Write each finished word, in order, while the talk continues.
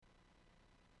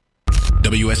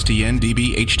WSTN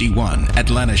DB HD1,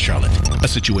 Atlanta, Charlotte, a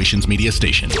Situations Media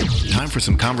station. Time for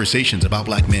some conversations about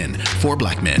black men, for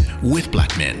black men, with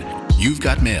black men. You've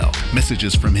Got Mail,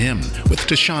 messages from him with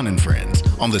Tashawn and Friends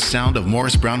on the sound of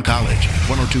Morris Brown College,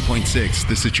 102.6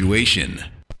 The Situation.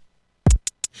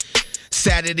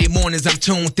 Saturday mornings I'm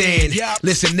tuned in,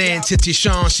 listening to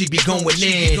Tishawn, she be going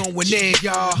in,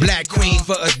 y'all. Black queen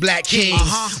for us black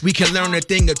kings. We can learn a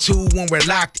thing or two when we're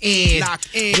locked in.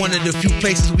 One of the few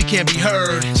places we can be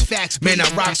heard. Man,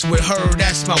 I rocks with her,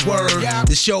 that's my word.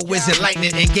 The show is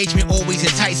enlightening, engagement always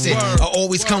enticing. I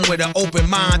always come with an open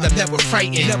mind, I'm never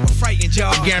frightened.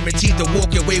 I'm guaranteed to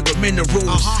walk away with minerals.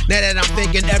 Now that I'm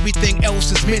thinking everything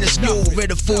else is minuscule. Rid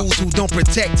of fools who don't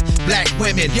protect black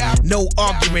women. No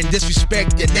arguing, disrespect.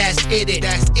 And that's it,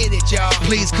 y'all.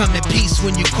 Please come in peace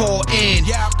when you call in,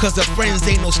 cause the friends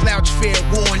ain't no slouch, fair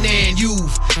warning.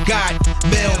 You've got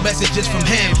mail messages from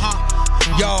him.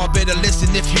 Y'all better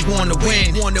listen if you wanna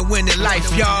win. Wanna win in life,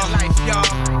 y'all.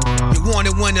 You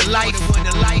wanna win in life.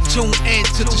 Tune in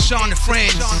to Tashawn and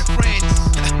Friends.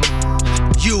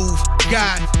 You've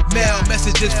got mail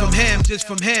messages from him.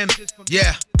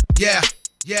 Yeah.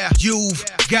 You've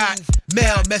got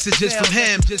mail messages from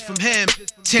him.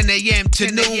 10 a.m.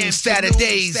 to noon,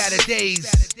 Saturdays.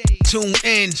 Tune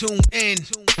in.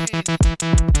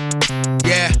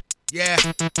 Yeah.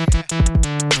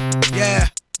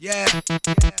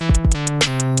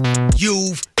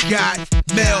 You've got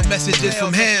mail messages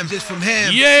from him.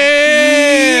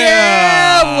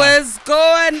 Yeah, what's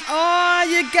going on,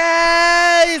 you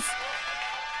guys?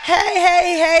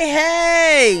 Hey.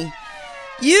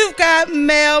 You've got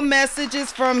mail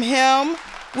messages from him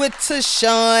with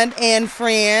Tashawn and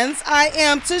Friends. I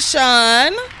am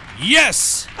Tashawn.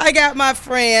 Yes. I got my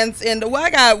friends I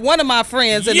got one of my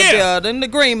friends in the building, the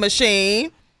Green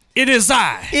Machine. It is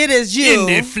I. It is you.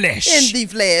 In the flesh.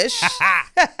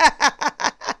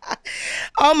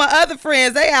 All my other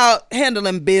friends, they out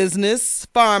handling business.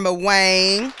 Farmer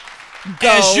Wayne.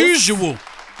 Ghost, as usual.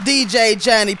 DJ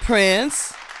Johnny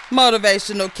Prince.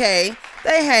 Motivational K.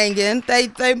 They hanging.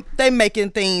 They making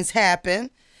things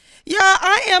happen. Y'all,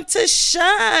 I am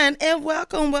Tashawn, and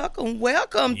welcome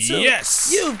to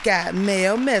You've Got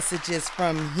Mail Messages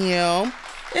from him.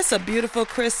 It's a beautiful,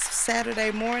 crisp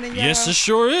Saturday morning, y'all. Yes, it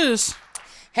sure is.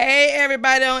 Hey,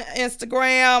 everybody on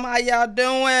Instagram. How y'all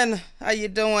doing?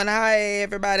 Hi,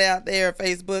 everybody out there,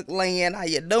 Facebook land. How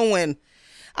you doing?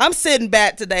 I'm sitting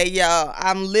back today, y'all.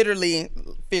 I'm literally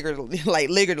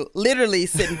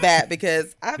sitting back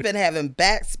because I've been having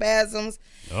back spasms.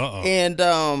 And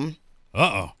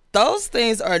those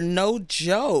things are no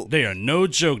joke. They are no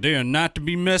joke. They are not to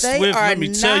be messed with. Let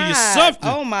me tell you something.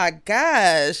 Oh my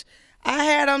gosh. I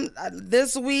had them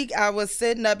this week. I was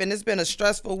sitting up, and it's been a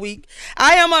stressful week.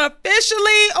 I am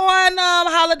officially on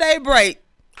holiday break.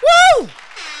 Woo!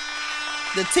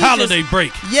 The teachers, holiday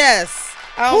break. Yes.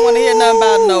 I don't want to hear nothing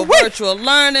about no virtual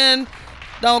learning.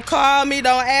 Don't call me.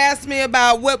 Don't ask me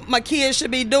about what my kids should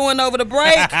be doing over the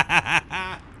break.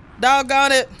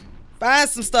 Doggone it. Find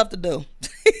some stuff to do.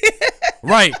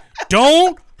 Right.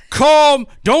 Don't call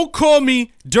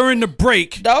me during the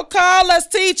break. Don't call us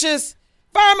teachers.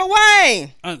 Farmer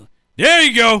Wayne. There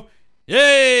you go.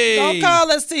 Yay. Don't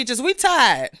call us teachers. We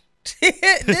tired.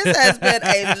 This has been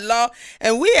a long,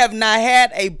 and we have not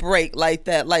had a break like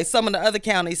that. Like some of the other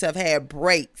counties have had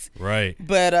breaks. Right.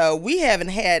 But we haven't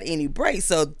had any breaks.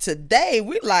 So today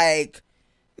we like,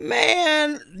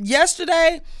 man,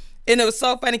 yesterday, and it was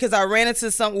so funny because I ran into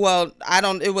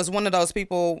it was one of those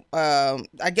people,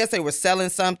 I guess they were selling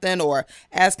something or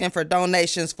asking for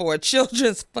donations for a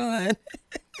children's fund.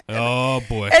 Oh,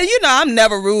 boy. And I'm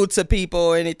never rude to people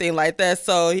or anything like that.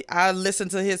 So I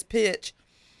listened to his pitch.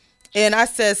 And I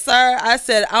said, sir,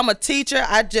 I'm a teacher.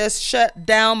 I just shut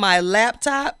down my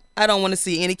laptop. I don't want to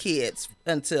see any kids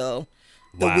until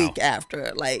the week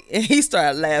after. And he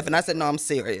started laughing. I said, no, I'm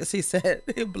serious. He said,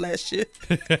 bless you.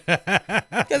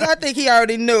 Because I think he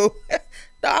already knew.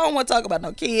 I don't want to talk about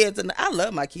no kids. And I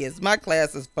love my kids. My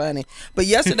class is funny. But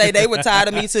yesterday they were tired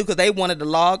of me too because they wanted to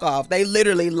log off. They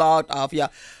literally logged off, y'all.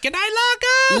 Can I log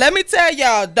off? Let me tell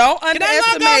y'all, don't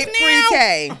underestimate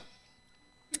pre-K.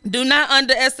 Do not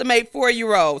underestimate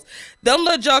 4-year-olds. Them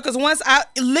little jokers,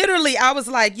 I was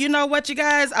like, you know what, you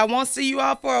guys? I won't see you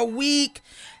all for a week.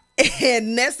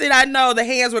 And next thing I know, the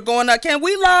hands were going up. Can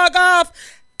we log off?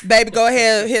 Baby, go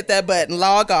ahead, hit that button.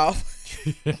 Log off.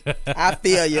 I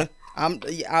feel you.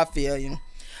 I feel you.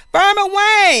 Farmer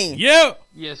Wayne. Yep.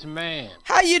 Yes, ma'am.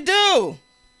 How you do?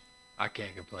 I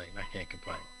can't complain.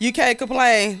 You can't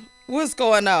complain. What's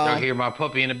going on? Y'all hear my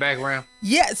puppy in the background?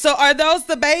 Yeah. So are those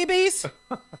the babies?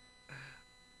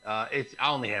 I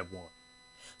only have one.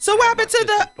 So what happened to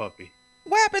the puppy?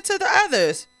 What happened to the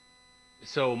others?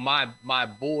 So my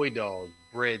boy dog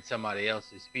bred somebody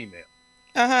else's female.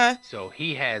 Uh-huh. So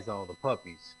he has all the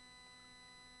puppies.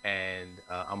 And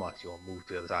I'm actually gonna move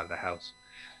to the other side of the house.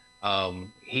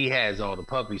 He has all the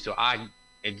puppies, so I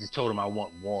just told him I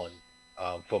want one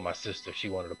for my sister. She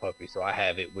wanted a puppy, so I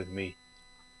have it with me.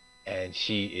 And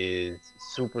she is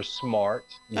super smart,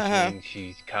 which means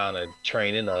she's kind of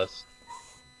training us.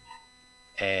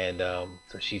 And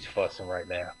so she's fussing right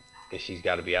now because she's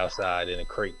got to be outside in a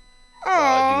crate.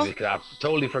 Because I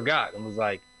totally forgot and was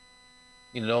like,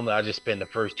 normally I just spend the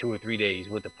first 2 or 3 days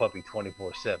with the puppy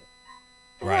 24/7.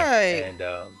 Right.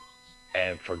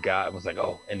 And forgot. It was like,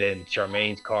 oh, and then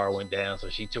Charmaine's car went down, so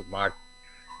she took my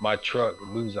truck.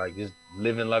 We was like just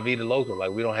living La Vida Loca, like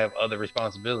we don't have other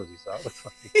responsibilities. So I was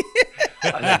like,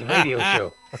 I like the radio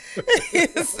show.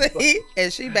 See,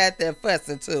 and she back there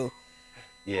fussing too.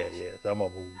 Yeah. So I'm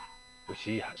gonna move, but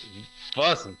she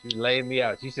fussing. She laying me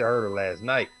out. She should heard her last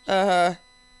night.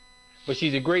 But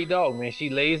she's a great dog, man. She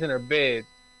lays in her bed,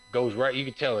 goes right. You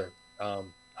can tell her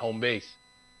home base.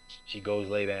 She goes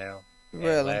lay down.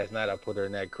 Really? And last night I put her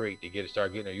in that crate to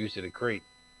start getting her used to the crate.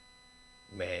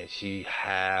 Man, she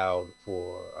howled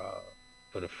for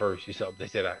the first. They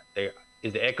said,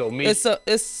 "Is the echo me?"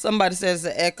 It's somebody says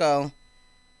the echo.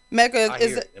 Mecca, I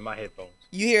hear it in my headphones.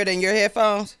 You hear it in your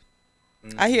headphones?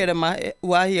 Mm-hmm. I hear it in my.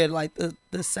 Well, I hear like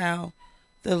the sound,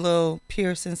 the little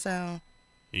piercing sound.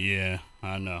 Yeah,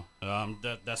 I know.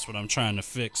 That's what I'm trying to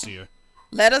fix here.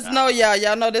 Let us know, y'all.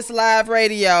 Y'all know this live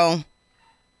radio.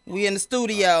 We in the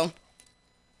studio.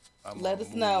 Let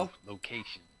us know.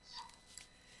 Locations.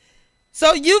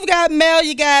 So you've got mail,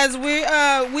 you guys. We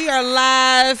are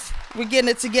live. We're getting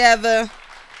it together.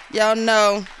 Y'all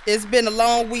know it's been a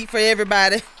long week for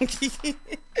everybody.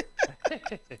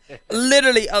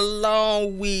 Literally a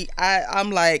long week.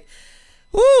 I'm like,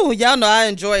 whoo, y'all know I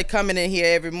enjoy coming in here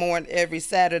every morning, every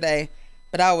Saturday.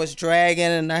 But I was dragging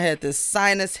and I had this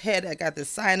sinus headache. I got this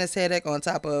sinus headache on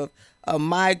top of a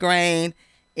migraine.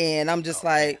 And I'm just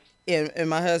like, and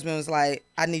my husband was like,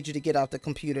 I need you to get off the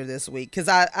computer this week. Because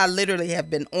I literally have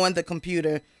been on the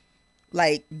computer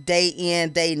like day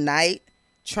in, day night,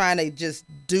 trying to just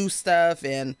do stuff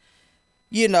and,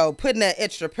 putting that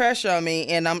extra pressure on me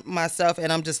and I'm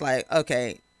just like,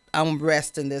 okay, I'm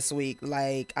resting this week.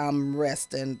 Like, I'm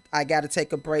resting. I got to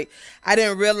take a break. I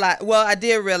did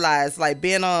realize like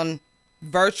being on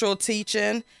virtual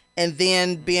teaching and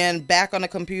then being back on the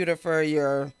computer for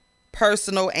your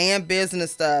personal and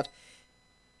business stuff,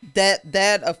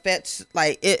 that affects,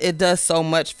 like, it does so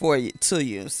much to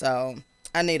you. So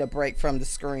I need a break from the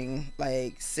screen.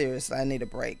 Like, seriously, I need a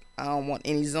break. I don't want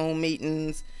any Zoom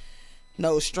meetings,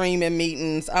 no streaming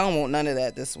meetings. I don't want none of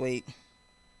that this week.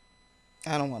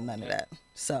 I don't want none of that.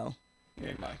 So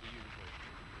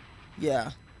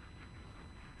yeah.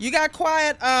 You got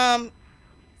quiet,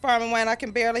 Farmer Wayne. I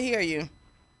can barely hear you.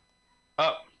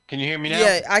 Oh, can you hear me now?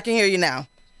 Yeah, I can hear you now.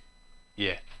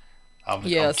 Yeah. I'm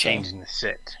changing the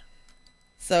set.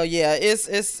 So yeah,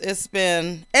 it's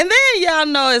been, and then y'all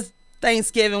know it's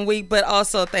Thanksgiving week, but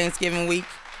also Thanksgiving week.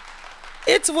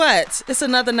 It's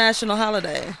another national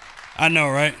holiday. I know,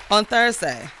 right? On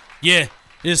Thursday. Yeah.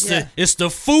 It's the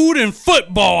food and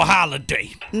football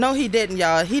holiday. No, he didn't,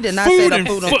 y'all. He did not say the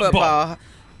food and football.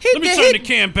 Let me turn the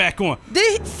cam back on.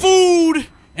 Food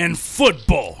and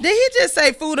football. Did he just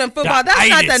say food and football? That's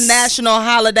not the national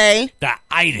holiday. The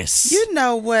itis. You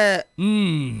know what?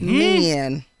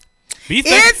 Man.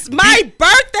 It's my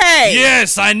birthday.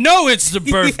 Yes, I know it's the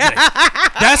birthday.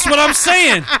 That's what I'm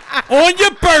saying. On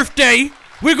your birthday,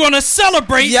 we're going to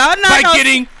celebrate by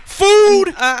getting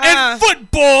food and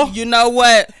football. You know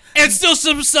what? And still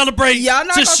celebrate. Y'all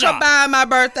not going to come by my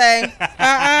birthday.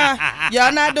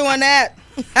 Y'all not doing that.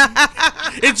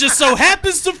 It just so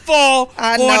happens to fall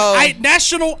on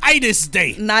National Itis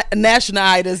Day. National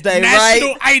Itis Day,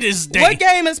 National Itis Day. What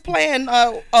game is playing?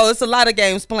 It's a lot of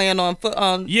games playing on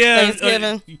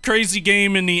Thanksgiving. Crazy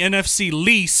game in the NFC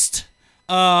least.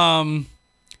 Yeah,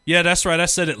 that's right. I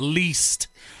said it least.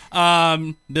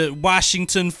 The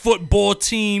Washington football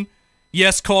team.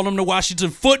 Yes, call them the Washington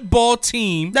football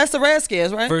team. That's the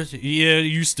Redskins, right? Yeah, it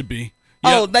used to be.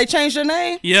 Yep. Oh, they changed their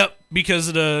name? Yep, because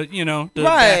of the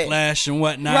backlash and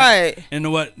whatnot. Right. And it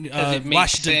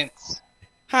Washington. Sense.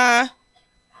 Huh?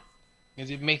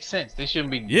 Because it makes sense. They shouldn't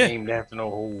be named after no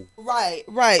whole.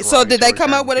 Right. So did they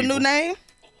come up with a new name?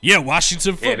 Yeah,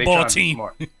 Washington football team.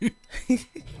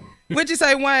 What'd you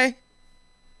say, Wayne?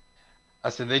 I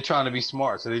said they trying to be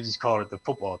smart, so they just call it the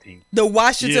football team. The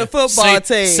Washington football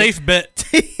team. Safe bet.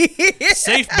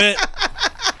 Safe bet.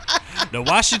 The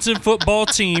Washington football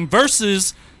team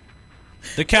versus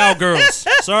The Cowgirls.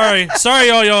 Sorry,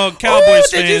 all y'all Cowboys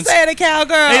Did fans. you say the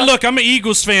Cowgirl? Hey, look, I'm an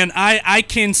Eagles fan. I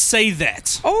can say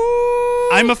that.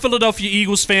 Oh, I'm a Philadelphia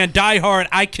Eagles fan, diehard.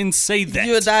 I can say that.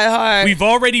 you a diehard. We've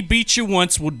already beat you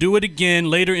once. We'll do it again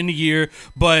later in the year,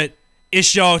 but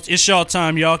it's y'all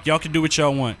time. Y'all can do what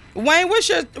y'all want. Wayne, what's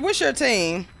your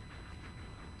team?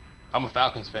 I'm a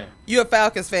Falcons fan. You a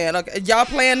Falcons fan? Okay, y'all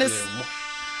playing this?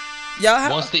 Yeah.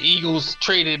 Y'all. Once the Eagles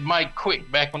traded Mike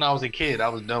Quick back when I was a kid, I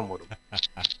was done with him.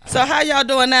 So how y'all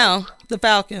doing now? The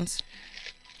Falcons.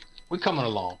 We're coming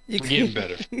along. We're getting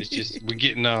better. It's just we're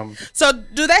getting So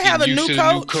do they have a used new to the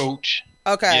coach? coach.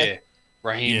 Okay. Yeah,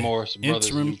 Raheem Morris, brother's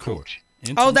Interim new coach.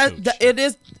 Oh, Interim coach. it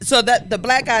is. So that the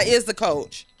black guy is the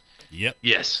coach. Yep.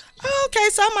 Yes. Oh, okay,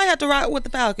 so I might have to ride with the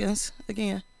Falcons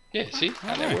again. Yeah. See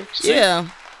how that works. Yeah,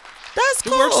 that's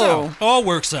cool. It works out. All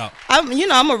works out.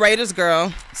 I'm a Raiders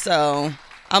girl, so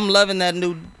I'm loving that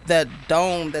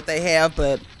dome that they have,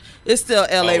 but it's still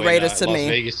LA in, Raiders to Las me.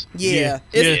 Vegas? Yeah.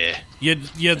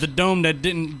 Yeah. The dome that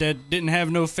didn't have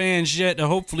no fans yet.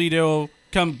 Hopefully they'll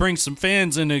come bring some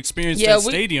fans in to experience that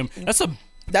stadium.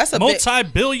 That's a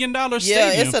multi-billion-dollar stadium.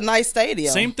 Yeah, it's a nice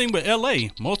stadium. Same thing with LA,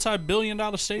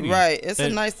 multi-billion-dollar stadium. Right. It's a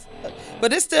nice,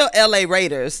 but it's still LA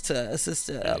Raiders to us. It's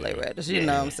still LA Raiders. You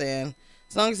know what I'm saying?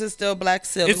 As long as it's still black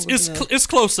silver. It's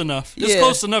close enough. It's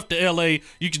close enough to LA.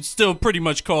 You can still pretty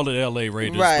much call it LA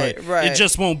Raiders. Right. It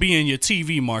just won't be in your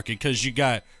TV market because you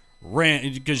got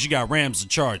Rams and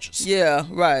Chargers. Yeah.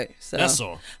 Right. So that's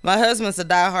all. My husband's a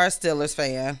diehard Steelers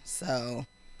fan. So.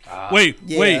 Wait.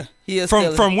 He is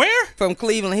from where? From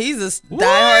Cleveland. He's a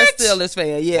diehard Steelers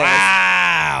fan. Yeah.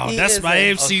 Wow, that's my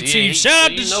AFC team.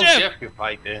 Shout out to Chef. Chef can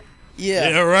fight there.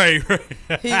 Yeah, right.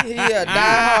 he a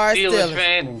diehard Steelers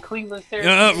fan in Cleveland.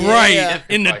 Right. Yeah.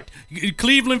 In the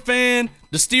Cleveland fan,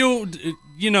 the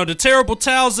the terrible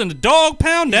towels and the dog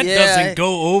pound, that doesn't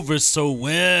go over so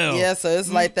well. Yeah, so it's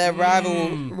like that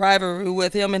rivalry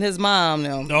with him and his mom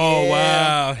now. Oh,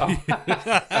 wow.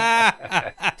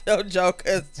 No joke.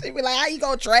 She be like, how you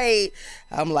gonna trade?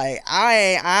 I'm like,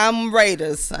 I'm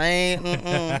Raiders. I ain't,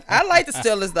 I like the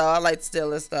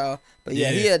Steelers, though. But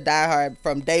yeah, he a diehard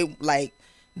from day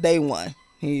one.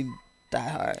 He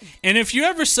diehard. And if you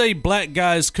ever say black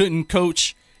guys couldn't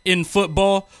coach in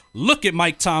football, look at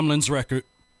Mike Tomlin's record.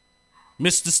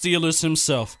 Mr. Steelers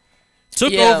himself.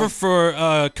 Took over for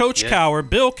Coach Cowher,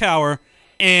 Bill Cowher,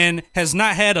 and has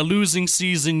not had a losing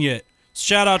season yet.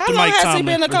 Shout out to Mike Tomlin. How long has he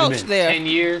been a coach there? 10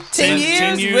 years. 10 years?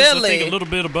 10 years, Really? I think a little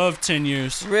bit above 10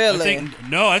 years. Really?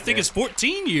 I think it's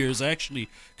 14 years, actually.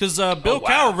 Because Bill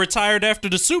Cowher retired after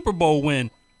the Super Bowl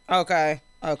win. Okay.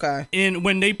 And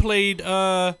when they played,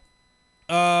 what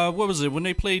was it? When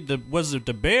they played the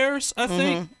Bears, I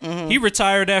think? He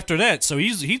retired after that. So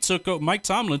Mike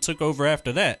Tomlin took over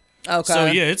after that. Okay. So,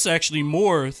 yeah, it's actually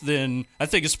more than, I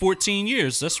think it's 14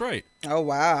 years. That's right. Oh,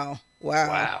 wow.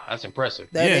 Wow, that's impressive.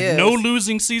 That is. No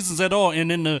losing seasons at all,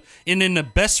 and in the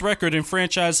best record in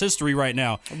franchise history right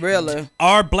now. Really,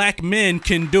 our black men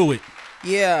can do it.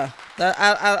 Yeah,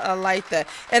 I like that.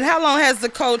 And how long has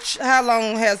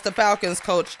the Falcons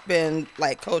coach been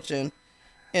coaching?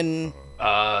 In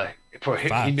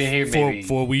he's been here maybe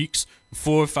 4 weeks,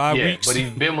 4 or 5 weeks. But he's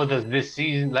been with us this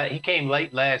season. He came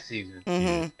late last season,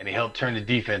 and he helped turn the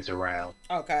defense around.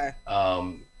 Okay.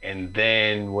 And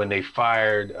then when they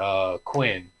fired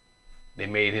Quinn, they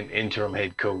made him interim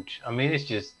head coach. I mean, it's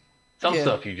just some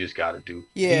stuff you just got to do.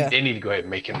 Yeah. They need to go ahead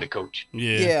and make him the coach.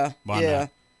 Yeah. Why not?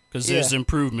 Because there's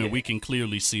improvement. We can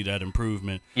clearly see that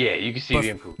improvement. Yeah, you can see the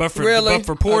improvement.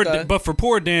 But for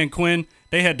poor Dan Quinn,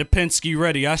 they had the Penske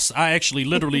ready. I actually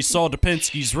literally saw the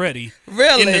Penske's ready.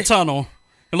 Really? In the tunnel.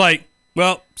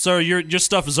 Well, sir, your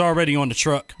stuff is already on the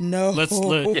truck. No.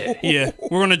 We're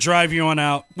gonna drive you on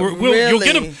out.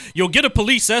 You'll get a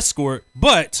police escort,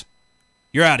 but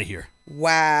you're out of here.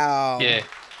 Wow. Yeah.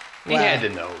 He had to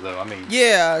know, though. I mean.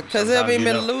 Yeah, because they've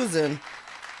been losing.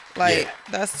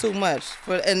 That's too much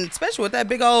and especially with that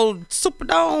big old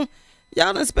Superdome.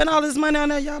 Y'all done spend all this money on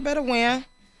that. Y'all better win.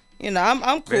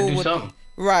 I'm cool with something.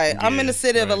 Right. I'm in the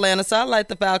city of Atlanta, so I like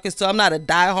the Falcons too. I'm not a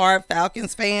diehard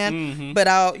Falcons fan, but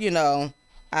I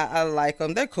like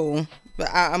them. They're cool. But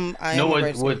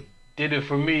what did it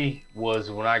for me was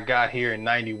when I got here in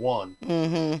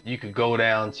 '91. You could go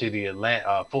down to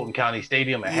the Fulton County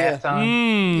Stadium at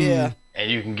halftime. Yeah. And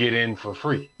you can get in for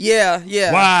free. Yeah.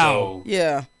 Wow.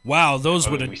 So, wow, those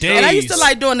were the days. And I used to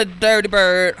like doing the Dirty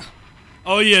Bird.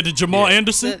 Oh yeah, the Jamal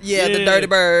Anderson. The Dirty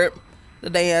Bird. The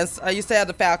dance. I used to have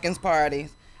the Falcons party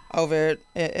over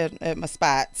at my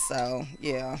spot. So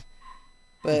yeah,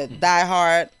 but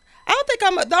diehard. I don't think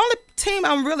the only team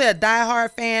I'm really a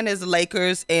diehard fan is the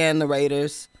Lakers and the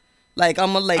Raiders. Like,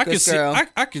 I'm a Lakers girl.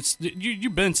 I could.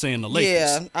 You've been saying the Lakers.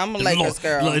 Yeah, I'm a The Lakers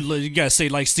girl. You gotta say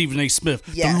like Stephen A. Smith.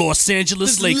 Yeah. The Los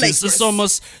Angeles The Lakers. Lakers. It's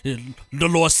almost the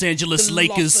Los Angeles The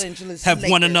Lakers Los Angeles have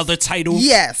won Lakers. another title.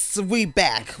 Yes, we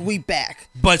back. We back.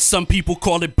 But some people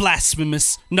call it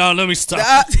blasphemous. No, let me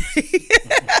stop.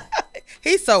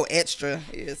 He's so extra.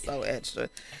 He is so extra.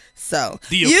 So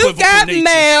The you equivocal got nature.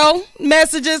 mail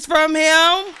messages from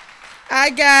him. I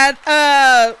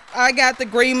got the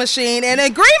Green Machine, and the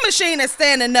Green Machine is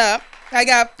standing up. I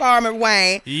got Farmer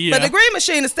Wayne, Yeah. but the Green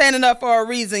Machine is standing up for a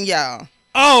reason, y'all.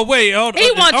 Oh wait, hold on. He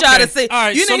wants y'all Okay. to see. All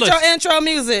right, You so need listen. your intro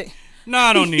music. No,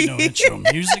 I don't need no intro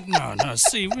music. No.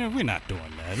 See, we're not doing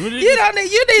that. You need No,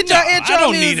 your intro I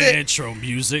don't music. need an intro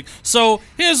music. So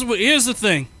here's the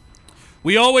thing.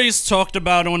 We always talked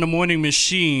about on the Morning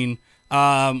Machine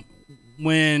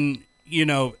when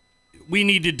we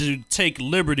needed to take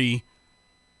liberty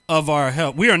of our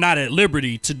health. We are not at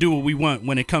liberty to do what we want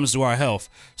when it comes to our health.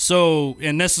 So,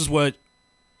 and this is what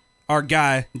our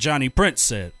guy Johnny Prince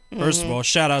said. First of all,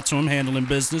 shout out to him handling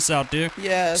business out there.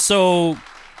 Yes. So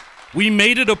we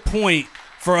made it a point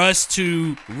for us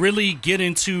to really get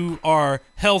into our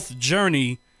health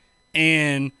journey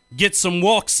and get some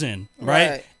walks in,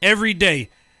 right? Every day.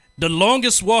 The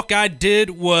longest walk I did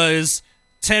was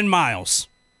 10 miles.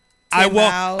 10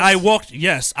 miles?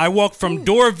 I walked from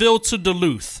Doraville to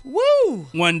Duluth Woo!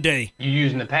 one day. You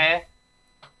using the pad?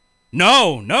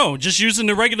 No, just using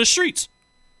the regular streets.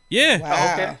 Yeah.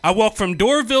 Wow. Okay. I walked from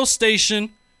Doraville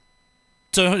Station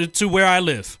to where I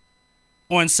live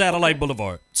on Satellite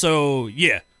Boulevard. So,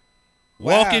 yeah.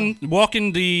 Wow.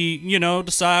 Walking the,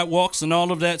 the sidewalks and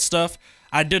all of that stuff.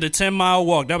 I did a 10-mile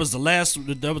walk. That was the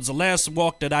last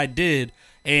walk that I did,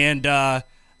 and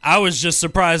I was just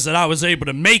surprised that I was able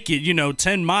to make it.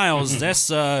 10 miles. That's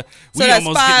So that's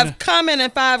almost 5 coming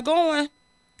and 5 going.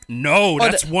 No,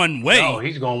 that's one way. No,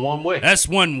 he's going one way. That's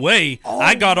one way.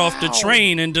 I got off the wow.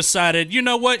 train and decided, you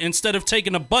know what? Instead of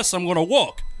taking a bus, I'm going to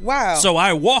walk. Wow. So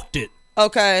I walked it,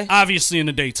 Okay. obviously in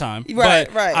the daytime. Right,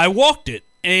 but right. I walked it,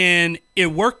 and it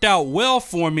worked out well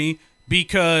for me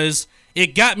because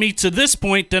it got me to this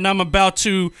point that I'm about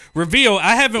to reveal.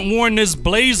 I haven't worn this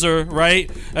blazer,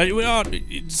 right?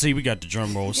 See, we got the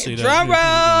drum roll. See that? Drum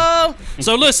roll.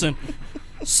 So listen.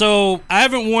 So I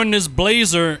haven't worn this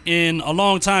blazer in a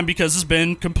long time because it's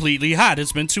been completely hot.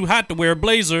 It's been too hot to wear a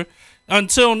blazer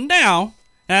until now.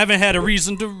 I haven't had a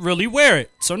reason to really wear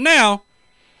it. So now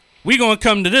we're going to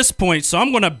come to this point. So I'm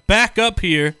going to back up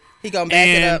here. He gonna back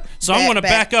it up. So I'm going to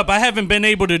back up. I haven't been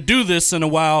able to do this in a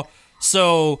while.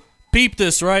 So peep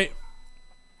this, right?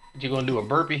 You gonna do a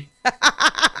burpee?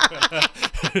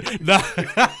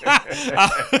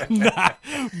 Nah.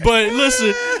 But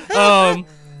listen,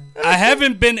 I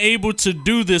haven't been able to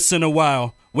do this in a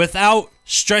while without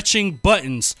stretching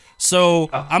buttons. So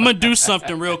I'm going to do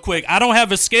something real quick. I don't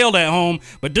have a scale at home,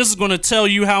 but this is going to tell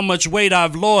you how much weight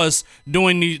I've lost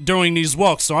during these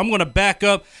walks. So I'm going to back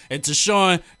up, and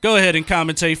Tashawn, go ahead and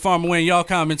commentate. Farmer Wayne, y'all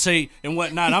commentate and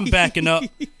whatnot. I'm backing up.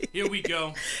 Here we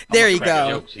go. There you Crack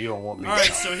go. jokes. You don't want me. All right,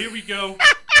 so here we go.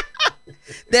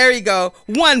 There you go.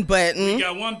 One button. We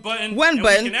got one button. One and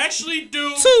button. We can actually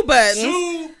do 2 buttons.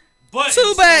 2 buttons.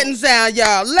 2 buttons down,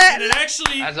 y'all. And it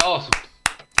actually... That's awesome.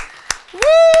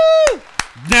 Woo!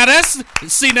 Now that's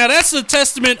a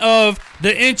testament of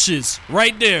the inches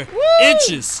right there. Woo!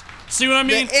 Inches. See what I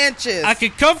mean? The inches. I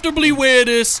could comfortably wear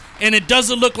this, and it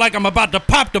doesn't look like I'm about to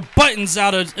pop the buttons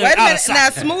out of. Wait a out minute. of Now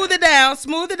socket.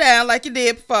 smooth it down like you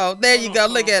did before. There you go.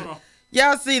 Look at it.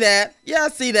 Y'all see that? Y'all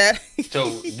see that?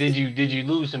 So did you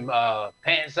lose some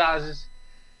pant sizes?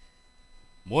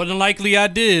 More than likely, I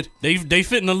did. They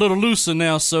fitting a little looser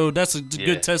now, so that's a Yeah.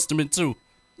 good testament too.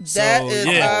 That is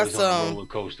yeah. Always on a awesome. roller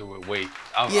coaster with weight.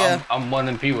 Yeah. I'm one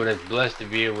of them people that's blessed to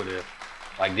be able to,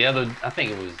 like I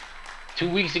think it was 2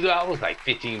 weeks ago, I was like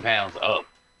 15 pounds up.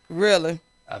 Really?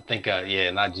 I think,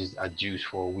 and I juiced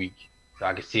for a week. So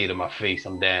I can see it in my face.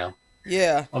 I'm down.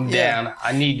 Yeah. I'm yeah. down.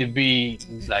 I need to be,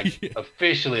 like,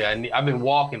 officially, I've been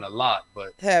walking a lot,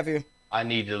 but Have you? I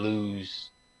need to lose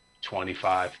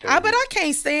 25, 30. But I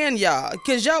can't stand y'all.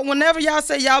 Because y'all, whenever y'all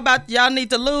say y'all need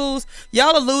to lose,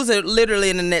 y'all will lose it literally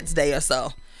in the next day or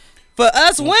so. For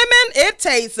us women, it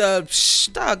takes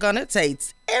it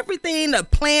takes everything, the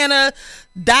planner,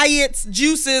 diets,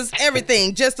 juices,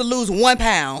 everything, just to lose 1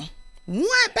 pound. 1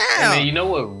 pound. And then you know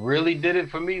what really did it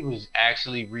for me was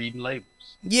actually reading labels.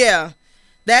 Yeah.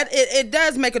 That it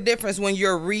does make a difference when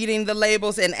you're reading the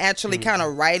labels and actually kind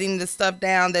of writing the stuff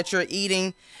down that you're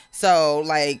eating. So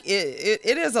like it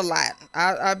is a lot.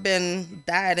 I've been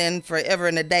dieting forever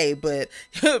and a day, but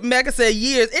Mecca said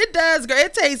years. It does.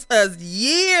 It takes us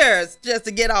years just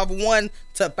to get off 1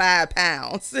 to 5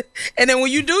 pounds, and then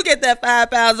when you do get that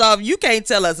 5 pounds off, you can't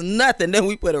tell us nothing. Then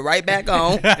we put it right back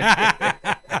on.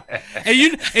 and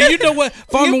you know what?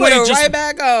 Farmer You put it right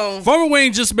back on. Farmer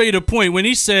Wayne just made a point when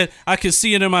he said, "I could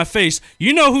see it in my face."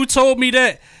 You know who told me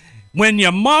that? When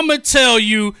your mama tell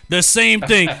you the same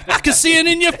thing, I can see it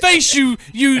in your face. You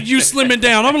slimming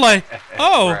down. I'm like,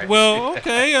 oh Right. well,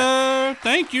 okay.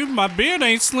 Thank you. My beard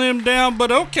ain't slimmed down,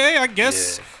 but okay. I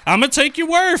guess I'm gonna take your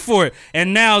word for it.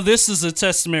 And now this is a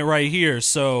testament right here.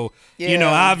 So you know,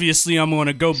 Yeah. obviously, I'm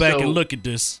gonna go back So- and look at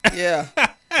this. Yeah.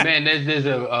 Man, there's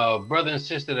a brother and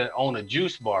sister that own a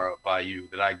juice bar up by you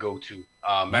that I go to.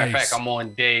 Matter of Nice. fact, I'm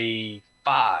on day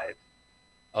 5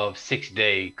 of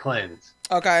 6-day cleanse.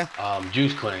 Okay.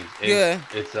 Juice cleanse. Good.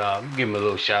 It's give them a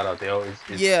little shout out there.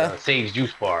 It's Yeah. Sage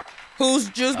Juice Bar. Who's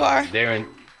juice bar? They're in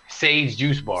Sage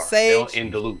Juice Bar. Sage? They're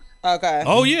in Duluth. Okay.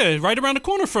 Oh yeah, right around the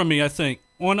corner from me, I think.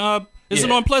 On is it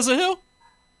Yeah. on Pleasant Hill?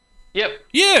 Yep.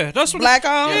 Yeah, that's what. Black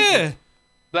owned? Yeah.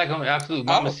 Black on absolute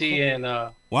Mama Oh, C and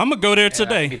Well, I'm gonna go there and I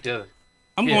today. forget the other.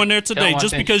 I'm Yeah, going there tell today 'em I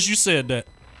just sent because you said that.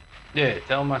 Yeah,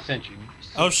 tell them I sent you.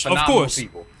 Of Phenomenal course.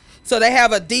 People. So they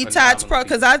have a detox Phenomenal pro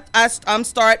because I'm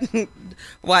starting.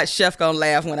 Watch Chef gonna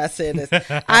laugh when I say this.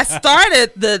 I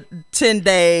started the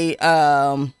 10-day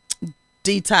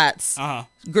detox Uh-huh.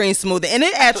 green smoothie, and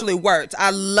it actually worked.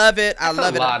 I love it. I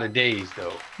love a it. lot of days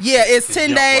though. Yeah, it's to 10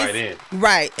 jump days. right in.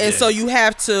 Right. And Yeah. so you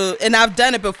have to, and I've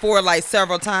done it before like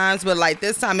several times, but like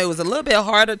this time it was a little bit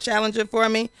harder, challenging for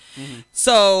me.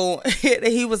 So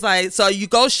he was like, so you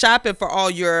go shopping for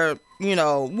all your,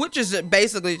 which is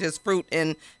basically just fruit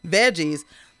and veggies.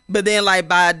 But then like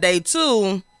by day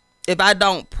 2, if I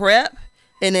don't prep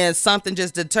and then something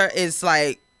just it's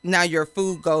like, now your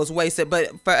food goes wasted.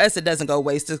 But for us, it doesn't go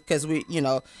wasted because we,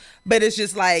 but it's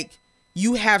just like,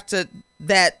 you have to,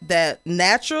 that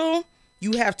natural,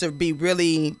 you have to be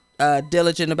really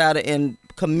diligent about it and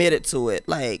committed to it.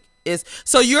 Like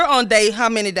so you're on day, how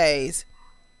many days?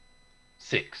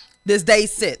 6. This day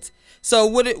 6. So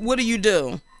what do you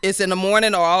do? It's in the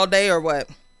morning or all day or what?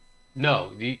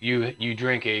 No, you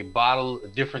drink a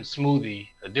different smoothie,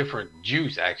 a different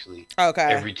juice actually. Okay.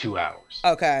 Every 2 hours.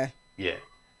 Okay. Yeah.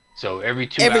 So every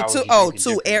 2 hours.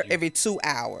 Every 2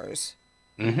 hours.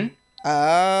 Mm-hmm.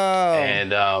 Oh.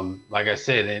 And like I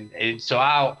said, so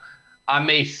I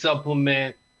may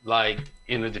supplement, like,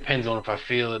 it depends on if I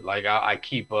feel it. Like I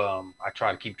keep I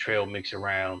try to keep trail mix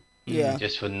around. Yeah.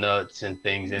 Just for nuts and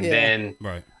things, and Yeah. then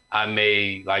Right. I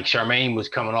may, like, Charmaine was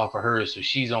coming off of hers, so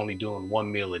she's only doing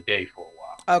 1 meal a day for a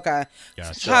while. Okay.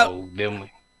 Gotcha. So then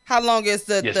How long is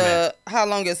the Yes, ma'am. how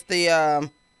long is the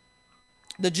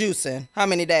juicing? How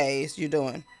many days you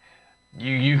doing?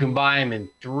 you can buy them in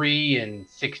 3 and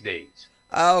 6 days,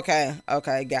 Oh, okay.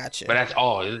 Okay. Gotcha. but that's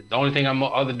all. The only thing I'm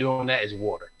other doing that is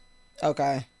water.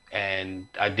 Okay. And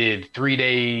I did 3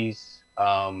 days.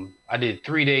 I did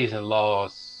 3 days and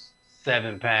lost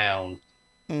 7 pounds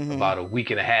Mhm. about a week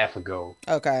and a half ago.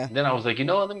 Okay. Then I was like, I'm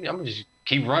gonna just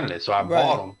keep running it. So I Right.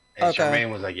 bought them, and Okay.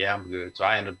 Charmaine was like, yeah, I'm good. So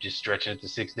I ended up just stretching it to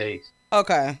 6 days.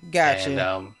 Okay. Gotcha.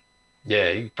 And yeah,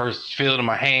 you first feel it in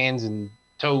my hands and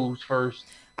toes first.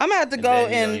 I'm gonna have to and go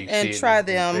then, you and see it try in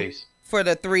your them face. for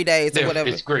the 3 days or Yeah, whatever.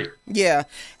 It's great. Yeah,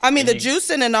 I mean the And you-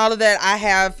 juicing and all of that. I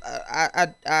have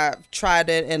I've tried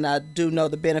it and I do know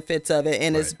the benefits of it,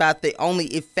 and it's Right. about the only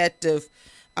effective.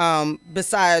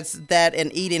 Besides that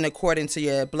and eating according to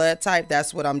your blood type,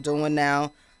 that's what I'm doing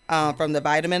now. From the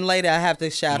vitamin lady, I have to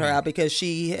shout her out because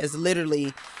she has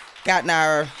literally gotten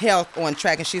our health on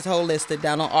track, and she's holistic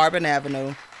down on Arbor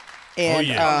Avenue. And Oh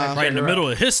yeah, right in the check her middle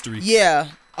of history. yeah,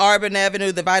 Arbor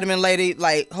Avenue, the vitamin lady,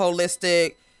 like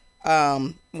holistic.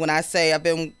 When I say I've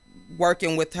been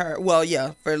working with her, well,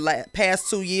 yeah, for past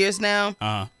 2 years now.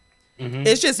 Uh-huh.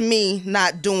 It's just me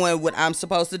not doing what I'm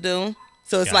supposed to do.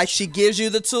 So it's Gotcha. like she gives you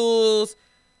the tools,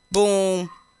 boom.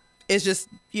 It's just,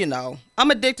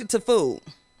 I'm addicted to food.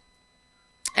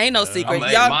 Ain't no secret.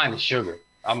 Y'all, Mine is sugar.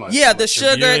 yeah, the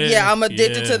sugar. Yeah, Yeah, I'm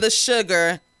addicted yeah. to the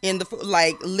sugar in the food,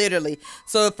 like literally.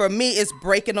 So for me, it's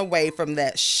breaking away from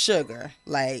that sugar,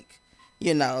 like,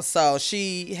 So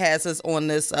she has us on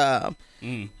this. I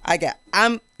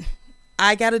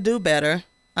got to do better.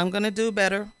 I'm gonna do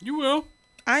better. You will.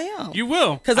 I am. You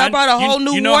will. 'Cause I brought a whole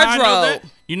new know how I know wardrobe. that?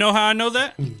 You know how I know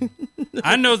that?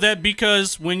 I know that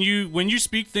because when you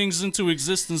speak things into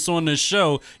existence on this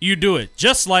show, you do it.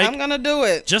 Just I'm like gonna do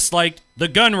it. the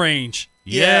gun range.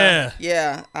 Yeah.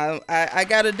 Yeah. I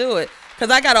got to do it.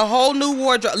 Because I got a whole new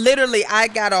wardrobe. Literally, I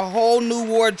got a whole new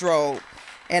wardrobe.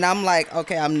 And I'm like,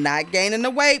 okay, I'm not gaining the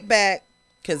weight back.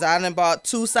 Because I done bought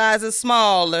 2 sizes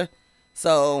smaller.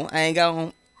 So I ain't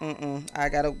going to. I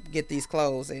got to get these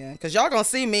clothes in. Because y'all going to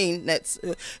see me next.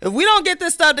 If we don't get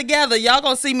this stuff together, y'all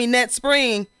going to see me next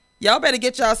spring. Y'all better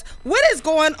get y'all. What is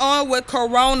going on with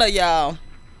Corona, y'all?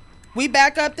 We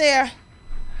back up there.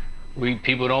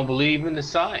 People don't believe in the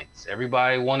science.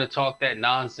 Everybody want to talk that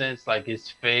nonsense like it's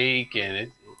fake,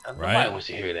 and nobody wants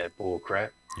to hear that bull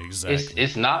crap. Exactly.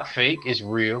 It's not fake. It's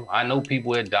real. I know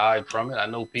people that died from it. I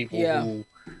know people who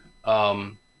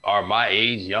are my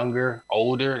age, younger,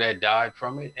 older, that died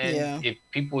from it. And if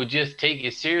people would just take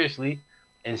it seriously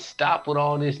and stop with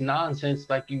all this nonsense,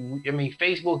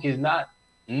 Facebook is not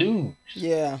news.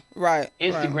 Yeah, right.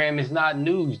 Instagram is not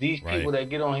news. These people that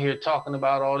get on here talking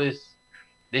about all this,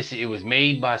 it was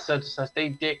made by such and such,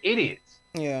 they're idiots.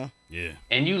 Yeah. Yeah.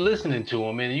 And you listening to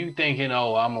them and you thinking,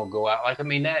 oh, I'm gonna go out. I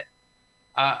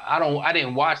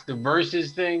didn't watch the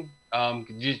Versus thing.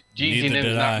 Just Jeezy and them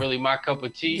is not really my cup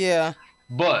of tea. Yeah.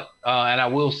 But and I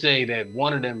will say that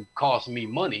one of them cost me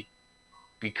money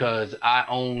because I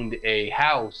owned a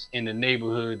house in the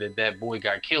neighborhood that boy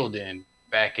got killed in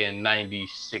back in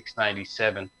 96,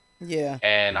 97. Yeah.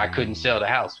 And I couldn't sell the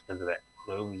house because of that.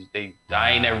 So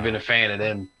I ain't never been a fan of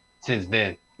them since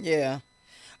then. Yeah.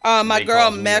 My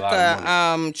girl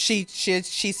Mecca, she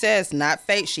says not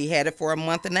fake. She had it for a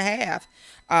month and a half.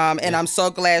 And I'm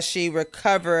so glad she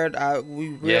recovered. We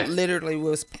literally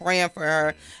was praying for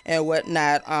her and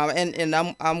whatnot. And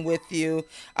I'm with you.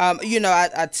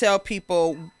 I tell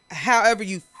people, however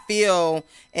you feel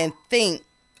and think,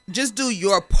 just do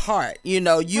your part. You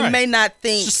may not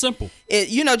think it's just simple.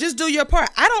 Just do your part.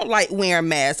 I don't like wearing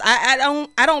masks. I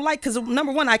don't like, because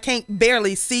number one, I can't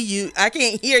barely see you. I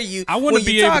can't hear you. I want to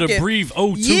be able to breathe.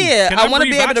 Oh, too. Yeah, I want to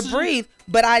be able oxygen? to breathe.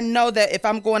 But I know that if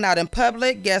I'm going out in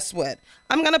public, guess what?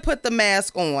 I'm going to put the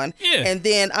mask on. Yeah. And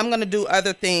then I'm going to do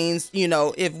other things.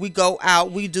 If we go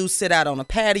out, we do sit out on a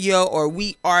patio, or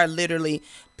we are literally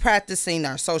practicing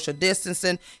our social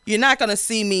distancing. You're not going to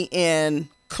see me in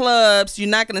clubs. You're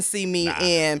not going to see me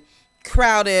in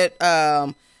crowded,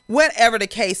 whatever the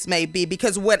case may be,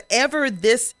 because whatever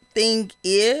this thing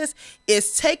is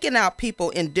taking out people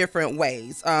in different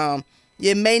ways.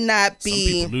 It may not be.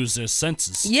 Some people lose their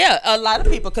senses. Yeah, a lot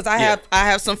of people, because I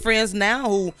have some friends now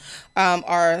who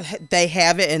they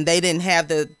have it and they didn't have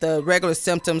the regular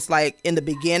symptoms like in the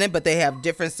beginning, but they have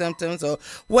different symptoms, or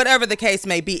whatever the case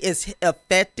may be. It's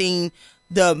affecting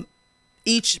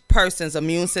each person's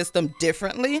immune system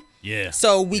differently. Yeah.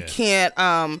 So we can't,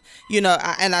 and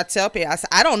I tell people,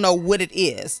 I don't know what it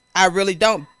is. I really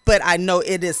don't, but I know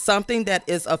it is something that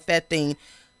is affecting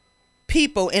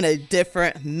people in a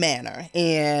different manner.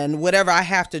 And whatever I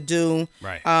have to do,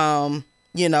 I'm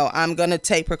going to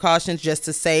take precautions just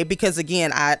to say, because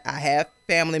again, I have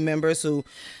family members who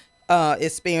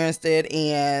experienced it,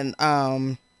 and,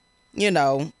 and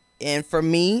for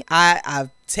me, I've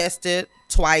tested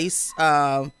twice,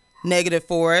 negative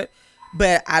for it,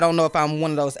 but I don't know if I'm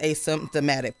one of those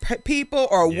asymptomatic people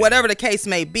or whatever the case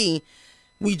may be.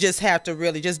 We just have to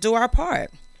really just do our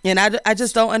part. And I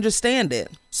just don't understand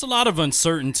it. It's a lot of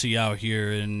uncertainty out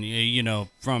here, and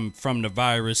from the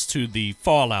virus to the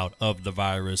fallout of the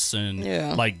virus, and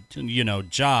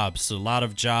jobs. A lot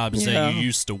of jobs that you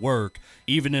used to work,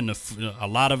 even in a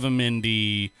lot of them in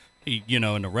the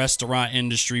in the restaurant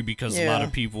industry, because a lot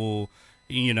of people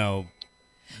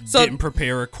didn't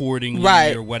prepare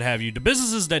accordingly, or what have you. The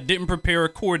businesses that didn't prepare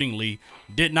accordingly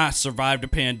did not survive the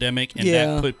pandemic, and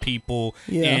that put people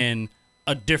in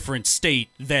a different state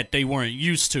that they weren't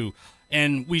used to.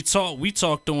 And we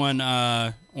talked on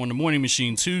the Morning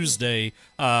Machine Tuesday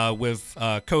with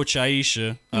Coach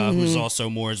Aisha, who's also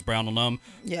Morris Brown alum,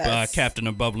 captain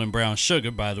of Bubbling Brown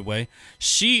Sugar, by the way.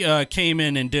 She came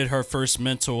in and did her first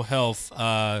mental health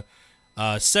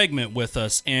segment with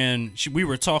us, and we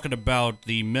were talking about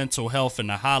the mental health and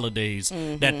the holidays,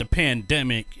 that the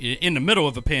pandemic, in the middle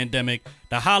of a pandemic,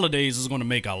 the holidays is going to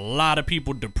make a lot of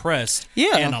people depressed,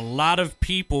 and a lot of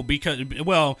people,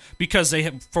 because they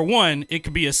have, for one, it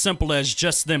could be as simple as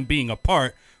just them being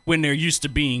apart when they're used to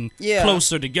being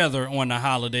closer together on the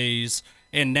holidays,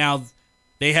 and now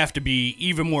they have to be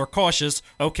even more cautious.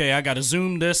 Okay, I got to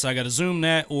Zoom this, I got to Zoom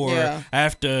that, or I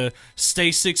have to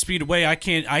stay 6 feet away. I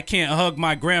can't hug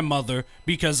my grandmother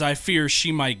because I fear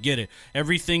she might get it.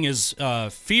 Everything is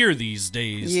fear these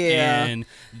days, and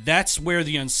that's where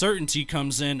the uncertainty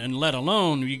comes in. And let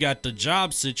alone, you got the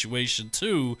job situation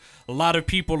too. A lot of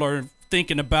people are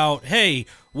thinking about, hey,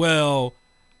 well,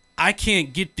 I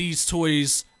can't get these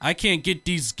toys, I can't get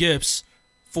these gifts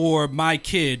for my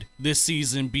kid this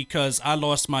season because I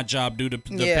lost my job due to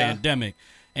the pandemic.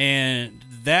 And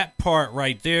that part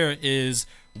right there is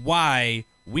why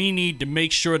we need to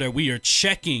make sure that we are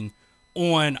checking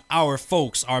on our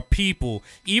folks, our people.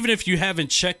 Even if you haven't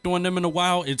checked on them in a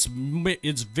while, it's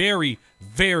very,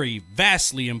 very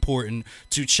vastly important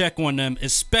to check on them,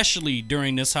 especially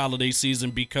during this holiday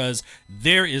season, because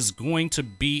there is going to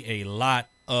be a lot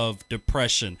of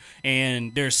depression.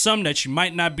 And there's some that you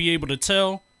might not be able to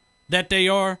tell that they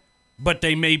are, but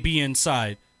they may be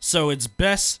inside. So it's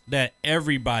best that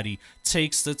everybody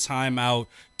takes the time out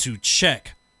to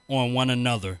check on one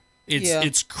another.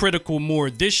 It's critical more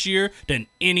this year than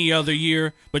any other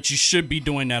year, but you should be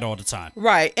doing that all the time.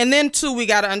 Right. And then, too, we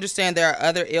got to understand there are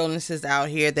other illnesses out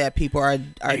here that people are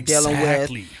dealing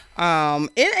with.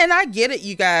 And I get it,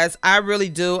 you guys. I really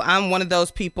do. I'm one of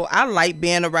those people. I like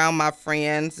being around my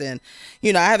friends. And, I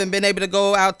haven't been able to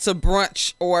go out to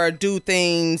brunch or do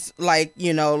things like,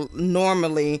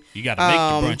 normally. You got to make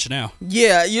the brunch now.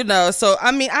 Yeah, so,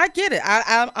 I mean, I get it.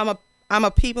 I'm a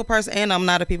people person and I'm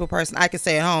not a people person. I can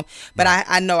stay at home, but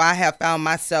I know I have found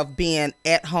myself being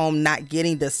at home, not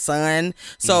getting the sun.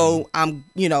 So I'm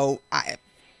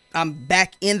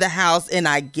back in the house and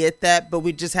I get that, but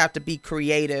we just have to be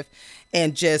creative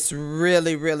and just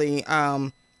really, really,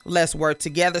 let's work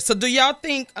together. So do y'all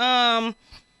think,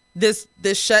 this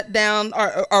shutdown,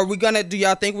 do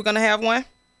y'all think we're going to have one?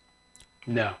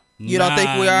 No. You don't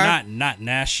think we are? Not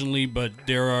nationally, but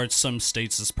there are some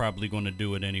states that's probably going to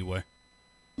do it anyway.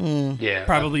 Yeah,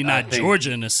 probably not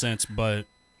Georgia in a sense, but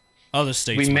other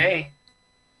states. We may.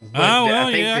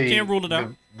 I can't rule it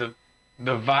out.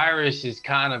 The virus has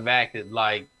kind of acted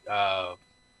like the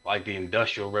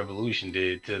Industrial Revolution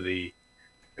did to the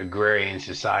agrarian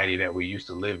society that we used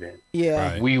to live in.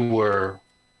 Yeah, right.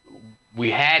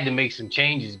 We had to make some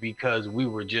changes because we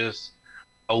were just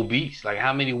obese. Like,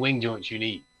 how many wing joints you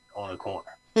need on a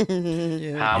corner?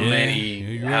 How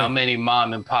many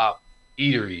mom and pop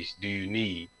eateries do you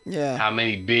need? Yeah. How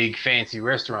many big fancy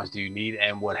restaurants do you need?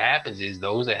 And what happens is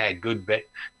those that had good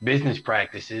business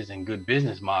practices and good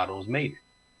business models made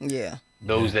it. Yeah.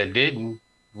 Those that didn't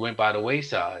went by the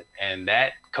wayside. And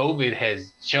that COVID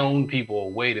has shown people a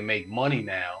way to make money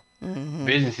now.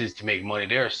 Businesses to make money.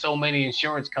 There are so many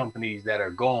insurance companies that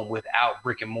are going without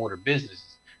brick and mortar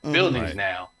buildings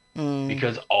now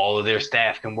because all of their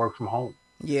staff can work from home.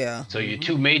 Yeah. So your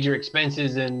two major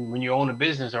expenses when you own a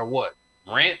business are what?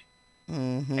 Rent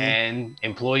and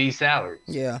employee salaries.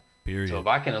 Yeah. Period. So if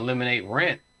I can eliminate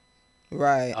rent,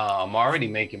 right, I'm already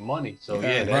making money. So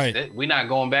we're not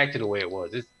going back to the way it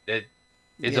was.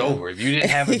 It's over. If you didn't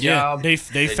have a job, they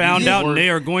found out and they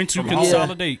are going to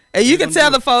consolidate. And you can tell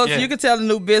the folks, you can tell the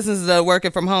new businesses that are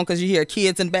working from home because you hear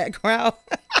kids in the background.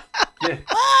 I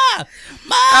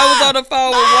was on the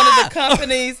phone with one of the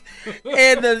companies,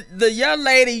 and the young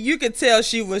lady, you could tell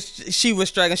she was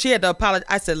struggling. She had to apologize.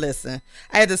 I said, "Listen,"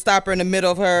 I had to stop her in the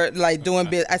middle of her doing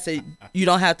bit. I said, "You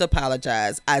don't have to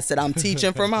apologize." I said, "I'm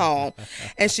teaching from home,"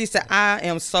 and she said, "I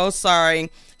am so sorry."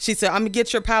 She said, "I'm gonna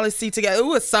get your policy together." It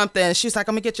was something. She was like,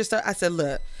 "I'm gonna get your stuff." I said,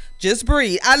 "Look, just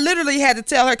breathe." I literally had to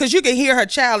tell her because you could hear her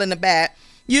child in the back.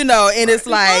 And it's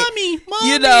like, Mommy.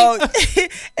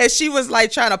 And she was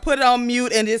like trying to put it on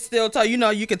mute and it's still talk.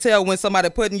 You can tell when somebody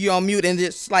putting you on mute and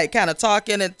just like kind of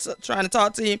talking and trying to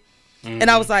talk to you.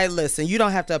 And I was like, listen, you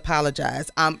don't have to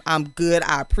apologize. I'm good.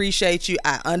 I appreciate you.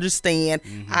 I understand.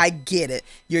 I get it.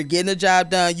 You're getting the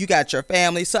job done. You got your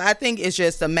family. So I think it's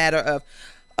just a matter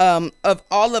of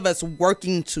all of us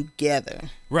working together.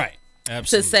 Right.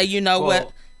 Absolutely. To say,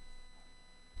 what?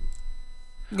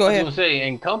 Go ahead. I was going to say,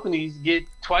 and companies get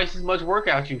twice as much work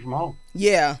out you from home.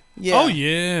 Yeah. Oh,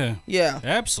 yeah. Yeah.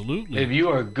 Absolutely. If you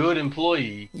are a good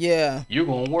employee, you're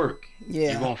going to work.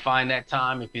 Yeah. You're going to find that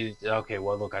time. If it's, okay,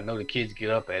 well, look, I know the kids get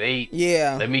up at 8.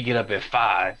 Yeah. Let me get up at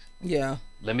 5. Yeah.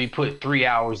 Let me put 3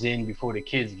 hours in before the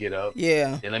kids get up.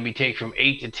 Yeah. Then let me take from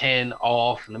 8 to 10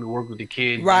 off. Let me work with the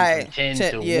kids. Right. From 10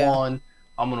 to 1.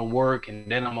 I'm going to work, and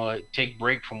then I'm going to take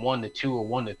break from 1 to 2 or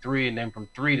 1 to 3, and then from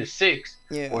 3 to 6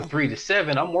 or 3 to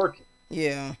 7, I'm working.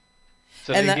 Yeah.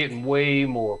 So they're getting way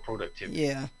more productivity.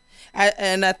 Yeah.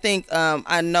 I think,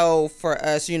 I know for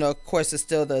us, of course, it's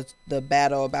still the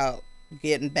battle about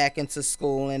getting back into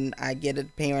school, and I get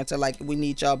it. Parents are like, we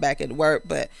need y'all back at work,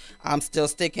 but I'm still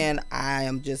sticking. I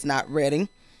am just not ready.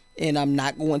 And I'm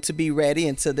not going to be ready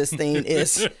until this thing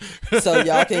is, so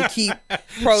y'all can keep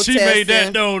protesting. She made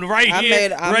that known right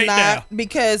now.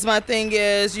 Because my thing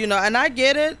is, and I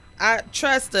get it. I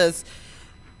trust us.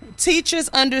 Teachers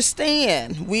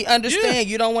understand. We understand. Yeah.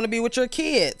 You don't want to be with your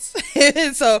kids,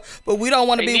 but we don't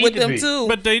want to be with them too.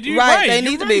 But they do. Right? They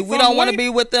need to be. We don't want to be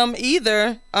with them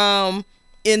either.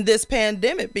 in this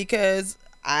pandemic because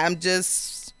I'm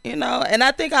just, and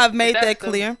I think I've made that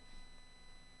clear.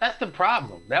 That's the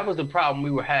problem. That was the problem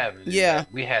we were having. Yeah.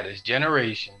 We had this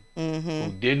generation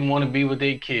who didn't want to be with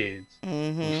their kids,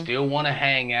 who still want to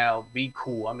hang out, be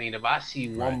cool. I mean, if I see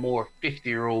one more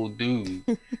 50-year-old dude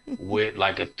with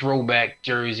like a throwback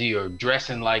jersey or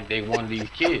dressing like they one of these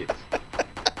kids,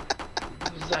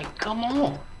 it's like, come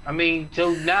on. I mean,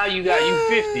 so now you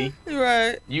 50.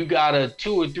 Right. You got a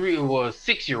 2 or 3 or a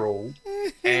 6-year-old,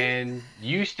 and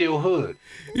you still hood.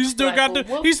 You still Like, got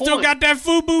well, still got that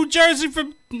FUBU jersey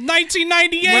from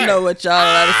 1998. You know what y'all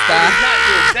gotta stop. It's not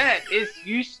just that. It's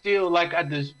you still like I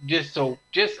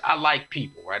I like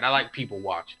people, right? I like people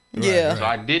watching. Yeah. So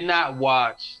I did not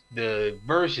watch the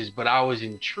verses, but I was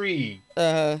intrigued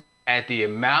at the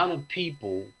amount of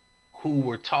people who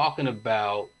were talking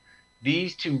about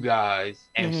these two guys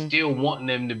and still wanting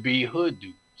them to be hood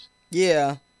dudes.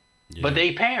 Yeah. But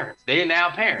they parents. They are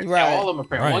now parents. Right. All of them are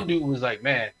parents. Right. One dude was like,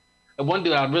 man, and one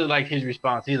dude, I really liked his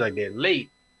response. He's like, they're late.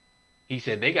 He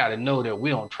said, they got to know that we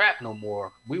don't trap no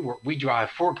more. We drive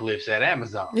forklifts at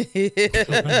Amazon.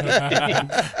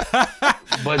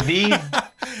 But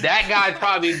that guy's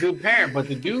probably a good parent. But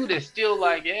the dude is still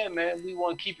like, yeah, man, we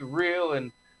want to keep it real.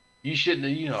 And you shouldn't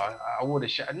have, I would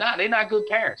have shot. Nah, they're not good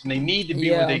parents. And they need to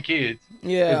be with their kids.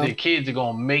 Yeah. Because their kids are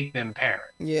going to make them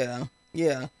parents. Yeah.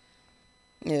 Yeah.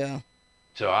 Yeah.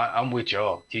 So I'm with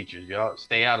y'all, teachers. Y'all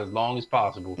stay out as long as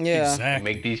possible. Yeah.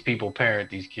 Exactly. Make these people parent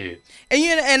these kids.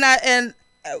 And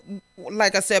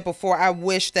like I said before, I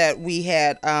wish that we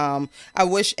had. I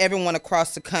wish everyone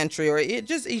across the country, or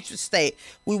just each state,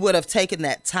 we would have taken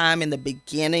that time in the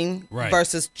beginning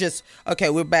versus just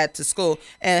we're back to school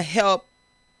and help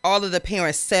all of the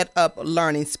parents set up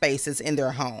learning spaces in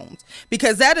their homes,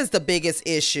 because that is the biggest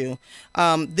issue.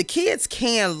 The kids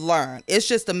can learn. It's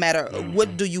just a matter of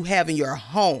what do you have in your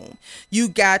home. You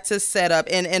got to set up,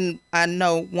 and I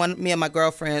know me and my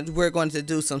girlfriend, we're going to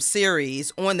do some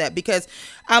series on that, because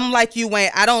I'm like you, Wayne,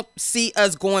 I don't see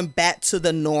us going back to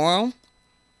the norm.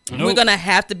 Nope. We're going to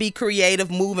have to be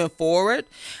creative moving forward,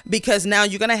 because now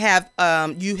you're going to have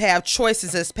you have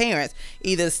choices as parents,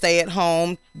 either stay at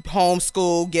home,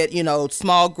 homeschool, get,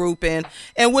 small grouping,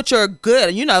 and which are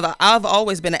good. I've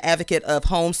always been an advocate of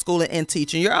homeschooling and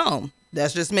teaching your own.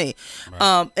 That's just me.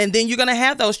 Right. And then you're going to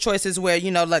have those choices where,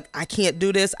 like, I can't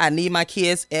do this. I need my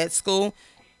kids at school.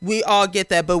 We all get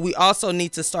that, but we also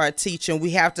need to start teaching.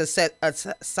 We have to set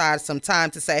aside some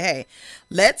time to say, hey,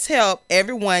 let's help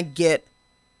everyone get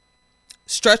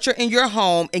structure in your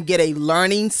home and get a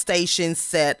learning station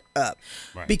set up.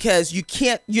 Right. Because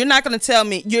you're not going to tell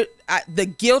me the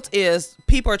guilt is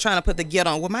people are trying to put the guilt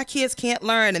on. Well, my kids can't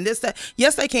learn and this, that.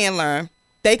 Yes, they can learn.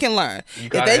 They can learn. You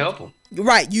got to help them.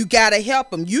 Right. You got to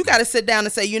help them. You got to sit down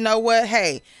and say, you know what?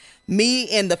 Hey, me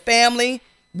and the family,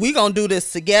 we going to do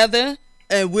this together.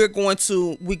 And we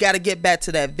got to get back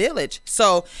to that village.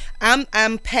 So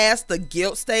I'm past the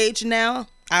guilt stage now.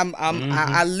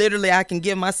 I literally, I can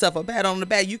give myself a pat on the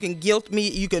back. You can guilt me.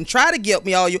 You can try to guilt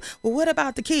me all you. Well, what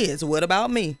about the kids? What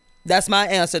about me? That's my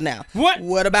answer now.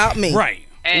 What about me? Right.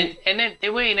 And then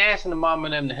we ain't asking the mom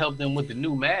and them to help them with the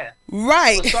new math.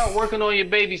 Right. So start working on your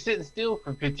baby sitting still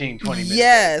for 15, 20 minutes.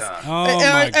 Yes. Oh,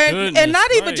 my goodness. And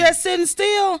not even just sitting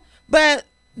still, but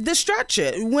the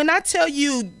structure. When I tell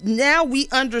you now, we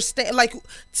understand, like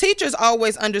teachers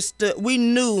always understood. We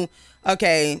knew,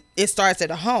 okay, it starts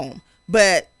at home.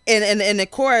 But and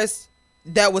of course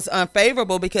that was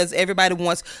unfavorable, because everybody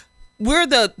wants, we're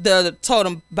the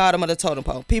bottom of the totem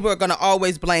pole. People are going to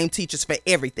always blame teachers for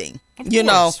everything,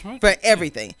 for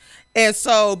everything. And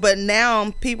so, but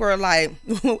now people are like,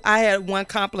 I had one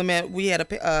compliment. We had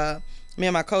me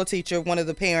and my co-teacher, one of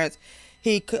the parents,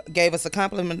 he gave us a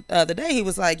compliment the other day. He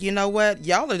was like, you know what?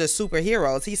 Y'all are the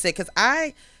superheroes. He said, because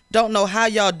I don't know how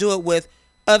y'all do it with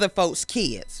other folks'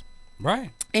 kids.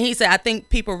 Right. And he said, I think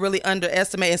people really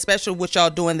underestimate, especially with y'all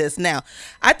doing this now.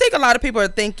 I think a lot of people are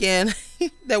thinking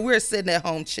that we're sitting at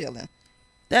home chilling.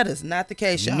 That is not the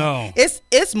case, y'all. No.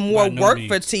 It's more work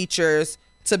means. for teachers,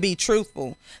 to be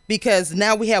truthful, because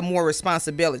now we have more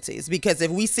responsibilities. Because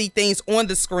if we see things on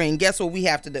the screen, guess what we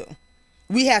have to do?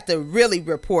 We have to really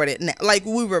report it now. Like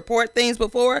we report things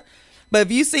before, but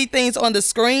if you see things on the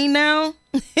screen now,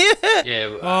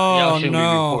 y'all should be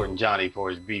reporting Johnny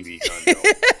for his BB gun.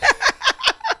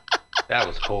 That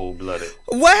was cold blooded.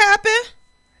 What happened?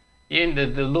 And the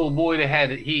little boy that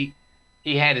had it, he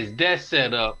had his desk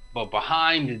set up, but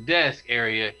behind the desk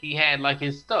area, he had like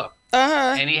his stuff,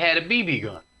 and he had a BB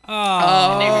gun.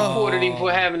 And they reported him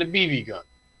for having a BB gun.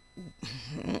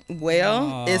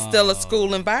 Well, it's still a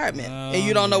school environment, and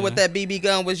you don't know what that BB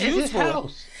gun was used for.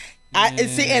 House.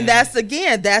 And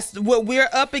that's what we're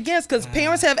up against, because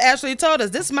parents have actually told us,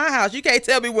 this is my house, you can't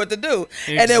tell me what to do.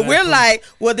 Exactly. And then we're like,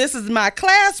 well, this is my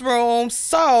classroom,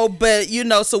 so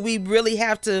we really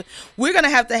we're gonna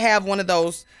have to have one of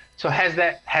those. So has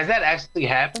that actually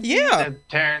happened? Yeah.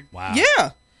 Wow.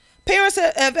 Yeah. Parents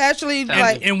have actually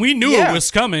and we knew it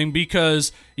was coming,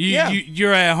 because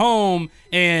you're at home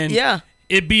and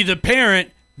it'd be the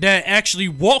parent that actually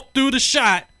walked through the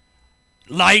shot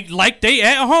like they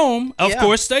at home. Of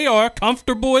course they are,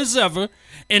 comfortable as ever.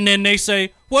 And then they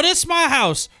say, well, it's my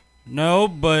house. No,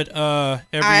 but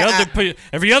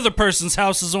every other person's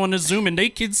house is on the Zoom and they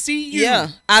can see you. Yeah.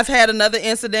 I've had another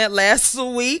incident last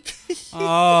week.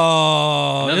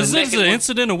 Oh, is this an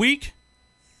incident a week?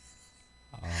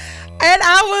 And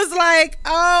I was like,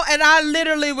 and I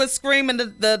literally was screaming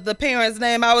the parent's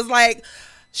name. I was like,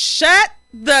 shut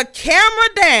the camera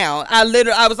down.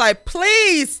 I was like,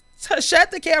 please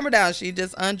shut the camera down. She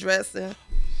just undressing.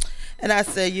 And I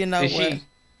said, you know what?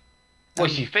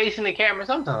 Was she facing the camera?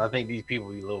 Sometimes I think these people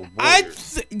be little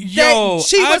boys.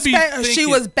 She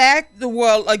was back.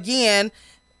 Well, again,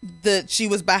 she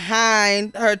was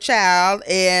behind her child,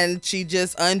 and she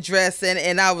just undressing.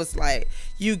 And I was like,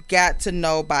 you got to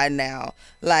know by now,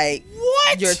 like,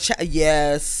 what? Your child?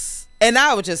 Yes. And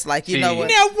I was just like, you know what?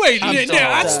 Now wait.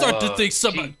 Now I start to think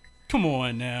something. Come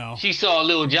on now. She saw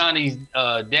little Johnny's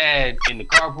dad in the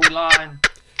carpool line.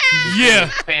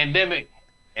 Yeah. Pandemic.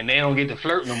 And they don't get to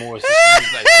flirt no more. So she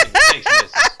was like, text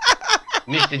message.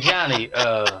 Mr. Johnny,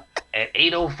 at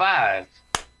 8:05,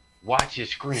 watch your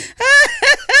screen.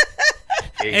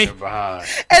 Behind.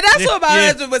 And that's what my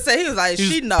husband would say. He was like,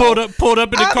 she knows. Pulled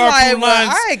up in the carpool lines.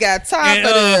 I ain't got time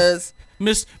for this.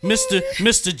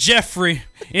 Mr. Jeffrey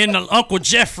Uncle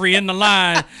Jeffrey in the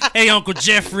line. Hey, Uncle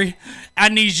Jeffrey, I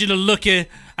need you to look at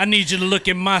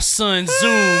my son's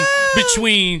Zoom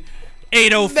between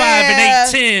 8:05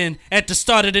 and 8:10 at the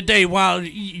start of the day, while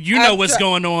you know what's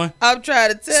going on. I'm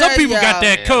trying to tell you. Some people got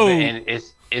that code. And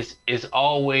it's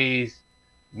always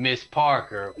Miss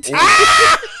Parker or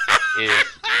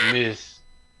it's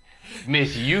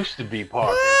Miss used to be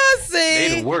Parker.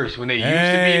 They the worst when they used to be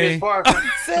Miss Parker.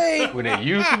 When they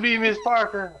used to be Miss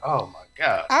Parker, oh my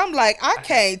God. I'm like, I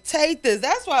can't take this.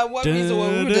 That's why one reason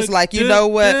we were just like, you know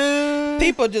what?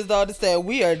 People just don't understand.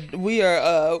 We are.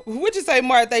 What'd you say,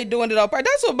 Mark? They doing it on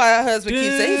purpose. That's what my husband keeps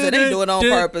saying. He said they doing it on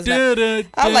purpose. Now.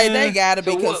 I'm like, they gotta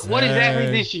be. So what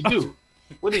exactly did she do?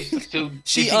 What did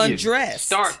she undressed?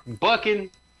 Start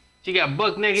bucking. She got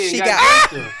buck naked.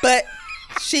 But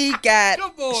she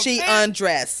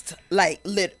undressed, like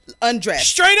undressed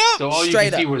straight up. So all you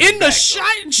straight can see up was in the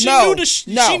shot.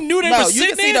 She knew they were sitting you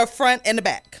can see the front and the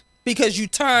back, because you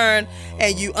turn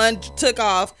and you took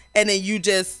off, and then you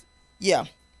just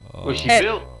Was she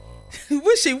built?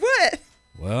 Was she what?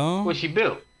 Well, was she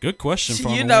built? Good question,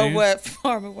 Farmer You know Wayne. what,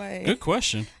 Farmer Wayne? Good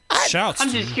question. Shouts. I'm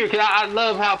just curious, because I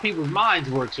love how people's minds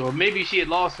work. So maybe she had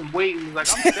lost some weight and was like,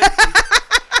 I'm sexy.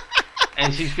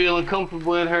 And she's feeling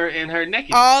comfortable in her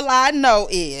nakedness. All I know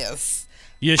is,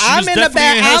 she was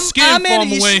definitely in her skin,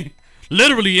 Farmer Wayne.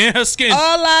 Literally in her skin.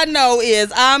 All I know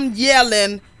is I'm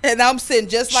yelling and I'm sitting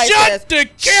just like this. Shut the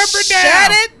camera down.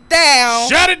 Shut it down.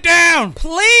 Shut it down.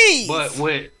 Please. But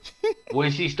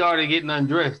when she started getting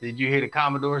undressed, did you hear the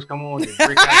Commodores come on? That's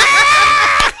what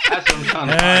I'm trying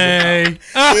to find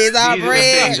out. These are the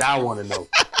things I want to know.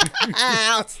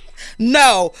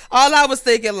 No. All I was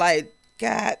thinking, like,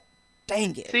 God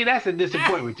dang it. See, that's a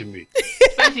disappointment to me.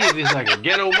 Especially if it's like a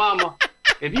ghetto mama.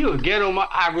 If you a ghetto mama,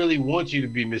 I really want you to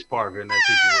be Miss Parker in that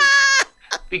situation.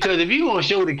 Because if you gonna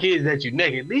show the kids that you're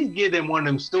naked, at least give them one of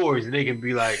them stories and they can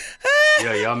be like,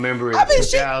 yeah, y'all remember in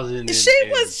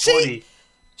 2020.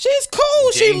 She's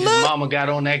cool. She looked. Mama got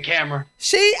on that camera.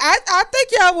 I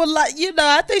think y'all would like,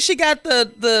 I think she got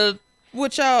the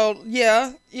what y'all,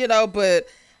 but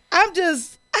I'm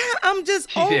just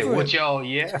she over said, it. what y'all,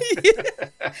 yeah?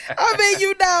 I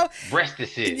mean, breast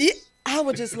assist. Yeah, I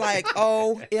was just like,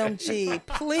 OMG,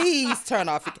 please turn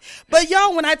off. But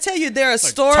y'all, when I tell you there are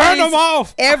stories. Turn them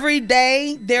off. Every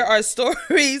day there are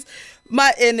stories.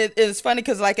 It's funny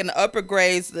because like in the upper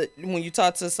grades, when you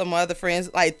talk to some other friends,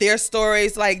 like their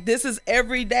stories, like this is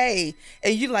every day.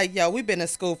 And you like, yo, we've been in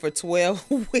school for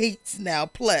 12 weeks now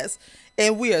plus.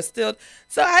 And we are still.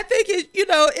 So I think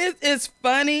it's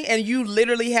funny, and you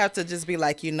literally have to just be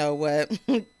like, you know what,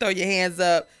 throw your hands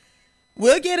up.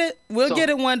 We'll get it. We'll get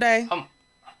it one day.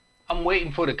 I'm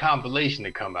waiting for the compilation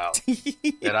to come out.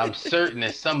 That I'm certain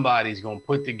that somebody's gonna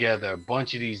put together a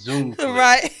bunch of these Zoom clips,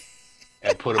 right?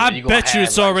 And put them. I bet you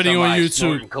it's already on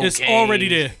YouTube. It's already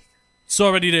there. It's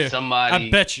already there. Somebody.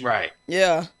 I bet you. Right.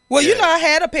 Yeah. Well, I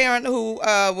had a parent who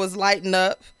was lighting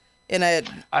up And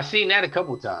I've seen that a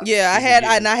couple times. I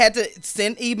had to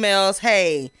send emails.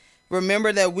 Hey,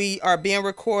 remember that we are being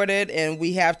recorded and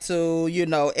we have to,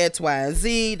 X, Y, and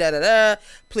Z,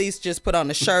 Please just put on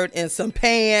a shirt and some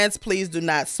pants. Please do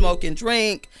not smoke and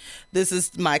drink. This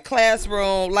is my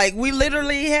classroom. Like, we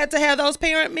literally had to have those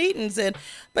parent meetings.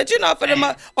 But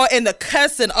for and the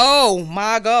cussing. Oh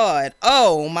my God.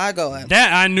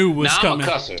 That I knew was coming.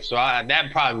 I'm a cusser, so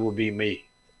that probably would be me.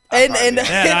 And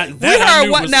we heard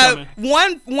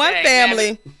one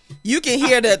family. You can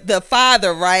hear the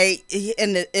father, right?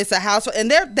 And it's a house,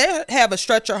 and they have a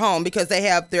stretcher home because they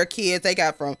have their kids. They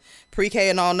got from pre-K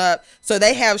and on up, so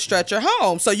they have stretcher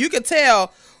home. So you could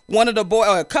tell one of the boys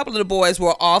or a couple of the boys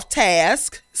were off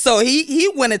task. So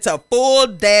he went into full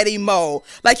daddy mode.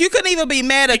 Like, you couldn't even be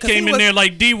mad at. He came in there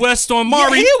like D West on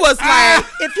Maury. Yeah, he was like,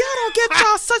 if y'all don't get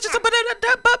y'all such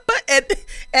and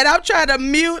and I'm trying to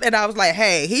mute, and I was like,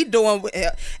 hey, he doing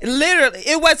literally.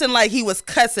 It wasn't like he was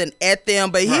cussing at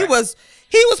them, but he was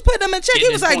putting them in check. He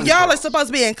was like, y'all are supposed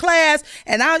to be in class,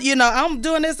 and I'm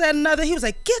doing this, that, and another. He was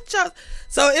like, get y'all.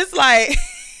 So it's like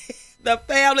the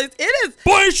families. It is.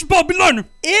 Boy, you supposed to be learning.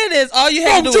 It is. All you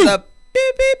have to do is a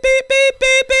beep, beep, beep, beep,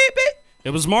 beep, beep, beep. It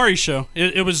was Maury's show.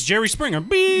 It was Jerry Springer.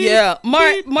 Beep, yeah.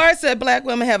 Mar said black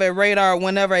women have a radar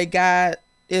whenever a guy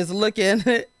is looking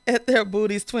at their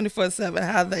booties 24/7.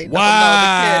 How they don't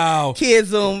know the kids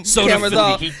zoom cameras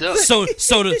off. So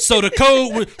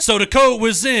the code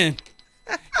was in.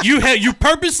 You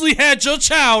purposely had your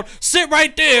child sit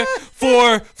right there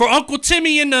for Uncle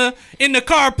Timmy in the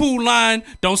carpool line.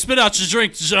 Don't spit out your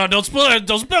drink. Don't spit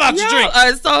out your drink.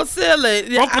 It's so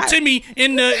silly. Uncle Timmy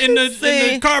in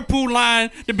the carpool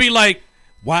line to be like,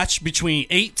 watch between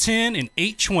 8:10 and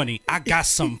 8:20. I got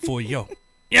something for you.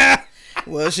 Yeah.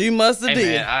 Well, she must have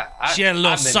did. She had a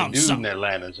little something in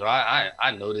Atlanta, so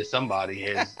I know that some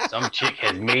chick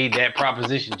has made that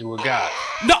proposition to a guy.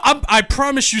 No, I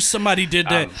promise you, somebody did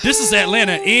that. This is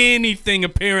Atlanta. Anything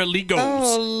apparently goes.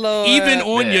 Oh Lord! Even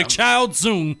on your child's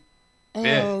Zoom.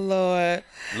 Yeah. Oh Lord!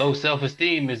 Low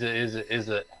self-esteem is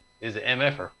a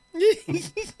MFer.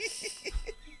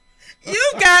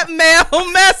 You got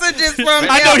mail messages from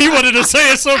him. I know he wanted to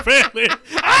say it so badly.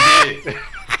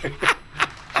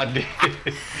 I did.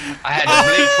 I had to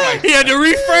blink twice. He had to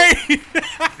refrain.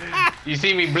 You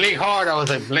see me blink hard, I was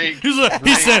like, blink. He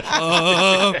said,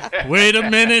 wait a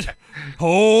minute.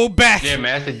 Hold back. Yeah,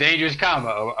 man, that's a dangerous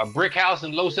combo. A brick house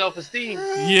and low self-esteem.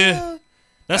 Yeah.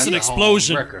 That's an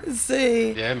explosion.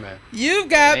 See. Yeah, man. You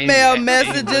got mail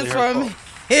messages from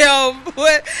him.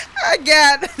 What? I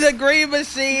got the green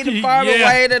machine far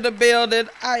away to the building.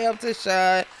 I up to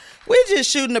shine. We just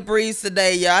shooting the breeze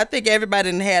today, y'all. I think everybody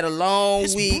done had a long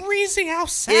week. It's breezy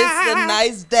outside. It's a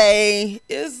nice day.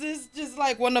 It's just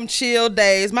like one of them chill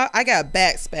days. I got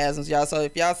back spasms, y'all. So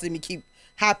if y'all see me keep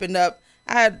hopping up,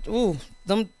 I'm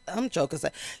joking.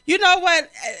 You know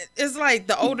what? It's like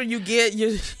the older you get,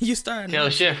 you start. Tell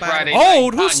Chef Friday.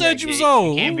 Old? Who said you was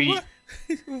old?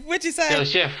 What'd you say? Tell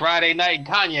Chef Friday night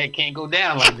cognac can't go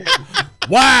down like that.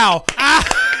 Wow.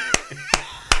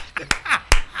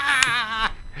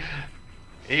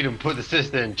 He done put the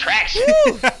sister in traction.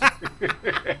 Woo.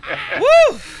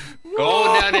 Go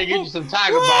on down there and get you some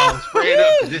Tiger Balm. Spray it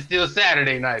up, because it's still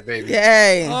Saturday night, baby.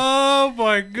 Yay. Oh,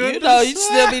 my goodness. You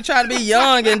still be trying to be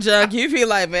young and junk. You feel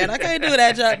like, man, I can't do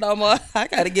that junk no more. I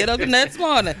got to get up the next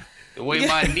morning. The way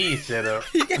my knees set up.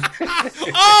 You got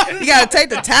to take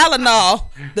the Tylenol.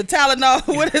 The Tylenol,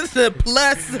 what is the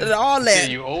plus and all that?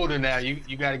 Yeah, you're older now.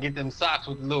 You got to get them socks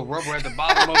with the little rubber at the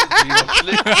bottom of it so you don't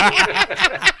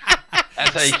slip.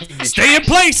 That's how you keep your Stay in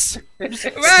place. Right,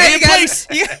 Stay in place.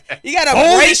 You got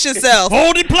to brace yourself.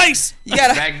 Hold in place. You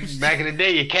gotta, back in the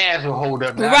day, your calves will hold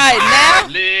up. Now. Right, now,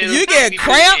 you get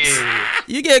cramps.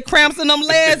 You get cramps in them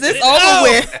legs, it's over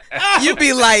with. You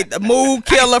be like the mood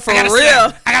killer for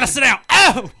real. I got to sit down.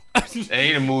 Oh. That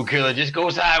ain't a mood killer. Just go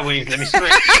sideways. Let me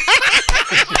stretch.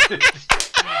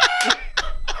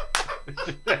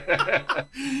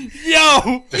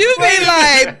 Yo, you be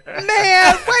like,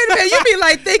 man, wait a minute. You be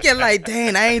like thinking like,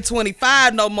 dang, I ain't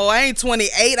 25 no more. I ain't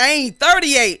 28. I ain't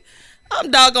 38. I'm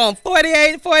doggone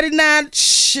 48, 49.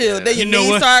 Shoot, then your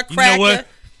knees start cracking.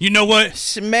 You know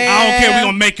what? Man, I don't care. We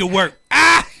gonna make it work.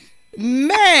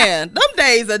 Man, them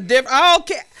days are different. I don't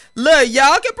care. Look,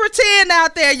 y'all can pretend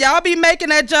out there. Y'all be making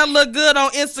that junk look good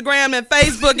on Instagram and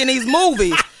Facebook in these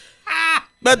movies.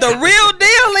 But the real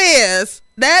deal is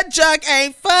that junk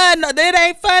ain't fun. It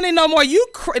ain't funny no more. You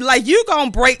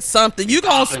gonna break something. You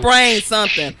gonna sprain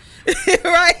something.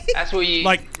 Right? That's where you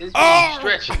like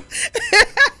stretching.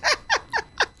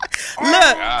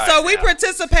 Look, so we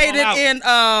participated All out.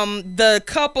 in the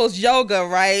couples yoga,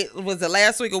 right? Was it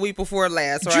last week or week before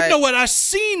last, right? You know what? I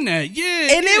seen that.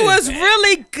 Yeah. And it was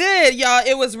really good, y'all.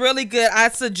 It was really good. I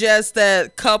suggest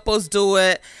that couples do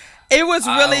it. It was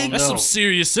really That's some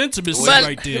serious intimacy But-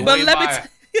 right there. but let me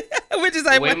which is The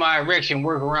like way my erection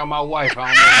work around my wife, I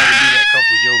don't know how to do that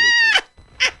couples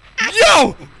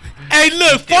yoga thing. Yo! Hey,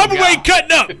 look, Farmer go. Wayne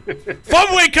cutting up.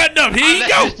 Farmer Wayne cutting up. Here you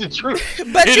go. That's the truth.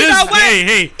 But It you is- know what?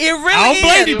 hey, it really I don't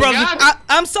blame is. you, brother.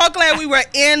 I'm so glad we were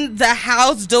in the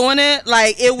house doing it.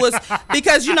 Like it was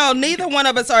because neither one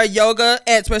of us are yoga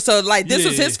experts. So like this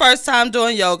was Yeah. his first time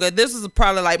doing yoga. This was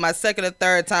probably like my second or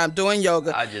third time doing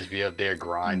yoga. I just be up there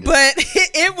grinding. But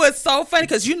it was so funny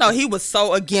because he was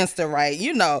so against it, right?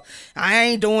 I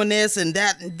ain't doing this and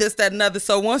that and this, that, and other.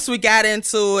 So once we got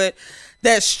into it,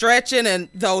 that stretching and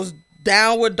those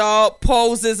downward dog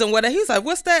poses and whatever, he's like,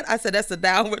 "What's that?" I said, "That's a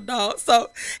downward dog." So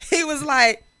he was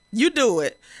like, "You do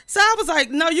it." So I was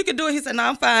like, "No, you can do it." He said, "No,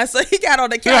 I'm fine." So he got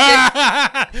on the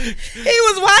couch. He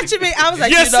was watching me. I was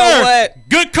like, Yes, "You know sir. what?"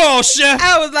 Good call, chef.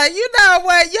 I was like, "You know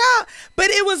what, y'all?" But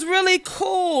it was really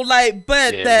cool. Like,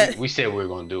 but yeah, that. we said we were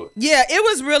gonna do it. Yeah, it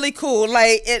was really cool.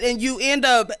 Like, and you end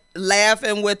up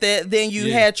laughing with it. Then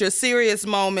you had your serious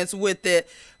moments with it.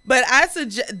 But I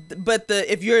suggest,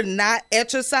 if you're not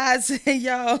exercising,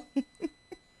 y'all,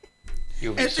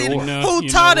 You'll be and see, sore. No, who you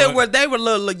taught know it what? they were a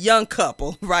little young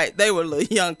couple, right? They were a little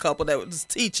young couple that was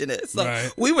teaching it. So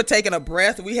Right. we were taking a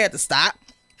breath. We had to stop.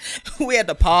 We had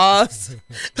to pause.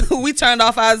 We turned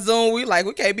off our Zoom. We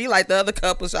can't be like the other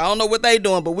couples. I don't know what they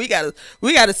doing, but we gotta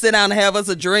sit down and have us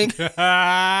a drink.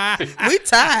 We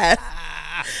tired.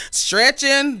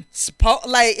 Stretching,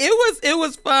 it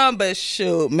was fun, but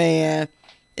shoot, man,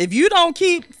 if you don't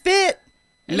keep fit,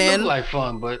 It man, looked like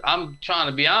fun, but I'm trying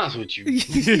to be honest with you.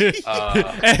 Hey,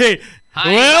 I ain't about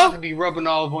well, to be rubbing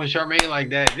off on Charmaine like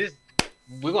that.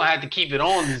 We're gonna have to keep it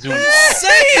on the Zoom.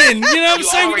 saying, you know what I'm You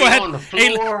saying? We already gonna on the have,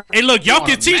 hey, floor. hey, look, You y'all on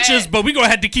can a teach mat. us, but we gonna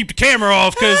have to keep the camera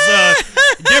off because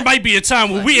there might be a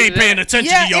time when we ain't paying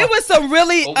attention yeah, to y'all. it was some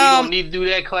really Oh, we don't need to do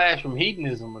that class from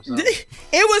hedonism or something.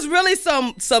 it was really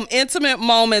some intimate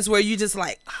moments where you just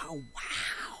like, oh wow.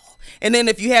 And then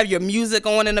if you have your music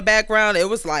on in the background, it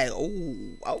was like, oh,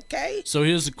 okay. So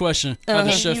here's the question: How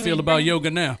does Chef feel about yoga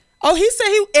now? Oh, he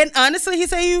said honestly, he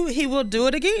said he will do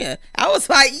it again. I was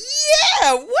like,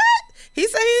 yeah, what? He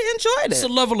said he enjoyed It's a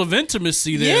it. level of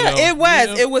intimacy there. Yeah, though, it was.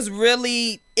 you know? It was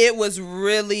really it was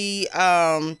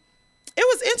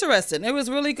interesting. It was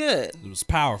really good. It was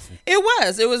powerful. It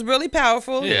was really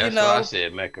powerful. Yeah, you that's what I know.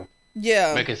 said, Mecca.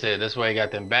 Yeah. Mecca said that's why he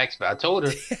got them backs. I told her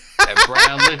that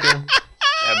brown liquor,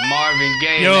 that Marvin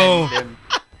Gaye, Yo. that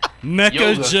Mecca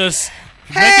Yoga. Mecca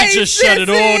Hey, just shut it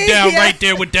all Sissy! down Yeah. right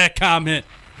there with that comment.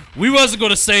 We wasn't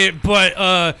gonna say it,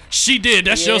 but she did.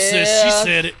 That's your sis. She Yeah.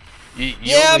 said it.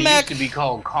 Yeah, yoga Mac. used to be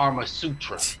called Karma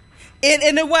Sutra.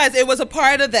 It was a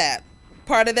part of that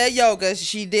yoga.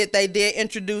 They did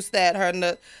introduce that.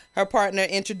 Her partner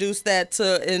introduced that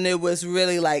and it was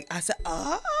really like, I said,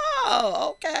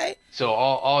 oh, okay. So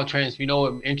all trans, you know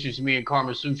what interested me in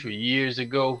Karma Sutra years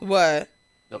ago? What?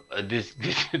 This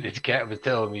cat was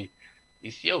telling me, he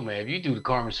said, yo man, if you do the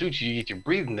Karma Sutra, you get your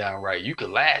breathing down right, you could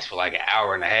last for like an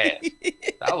hour and a half.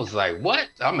 I was like, what?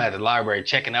 I'm at the library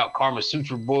checking out Karma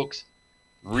Sutra books,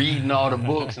 reading all the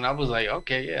books, and I was like,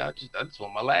 okay, yeah, I just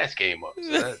want my last game up.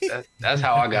 So that's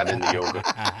how I got into yoga.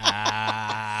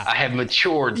 I have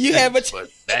matured You since, have but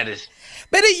that is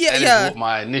yeah. what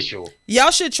my initial.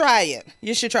 Y'all should try it.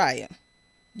 You should try it.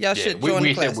 Y'all Yeah, should we join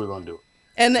the said class. we were gonna do it.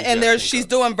 And definitely she's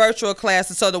go. doing virtual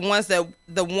classes. So the ones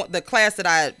the class that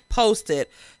I posted,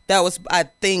 that was I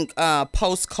think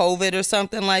post COVID or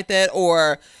something like that,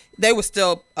 or they were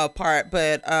still apart,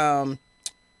 but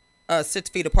 6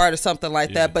 feet apart or something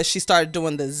like that. But she started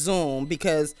doing the Zoom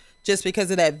because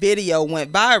of that video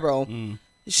went viral.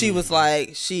 She was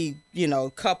like,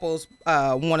 couples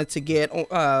wanted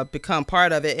to become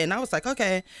part of it, and I was like,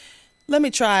 okay, let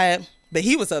me try it. But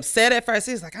he was upset at first.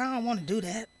 He was like, I don't want to do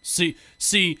that.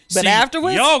 But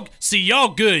afterwards? y'all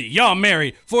good. Y'all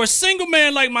married. For a single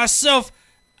man like myself,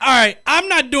 all right, I'm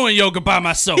not doing yoga by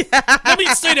myself. Let me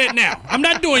say that now. I'm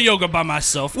not doing yoga by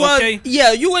myself, Well, okay?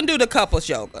 yeah, you wouldn't do the couples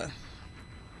yoga.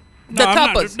 No, The I'm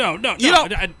couples. Not, no. You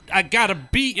don't- I gotta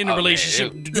be in a Oh, man,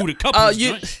 relationship it- to do the couples. you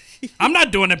joint. I'm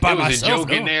not doing it by There was myself. a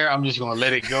joke in no. there. I'm just gonna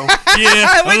let it go. Yeah.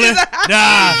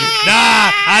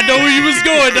 I know where you was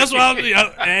going. That's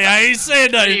why I ain't saying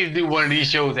I nothing. need to do one of these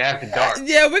shows after dark.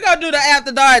 Yeah, we're gonna do the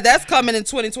After Dark. That's coming in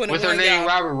 2021. What's her name? y'all.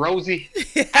 Robert Rosie.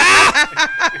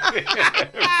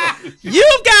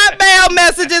 You've got mail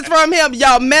messages from him,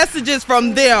 y'all. Messages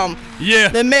from them. Yeah.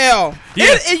 The mail.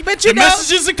 Yeah. But you the know,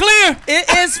 messages are clear.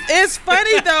 it's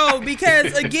funny though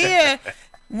because again,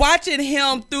 watching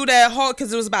him through that whole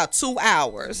because it was about 2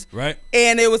 hours, Right.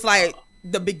 and it was like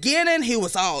the beginning he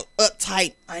was all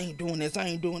uptight. I ain't doing this. I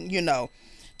ain't doing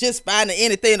just finding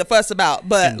anything to fuss about.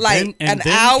 But And like then- and an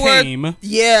then hour, came-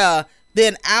 yeah,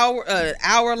 then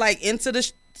hour like into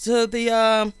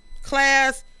the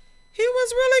class. He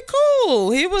was really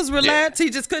cool. He was relaxed. He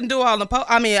just couldn't do all the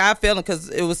I mean, I feel him because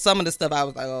it was some of the stuff I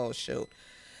was like, oh shoot,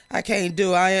 I can't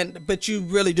do. But you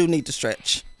really do need to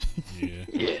stretch.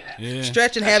 Yeah.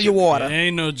 Stretch and have your water. It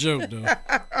ain't no joke though.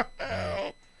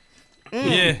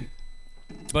 Yeah.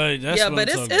 But that's what But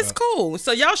I'm talking it's about. cool.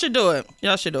 So y'all should do it.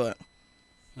 Y'all should do it.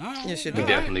 All right. You should We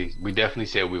do it. definitely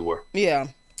said we were. Yeah,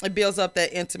 it builds up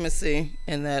that intimacy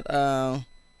and that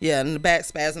and the back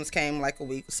spasms came like a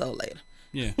week or so later.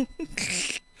 Yeah.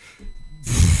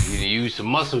 You use some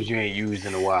muscles you ain't used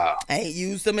in a while. I ain't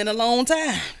used them in a long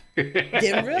time.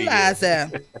 Didn't realize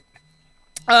that.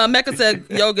 Mecca said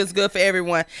yoga's good for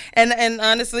everyone, and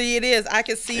honestly, it is. I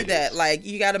can see that. Like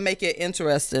you got to make it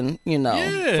interesting,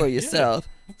 Yeah, for yourself.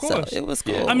 Of course. So it was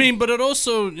cool. I mean, but it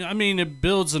also, it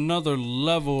builds another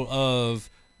level of,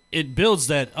 it builds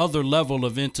that other level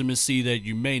of intimacy that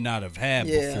you may not have had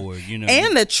before,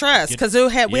 and the trust, because we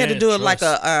had to do it like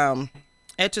trust. a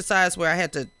exercise where I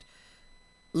had to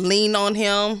lean on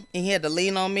him and he had to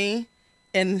lean on me,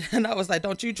 and I was like,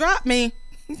 "Don't you drop me."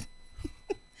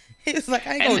 He was like,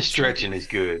 "I ain't And gonna the stretching is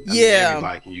good. I mean, Yeah.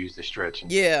 everybody can use the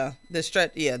stretching. Yeah, the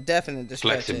stretch. Yeah, definitely the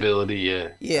stretching. Flexibility, yeah.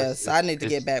 Yes, I need to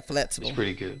get back flexible. It's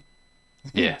pretty good.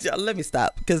 Yeah. Let me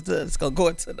stop because it's gonna go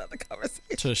into another conversation.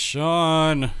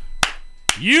 Tashawn,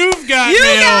 you've got You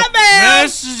mail. got mail.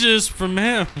 Messages from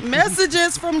him.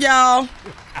 Messages from y'all.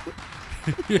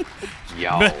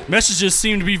 Y'all. Messages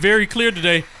seem to be very clear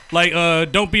today. Like,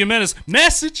 don't be a menace.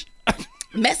 Message.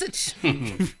 Message.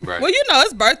 Right. Well,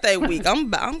 it's birthday week. I'm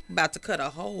about to cut a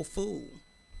whole fool.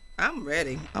 I'm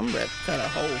ready. I'm ready to cut a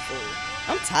whole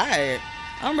fool. I'm tired.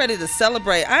 I'm ready to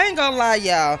celebrate. I ain't gonna lie,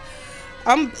 y'all.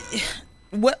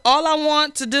 All I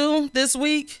want to do this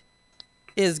week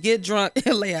is get drunk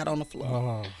and lay out on the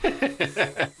floor.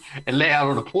 And lay out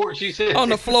on the porch, you said? On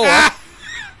the floor.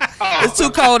 It's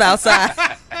too cold outside.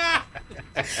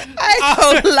 I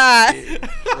ain't gonna lie.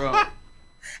 Bro,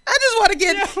 I just want to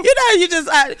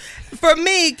get, for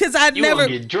me, because I you never.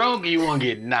 want to get drunk or you want to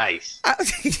get nice?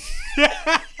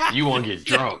 You want to get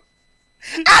drunk.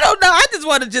 I don't know. I just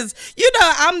want to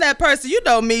I'm that person. You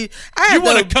know me. I have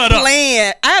wanna to cut up.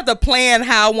 plan. I have to plan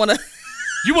how I want to.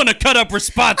 You want to cut up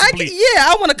responsibly.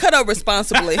 I want to cut up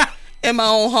responsibly in my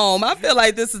own home. I feel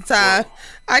like this is time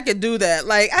I could do that.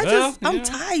 Like I'm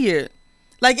tired.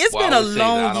 Like it's Well, been I a would say that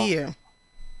I long don't- year.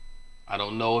 I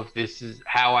don't know if this is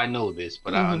how I know this,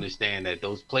 but Mm-hmm. I understand that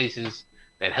those places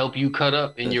that help you cut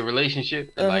up in your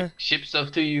relationship and like ship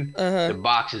stuff to you, the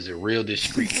boxes are real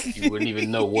discreet. You wouldn't even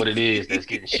know what it is that's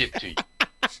getting shipped to you.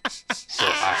 So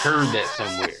I heard that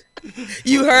somewhere.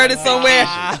 You heard it somewhere.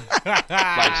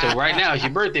 Like, so right now it's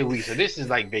your birthday week, so this is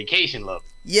like vacation love.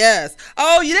 Yes.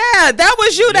 Oh yeah, that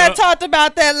was you that Yep. talked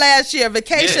about that last year.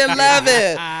 Vacation Yeah. loving.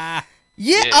 Yeah.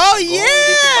 Yeah, Oh so go and get your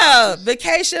yeah. boxes.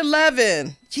 Vacation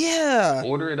loving. Yeah.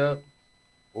 Order it up.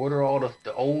 Order all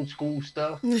the old school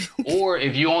stuff. Or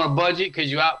if you on a budget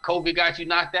because COVID got you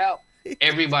knocked out,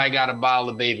 everybody got a bottle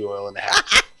of baby oil in the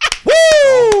house.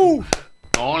 Woo!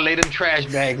 Go on, lay them trash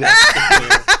bags out.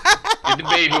 Get the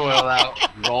baby oil out.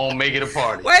 Go on, make it a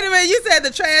party. Wait a minute. You said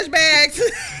the trash bags.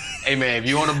 Hey man, if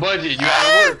you on a budget, you out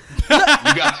of work.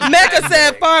 You got some Mecca trash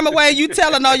said, bags. "Farm away, you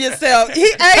telling on yourself." Ain't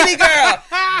he, girl?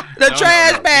 The No,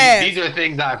 trash no. bag. These are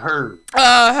things I've heard.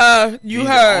 You These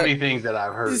are heard. only things that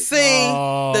I've heard. See,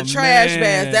 Oh, the trash man.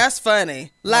 bags. That's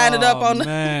funny. Line it up on the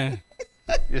man.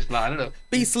 Just line it up.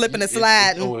 be slipping and It's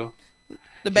sliding. oil.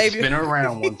 The Just baby. spin her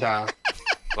around one time,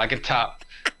 like a top.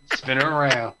 Spin her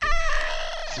around.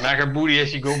 Smack her booty as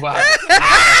she go by.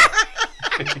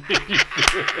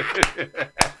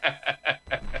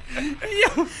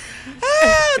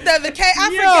 The vacation. I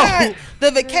forgot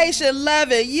the vacation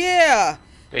loving. Yeah.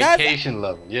 Vacation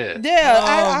loving, yeah.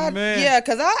 Yeah, man. yeah,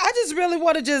 because I just really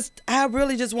want to I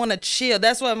really just want to chill.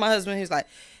 That's what my husband, he's like,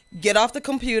 get off the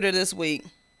computer this week.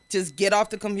 Just get off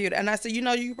the computer. And I said,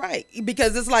 you're right.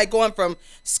 Because it's like going from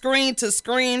screen to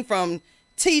screen, from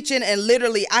teaching, and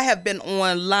literally I have been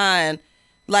online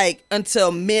like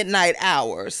until midnight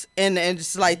hours, and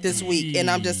just like this week, and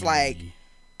I'm just like,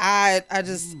 I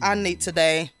need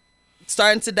today.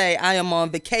 Starting today, I am on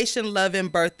vacation loving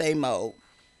birthday mode.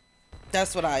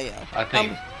 That's what I am. I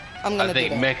think I'm gonna I think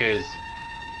do that. Mecca is.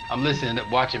 I'm listening,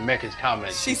 watching Mecca's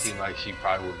comments. She She's- seems like she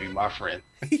probably would be my friend.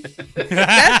 That's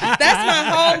my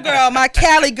home girl, my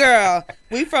Cali girl.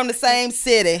 We from the same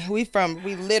city. We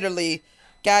literally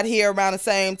got here around the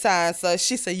same time. So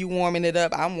she said, "You warming it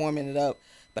up?" I'm warming it up,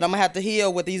 but I'm gonna have to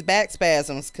heal with these back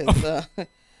spasms because.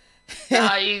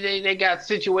 Nah, they got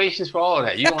situations for all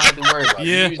that. You don't have to worry about it.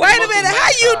 Yeah. Use the Wait a muscles minute, how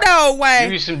last you time. know,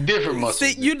 Wayne? Use some different muscles.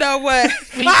 See, you know what?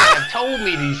 People have told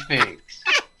me these things.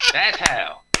 That's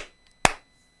how.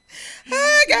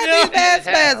 I got Yeah. these back That's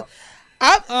how.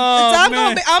 spasms. I'm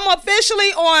man. I'm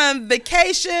officially on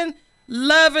vacation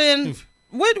loving.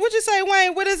 What'd you say,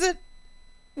 Wayne? What is it?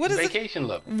 What is Vacation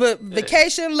love. it?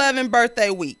 Vacation loving birthday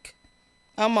week.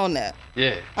 I'm on that.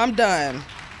 Yeah. I'm done.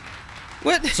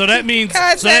 What? So that means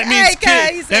Kai said, "Hey,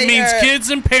 Kai," he said,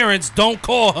 kids and parents don't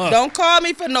call her. Don't call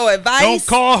me for no advice. Don't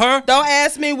call her. Don't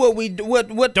ask me what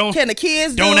Don't- can the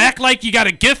kids do. Don't act like you got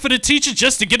a gift for the teacher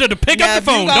just to get her to pick Now, up the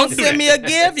phone. If you Don't gonna do send that. me a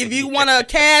gift, if you want to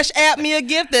cash app me a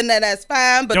gift, then that's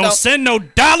fine. But Don't send no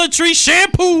Dollar Tree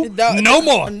shampoo. No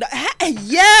more.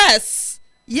 Yes.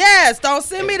 Don't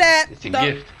send me that. It's a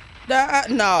Don't- gift.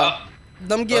 No.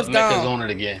 Them gifts Mecca's gone. on it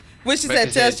again. What she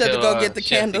Mecca said, tell Chef to go get the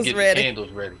Chef to candles get ready. The candles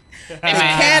ready. Hey, The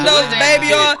man, candles, let's ask baby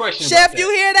you a on. question Chef, about you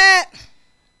that. hear that?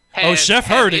 Oh, Chef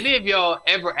heard it. Any of y'all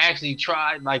ever actually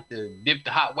tried like the dip the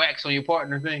hot wax on your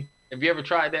partner thing? Have you ever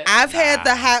tried that? I've had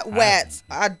the hot wax.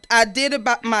 I did it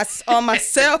on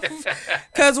myself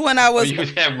because when I Or was you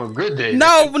was having a good day.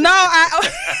 no,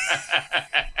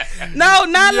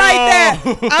 not like that.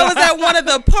 I was at one of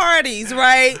the parties,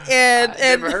 right? I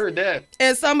never heard that.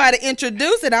 And somebody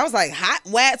introduced it. I was like, hot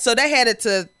wax. So they had it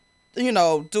to,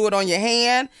 do it on your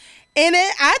hand. And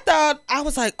I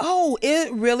was like, oh,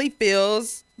 it really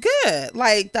feels good.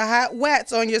 Like the hot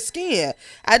wax on your skin.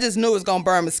 I just knew it was going to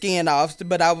burn my skin off,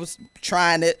 but I was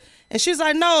trying it. And she's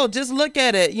like, no, just look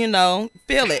at it,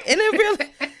 feel it. And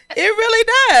it really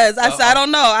does. I said, I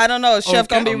don't know. Chef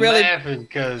going to be I'm really. laughing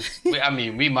because,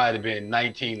 we might have been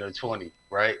 19 or 20,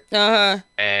 right? Uh-huh.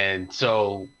 And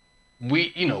so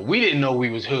we didn't know we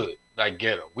was hood, like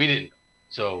ghetto. We didn't know.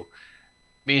 So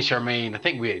me and Charmaine, I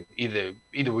think we had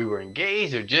either we were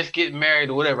engaged or just getting married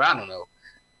or whatever. I don't know.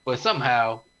 But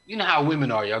somehow, you know how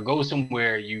women are. Y'all go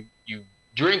somewhere, you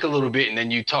drink a little bit, and then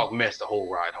you talk mess the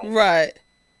whole ride home. Right.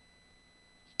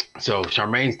 So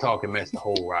Charmaine's talking mess the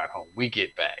whole ride home. We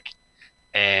get back,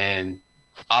 and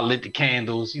I lit the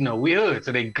candles. We hood,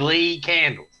 so they Glade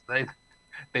candles.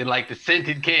 They like the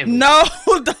scented candles. No,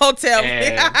 don't tell me.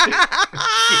 And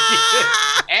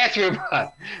ask her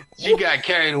about it. She got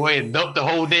carried away and dumped the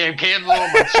whole damn candle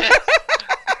on my chest.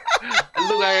 It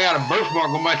looked like I got a birthmark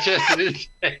on my chest to this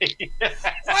day. Wait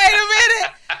a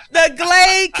minute. The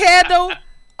Glade candle.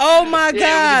 Oh my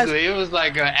Yeah, gosh. it was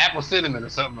like apple cinnamon or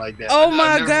something like that. Oh I'll my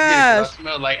never forget it 'cause gosh. I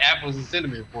smelled like apples and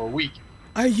cinnamon for a week.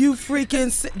 Are you freaking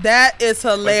that is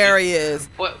hilarious.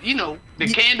 Well, the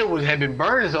candle had been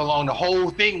burning so long, the whole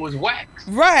thing was wax.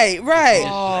 Right.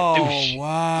 Oh, douche.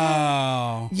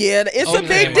 wow. Yeah, it's Oh, a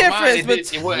big in my mind,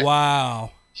 difference. it wasn't.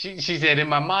 Wow. She said in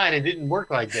my mind it didn't work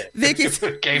like that. Vicky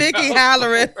Came out.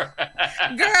 hollering.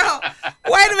 Girl,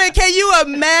 wait a minute. Can you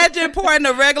imagine pouring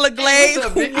a regular Glade? what's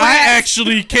up, Vicky? I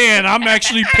actually can. I'm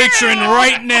actually picturing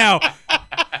right now.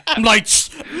 I'm like,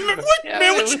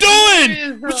 man, what you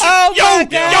doing? Oh my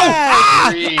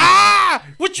God.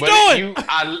 What you But doing?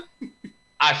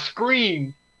 I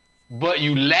screamed, but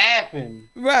you laughing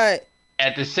Right.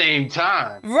 at the same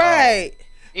time. Right.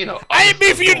 I ain't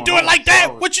mean for you to do it like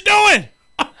that. What you doing?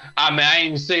 I didn't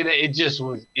even say that. It just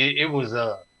was. It was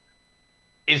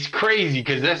It's crazy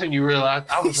because that's when you realize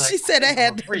I was like. She said that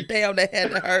had to freak. damn, that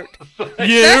had to hurt. Yeah,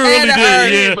 it really had to hurt.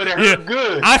 did. Yeah, But it yeah. hurt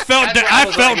good. I felt That's that. why I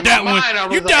was felt like, in that my mind, I one.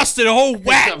 was You like, dusted a whole I think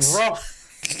wax. something's wrong.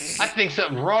 I think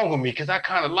something's wrong with me because I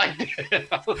kind of liked it.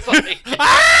 I was like, I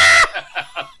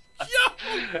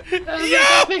think I'm a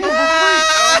freak.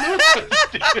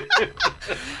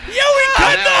 Yo, we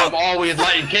cut Now I'm though. always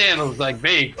lighting candles. Like,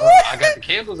 babe, I got the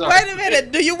candles out. Wait a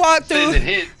minute. Do you walk through? Sending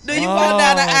hits. Do you walk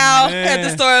down the Oh, aisle at man. the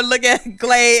store and look at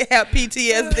Glade have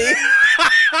PTSD?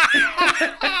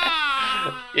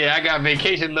 Yeah, I got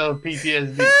vacation love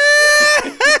PTSD.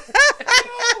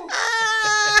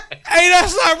 Hey,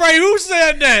 that's not right. Who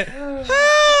said that?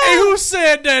 Hey, who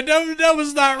said that? That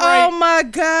was not right. Oh my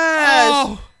gosh.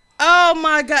 Oh. Oh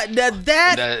my God. That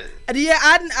That- yeah,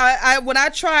 I when I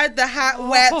tried the hot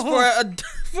wax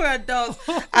for adults.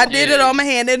 I did it on my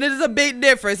hand, and it is a big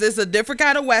difference. It's a different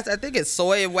kind of wax. I think it's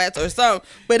soy wax or something,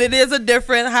 but it is a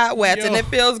different hot wax, and it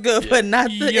feels good, but not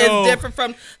it's different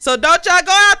from. So don't y'all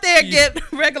go out there and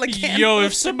get regular candles. Yo,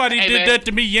 if somebody did that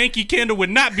to me, Yankee Candle would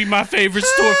not be my favorite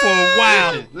store for a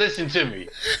while. Listen to me.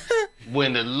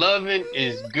 When the loving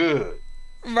is good,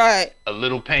 right, a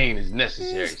little pain is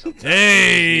necessary sometimes.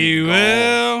 Hey.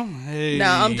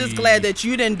 Now, I'm just glad that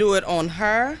you didn't do it on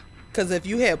her, because if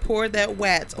you had poured that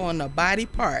wax on the body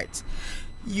parts,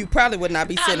 you probably would not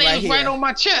be sitting right here. Right on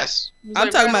my chest. I'm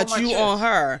talking about you on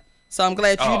her. So I'm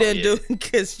glad you didn't do it,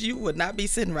 because you would not be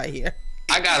sitting right here.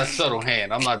 I got a subtle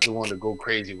hand. I'm not the one to go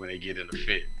crazy when they get in a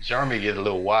fit. Charmy get a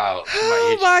little wild.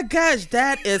 Oh my gosh,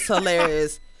 that is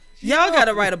hilarious. Y'all got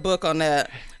to write a book on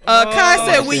that. Kai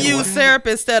said we used syrup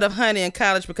instead of honey in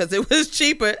college because it was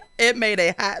cheaper. It made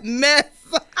a hot mess.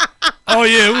 Oh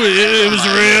yeah, it was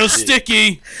real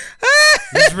sticky.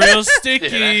 It's real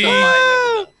sticky.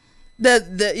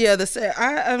 The syrup.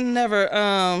 I've never.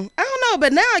 I don't know,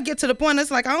 but now I get to the point. It's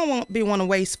like I don't want to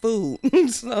waste food.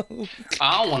 So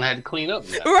I don't want to have to clean up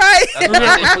now. Right. That's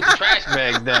why they put the trash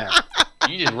bags down.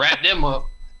 You just wrap them up.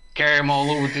 Carry them all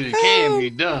over to the can and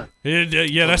you're done. Yeah,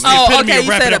 that's the epitome of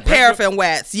you said a paraffin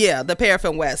wax. Yeah, the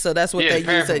paraffin wax. So that's what they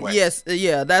use. Wax.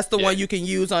 Yes, that's the one you can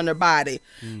use on their body.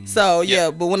 So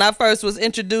but when I first was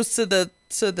introduced to the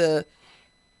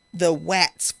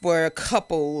wax for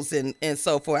couples and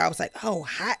so forth, I was like, oh,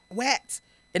 hot wax.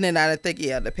 And then I think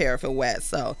the paraffin wax.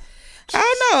 So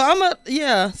I don't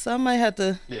know. So I might have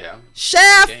to. Yeah.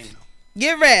 Chef,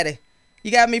 get ready. You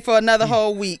got me for another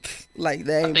whole week. Like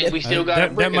that. I think we still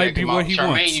got that might be what he Charmaine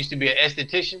wants. used to be an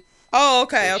esthetician. Oh,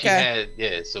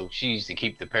 okay, So she used to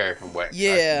keep the paraffin wax. Yeah.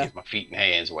 I used to get my feet and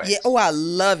hands waxed. Yeah. Oh, I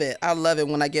love it. I love it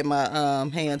when I get my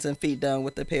hands and feet done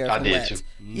with the paraffin wax. I did too.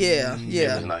 Yeah.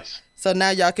 It was nice. So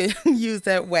now y'all can use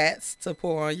that wax to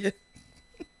pour on you.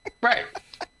 Right.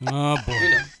 Oh boy. You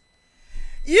know.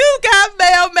 You got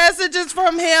mail messages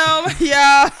from him,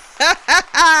 y'all.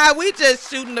 We just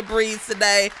shooting the breeze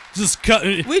today. Just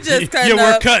cutting. We just cutting we're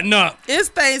up. cutting up. It's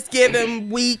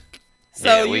Thanksgiving week,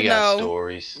 so we got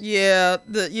stories. Yeah,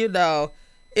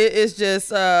 it's just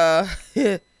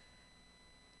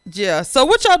yeah. So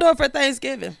what y'all doing for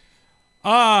Thanksgiving?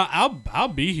 I'll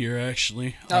be here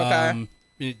actually. Okay.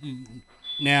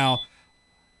 Now,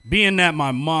 being that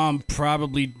my mom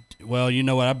probably. Well, you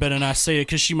know what? I better not say it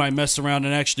because she might mess around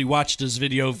and actually watch this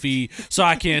video feed, so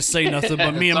I can't say nothing.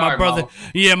 But me and my brother,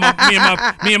 me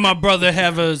and my brother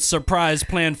have a surprise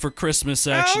planned for Christmas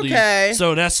actually. Okay.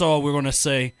 So that's all we're gonna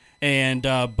say. And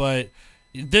but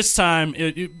this time,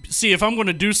 see if I'm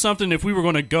gonna do something. If we were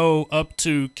gonna go up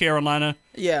to Carolina,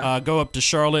 go up to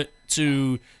Charlotte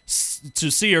to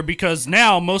see her because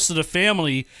now most of the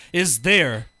family is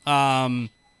there.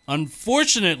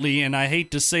 Unfortunately, and I hate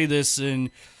to say this,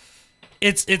 and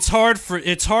it's hard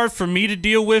for me to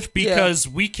deal with because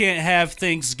we can't have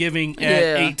Thanksgiving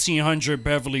at 1800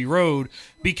 Beverly Road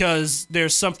because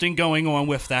there's something going on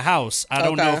with the house. I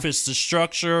don't know if it's the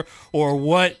structure or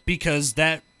what, because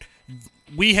that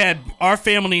our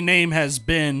family name has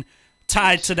been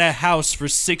tied to that house for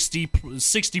 60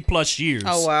 plus years.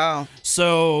 Oh wow.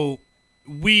 So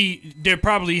there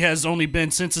probably has only been,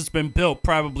 since it's been built,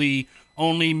 probably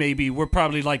only maybe we're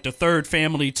probably like the third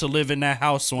family to live in that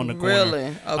house on the corner.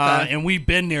 Really? Okay. And we've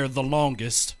been there the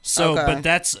longest. So, but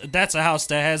that's a house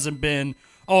that hasn't been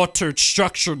altered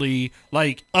structurally,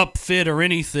 like upfit or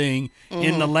anything,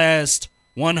 in the last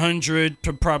 100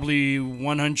 to probably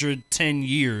 110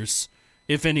 years,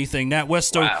 if anything. That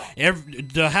West Oak,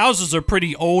 the houses are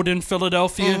pretty old in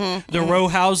Philadelphia. The row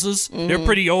houses, they're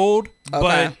pretty old.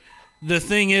 But the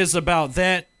thing is about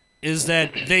that is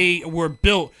that they were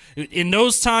built in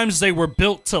those times. They were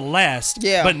built to last.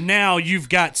 Yeah. But now you've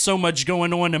got so much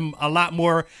going on and a lot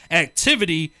more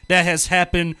activity that has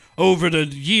happened over the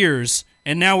years.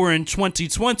 And now we're in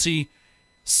 2020.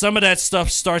 Some of that stuff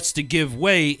starts to give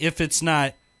way if it's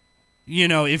not,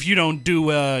 if you don't do,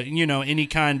 any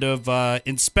kind of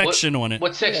inspection on it.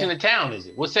 What section of town is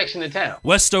it? What section of town?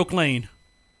 West Oak Lane.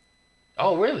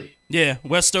 Oh, really? Yeah,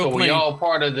 West Oak Lane. So Lane. were y'all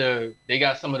part of they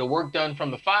got some of the work done from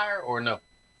the fire or no?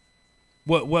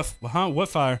 What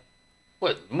fire?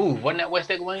 What, move? Wasn't that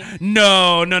West Oak Lane?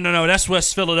 No. That's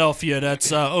West Philadelphia.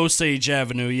 That's Osage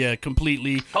Avenue. Yeah,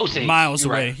 completely Osage. Miles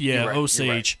You're away. Right. Yeah, Right.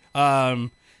 Osage. Right.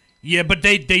 Yeah, but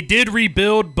they did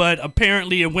rebuild, but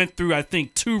apparently it went through, I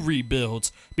think, 2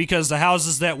 rebuilds because the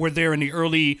houses that were there in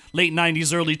the late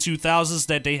 90s, early 2000s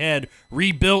that they had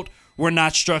rebuilt were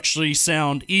not structurally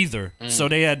sound either. So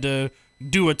they had to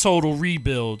do a total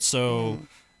rebuild. So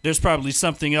there's probably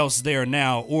something else there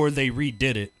now, or they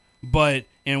redid it. But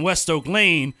in West Oak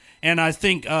Lane, and I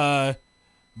think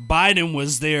Biden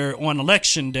was there on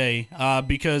election day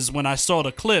because when I saw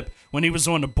the clip when he was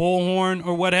on the bullhorn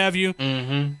or what have you,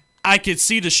 I could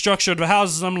see the structure of the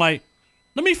houses. I'm like,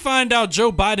 let me find out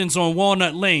Joe Biden's on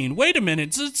Walnut Lane. Wait a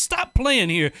minute, stop playing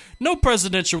here. No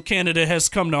presidential candidate has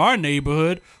come to our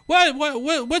neighborhood.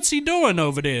 What's he doing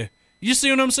over there? You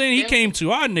see what I'm saying? He came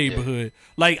to our neighborhood.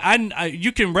 Like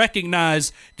you can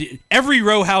recognize every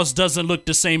row house doesn't look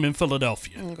the same in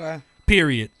Philadelphia. Okay.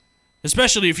 Period.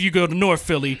 Especially if you go to North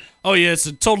Philly. Oh yeah, it's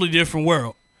a totally different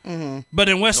world. But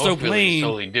in West North Oak Philly Lane, is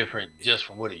totally different just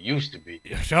from what it used to be.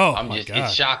 oh I'm my just God.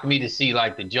 it shocked me to see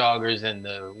like the joggers and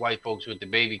the white folks with the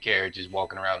baby carriages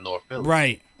walking around North Philly.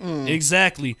 Right.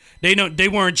 Exactly. They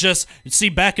weren't just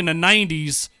back in the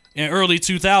 90s and early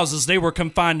 2000s, they were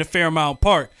confined to Fairmount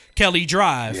Park, Kelly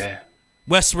Drive, Yeah.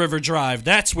 West River Drive.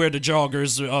 That's where the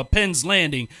joggers, Penn's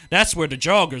Landing, that's where the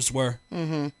joggers were.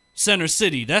 Center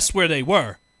City, that's where they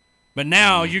were. But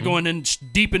now you're going in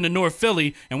deep into North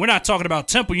Philly, and we're not talking about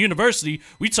Temple University.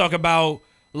 We talk about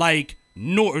like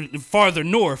farther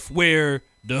north where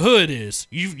the hood is.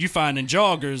 You finding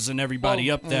joggers and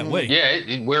everybody up that way.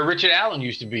 Yeah, where Richard Allen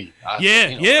used to be.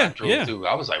 I drove through.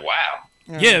 I was like, wow.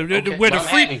 Yeah, Okay. where Well, I'm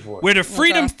happy for it. where the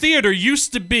Freedom Theater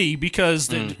used to be, because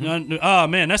oh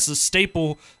man, that's a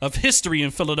staple of history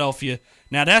in Philadelphia.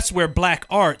 Now that's where black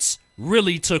arts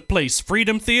really took place.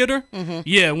 Freedom Theater.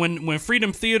 Yeah, when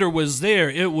Freedom Theater was there,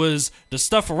 it was the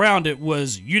stuff around it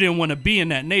was you didn't want to be in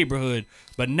that neighborhood.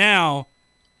 But now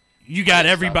you got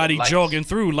everybody jogging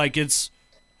through like it's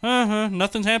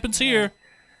nothing happens here.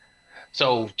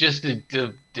 So just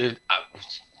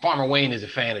Farmer Wayne is a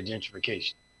fan of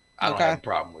gentrification. I don't have a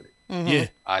problem with it. Yeah.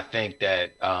 I think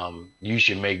that you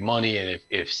should make money, and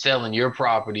if selling your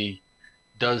property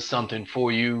does something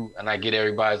for you, and I get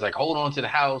everybody's like, hold on to the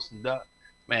house,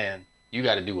 man, you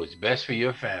got to do what's best for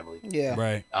your family. Yeah.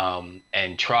 Right.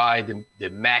 And try to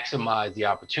maximize the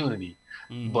opportunity.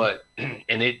 But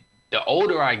the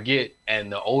older I get,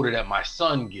 and the older that my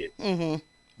son gets,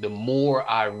 the more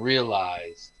I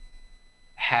realize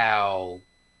how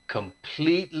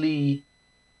completely,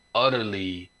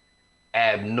 utterly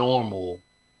abnormal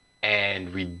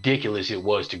and ridiculous it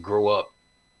was to grow up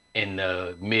in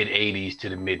the mid 80s to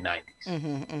the mid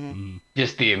 90s.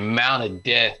 Just the amount of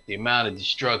death, the amount of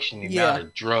destruction, the amount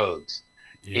of drugs.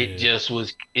 It just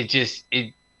was,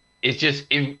 the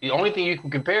only thing you can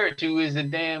compare it to is the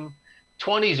damn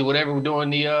 20s or whatever during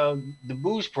the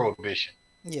booze prohibition.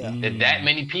 Yeah. That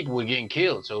many people were getting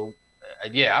killed. So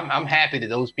I'm happy that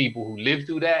those people who lived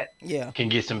through that can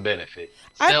get some benefit.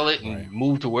 Sell it and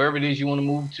move to wherever it is you want to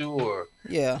move to, or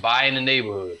buy in the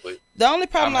neighborhood. But the only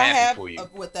problem I have for you.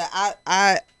 with that,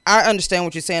 I understand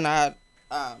what you're saying. The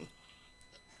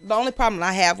only problem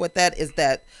I have with that is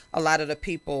that a lot of the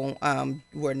people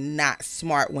were not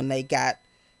smart when they got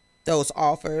those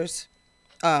offers,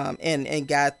 and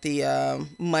got the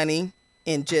money,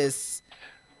 and just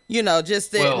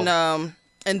didn't.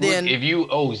 And then if you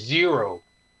owe zero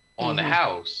on the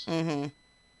house,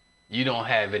 you don't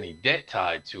have any debt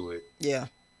tied to it. Yeah.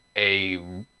 A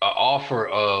offer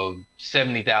of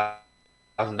 $70,000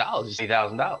 is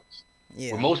 $80,000.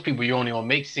 Yeah. For most people, you only gonna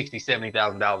make $60,000,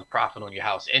 $70,000 profit on your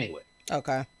house anyway.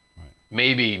 Okay.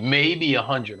 Maybe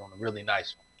 $100 on a really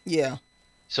nice one. Yeah.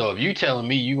 So if you telling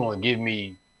me you gonna give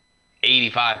me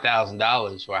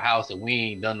 $85,000 for a house that we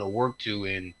ain't done no work to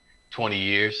in 20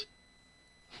 years,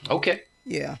 okay.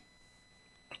 Yeah.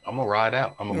 I'm gonna ride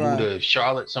out. I'm gonna move to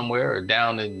Charlotte somewhere or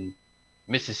down in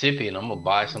Mississippi, and I'm gonna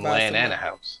buy some land and a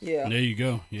house. Yeah. There you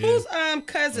go. Yeah. Who's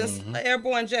cousins?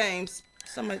 Airborne James.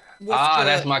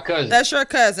 That's my cousin. That's your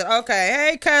cousin. Okay.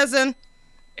 Hey, cousin.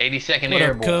 82nd What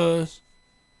Airborne. up, cuz?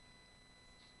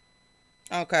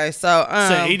 Okay, so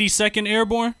Say 82nd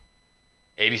Airborne.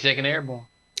 82nd Airborne.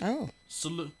 Oh.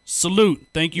 Salute.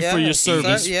 Thank you for your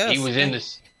service. Yes. He was in the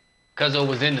Cuzzo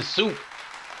was in the soup.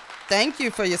 Thank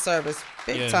you for your service.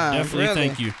 Big Yeah, time. definitely. Really.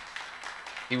 Thank you.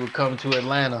 He would come to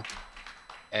Atlanta,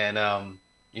 and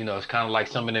it's kind of like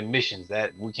some of the missions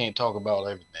that we can't talk about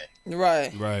everything.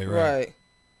 Right.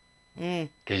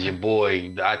 Cause your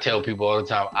boy, I tell people all the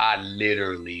time, I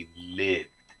literally lived.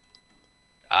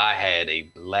 I had a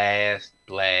blast.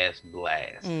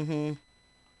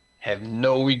 Have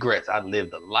no regrets. I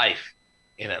lived a life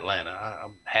in Atlanta.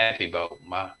 I'm happy about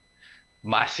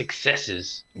my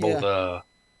successes, both on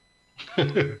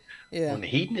the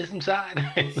hedonism side.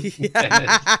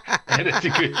 That is a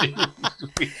good thing.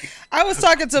 I was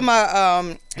talking to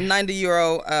my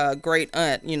 90-year-old great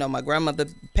aunt. You know, my grandmother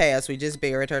passed. We just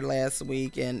buried her last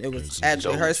week, and it was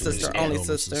actually her sister, only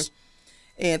sister.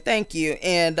 And thank you.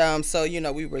 And so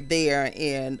we were there,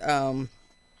 and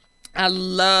I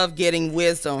love getting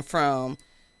wisdom from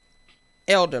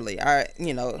elderly,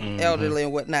 elderly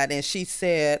and whatnot. And she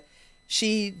said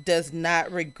she does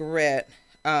not regret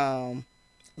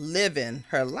living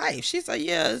her life. She said,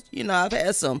 yeah, I've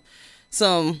had some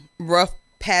rough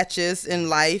patches in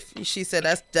life. She said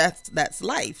that's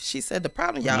life. She said the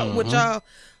problem y'all with y'all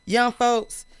young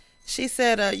folks, she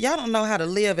said y'all don't know how to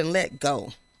live and let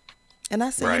go. And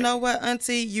I said, Right. You know what,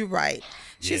 Auntie, you right.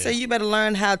 She said you better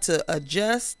learn how to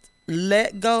adjust,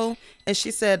 let go. And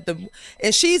she said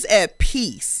and she's at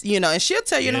peace, and she'll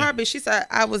tell you in a heartbeat. She said,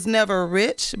 I was never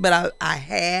rich, but I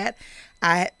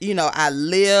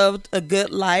lived a good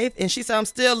life. And she said, I'm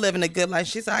still living a good life.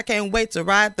 She said, I can't wait to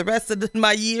ride the rest of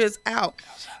my years out.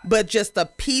 But just the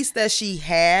peace that she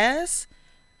has,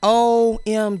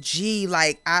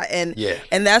 OMG,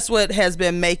 and that's what has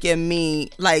been making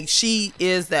me, like, she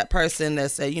is that person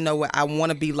that said, you know what, I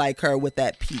want to be like her with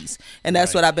that peace. And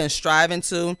that's what I've been striving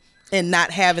to. And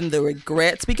not having the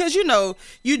regrets, because you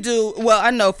do well. I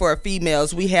know for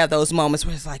females, we have those moments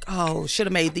where it's like, oh, should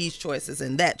have made these choices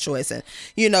and that choice, and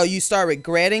you start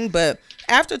regretting. But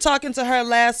after talking to her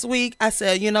last week, I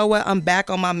said, you know what, I'm back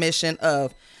on my mission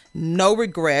of no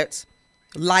regrets.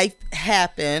 Life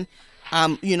happened.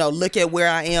 Look at where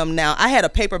I am now. I had a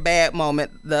paper bag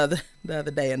moment the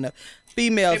other day, and the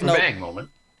females Paper bag moment.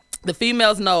 The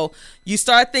females know you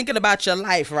start thinking about your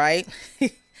life, right?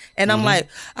 And I'm like,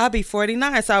 I'll be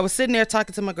 49. So I was sitting there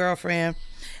talking to my girlfriend,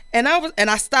 and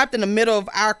I stopped in the middle of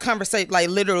our conversation, like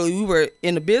literally we were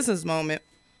in a business moment.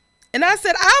 And I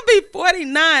said, I'll be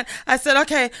 49. I said,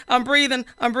 okay, I'm breathing.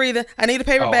 I need a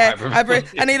paper bag.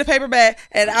 I need a paper bag.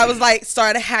 And I was like,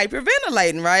 started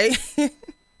hyperventilating, right?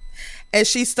 And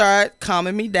she started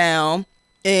calming me down.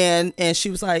 And she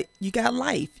was like, you got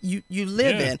life. You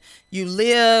living. You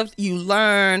lived, you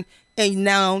learned. And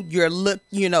now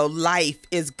life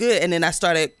is good. And then I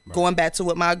started going back to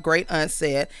what my great aunt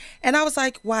said. And I was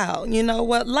like, wow, you know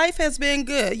what? Life has been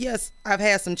good. Yes, I've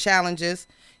had some challenges,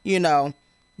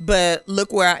 but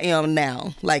look where I am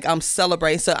now. Like, I'm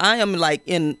celebrating. So I am like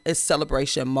in a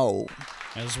celebration mode.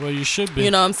 That's where you should be.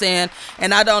 You know what I'm saying?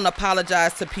 And I don't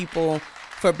apologize to people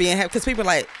for being happy, because people are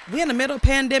like, we're in the middle of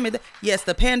pandemic. Yes,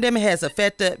 the pandemic has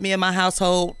affected me and my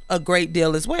household a great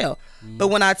deal as well. But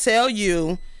when I tell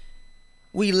you,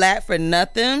 we lack for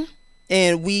nothing,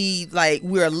 and when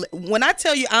I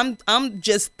tell you, I'm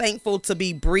just thankful to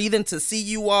be breathing, to see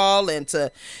you all, and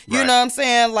to, you know what I'm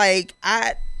saying? Like,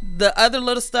 the other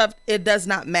little stuff, it does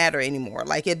not matter anymore.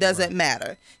 Like, it doesn't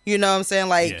matter. You know what I'm saying?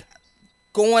 Like,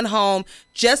 going home,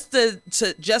 just to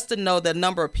know the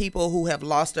number of people who have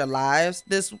lost their lives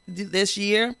this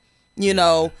year,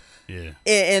 and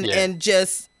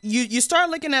just, you start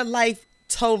looking at life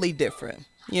totally different.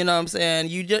 You know what I'm saying?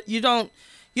 You don't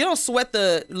sweat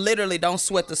don't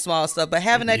sweat the small stuff. But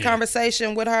having that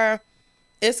conversation with her,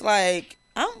 it's like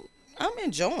I'm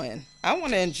enjoying. I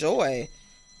want to enjoy.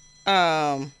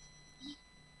 That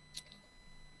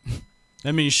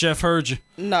means Chef heard you.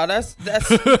 No, that's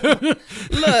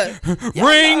look.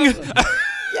 Ring.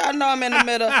 Y'all know I'm in the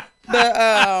middle,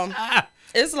 but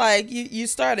it's like you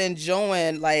start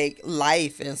enjoying like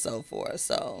life and so forth.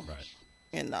 So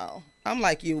I'm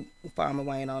like you, Farmer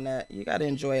Wayne, on that. You got to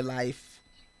enjoy life.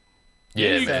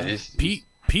 Yeah, man.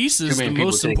 Peace is the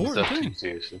most important thing.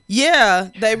 Seriously. Yeah,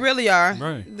 they really are.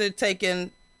 Right. They're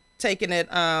taking it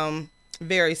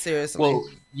very seriously. Well,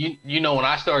 when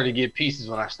I started to get peace is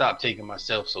when I stopped taking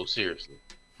myself so seriously.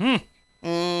 There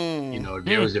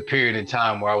was a period in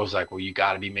time where I was like, well, you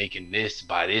got to be making this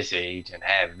by this age and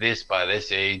have this by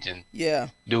this age and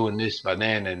doing this by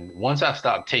then. And once I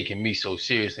stopped taking me so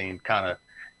seriously and kind of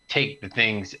take the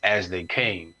things as they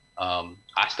came,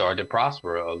 I started to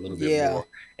prosper a little bit more.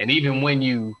 And even when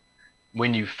you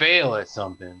fail at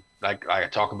something, like I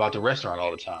talk about the restaurant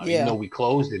all the time, even though we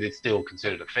closed it, it's still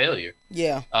considered a failure.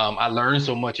 I learned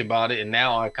so much about it, and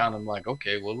now I kind of like,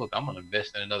 okay, well, look, I'm gonna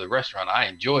invest in another restaurant. I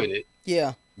enjoyed it,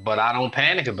 but I don't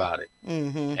panic about it.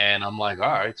 And I'm like,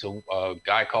 all right. So a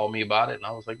guy called me about it, and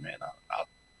I was like, man, I'll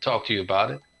talk to you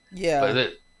about it.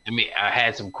 But I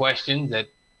had some questions that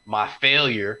my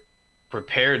failure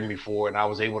prepared me for, and I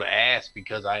was able to ask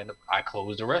because I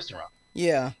closed the restaurant.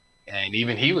 And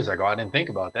even he was like, oh, I didn't think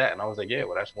about that. And I was like, yeah,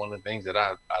 well, that's one of the things that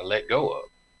I let go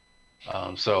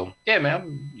of. So yeah,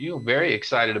 man, I'm very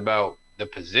excited about the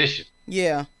position.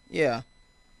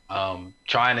 Talking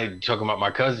about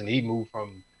my cousin, he moved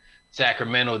from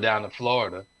Sacramento down to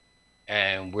Florida,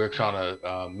 and we're trying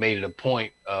to made it a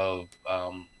point of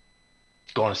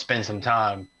going to spend some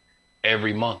time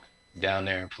every month down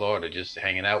there in Florida, just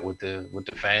hanging out with the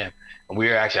fam. And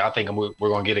we're actually, I think we're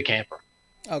going to get a camper.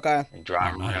 Okay. And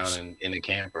drive around in a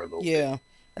camper a little bit.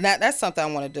 That's something I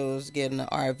want to do is get in the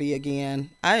RV again.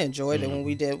 I enjoyed it when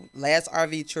we did last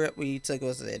RV trip we took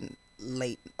was in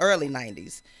early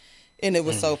 90s, and it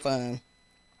was so fun.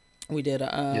 We did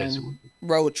a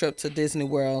road trip to Disney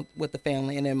World with the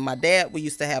family, and then my dad, we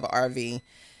used to have an RV.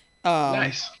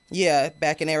 Nice. Yeah,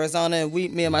 back in Arizona, and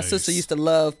me and my sister used to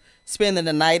love spending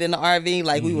the night in the RV,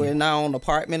 like we were in our own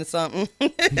apartment or something.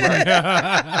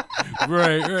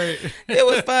 Right. It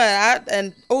was fun.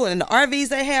 And the RVs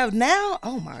they have now,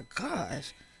 oh my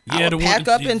gosh. I would pack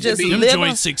up and just them live.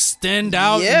 joints extend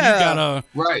out. Yeah. And you gotta.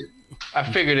 Right. I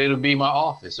figured it'll be my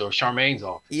office or Charmaine's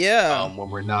office. Yeah. When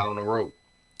we're not on the road.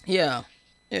 Yeah.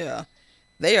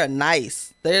 They are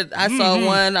nice. I saw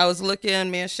one. I was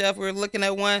looking. Me and Chef we were looking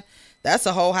at one. That's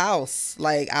a whole house.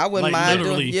 Like I wouldn't mind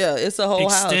doing. Yeah, it's a whole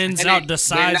house. Extends out the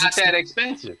size. They're not that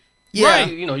expensive. Yeah.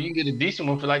 Right. You can get a decent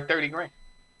one for like $30,000.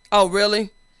 Oh really?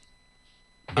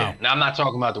 Yeah. Now I'm not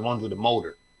talking about the ones with the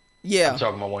motor. Yeah. I'm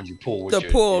talking about ones you pull with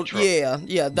your truck.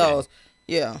 Yeah, those.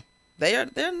 Yeah. They're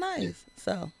nice.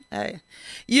 So hey,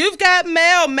 you've got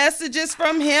mail messages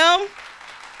from him.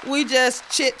 We just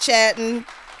chit chatting,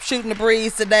 shooting the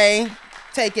breeze today,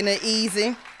 taking it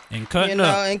easy. And cutting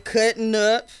up. And cutting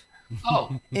up.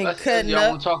 Oh, And cutting y'all up.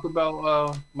 want to talk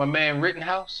about my man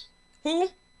Rittenhouse? Who?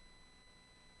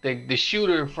 The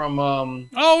shooter from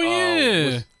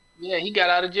Yeah, he got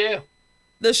out of jail.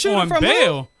 The shooter on from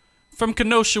bail from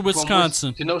Kenosha,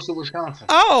 Wisconsin. Kenosha, Wisconsin.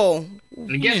 Oh.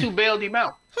 And guess who bailed him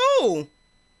out? Who?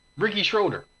 Ricky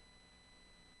Schroeder.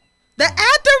 The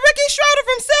actor Ricky Schroeder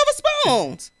from Silver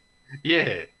Spoons.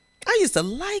 Yeah. I used to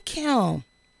like him.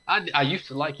 I used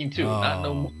to like him too. Not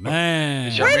no more.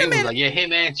 Man. Charmaine was like,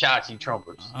 him and Chachi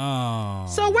Trumpers. Oh.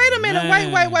 So wait a minute.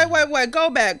 man. Wait. Go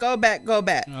back.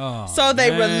 Oh, So they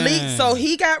man. released. So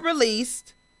he got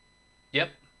released.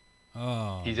 Yep.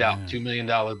 Oh, He's out. $2 million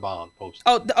bond posted.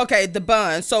 Oh, okay. The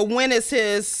bond. So when is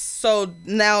his? So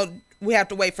now we have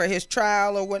to wait for his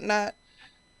trial or whatnot.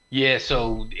 Yeah.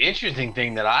 So the interesting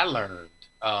thing that I learned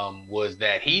was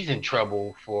that he's in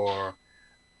trouble for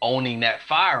owning that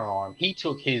firearm. He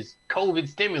took his COVID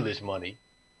stimulus money,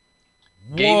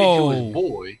 gave it to his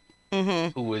boy,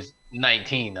 who was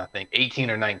 19, I think,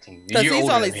 18 or 19. Because he's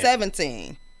only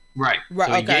 17. Right. Right.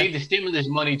 So he Okay. gave the stimulus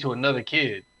money to another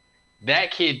kid.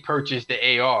 That kid purchased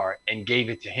the AR and gave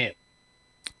it to him.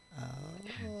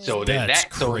 So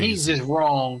so he's just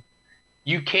wrong.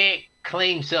 You can't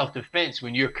claim self-defense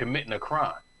when you're committing a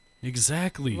crime.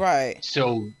 Exactly. Right.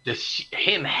 So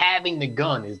him having the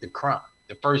gun is the crime,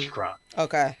 the first crime.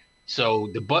 Okay. So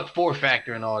the but-for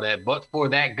factor and all that, but for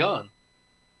that gun,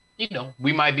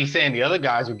 we might be saying the other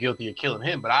guys were guilty of killing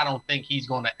him, but I don't think he's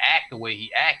going to act the way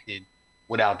he acted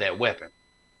without that weapon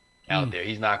out there.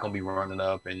 He's not going to be running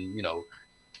up and,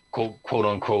 quote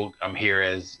unquote, I'm here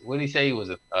as, what did he say? He was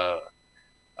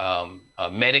a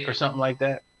medic or something like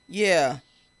that. Yeah.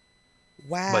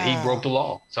 Wow. But he broke the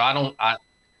law. So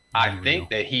I think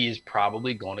that he is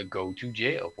probably going to go to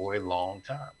jail for a long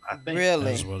time. I think. Really?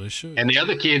 That's what it should. And the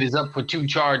other kid is up for 2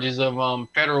 charges of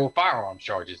federal firearms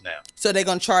charges now. So they're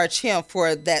gonna charge him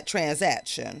for that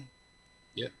transaction.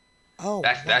 Yeah. Oh.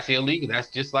 That's illegal. That's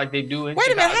just like they do in Wait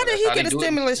a minute. Chicago. How did he That's get a they do it in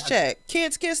stimulus Chicago. check?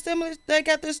 Kids get stimulus. They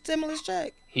got their stimulus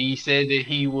check. He said that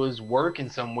he was working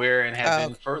somewhere and had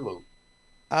been furloughed.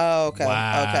 Oh, okay.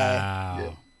 Wow. Okay.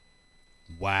 Yeah.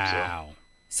 Wow.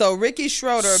 So Ricky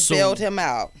Schroeder bailed him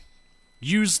out.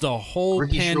 Used the whole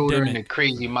Ricky Schroeder and the pandemic.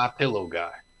 crazy My Pillow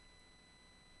guy.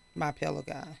 My pillow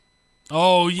guy.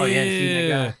 Oh you hadn't seen that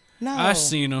yeah. guy? No. I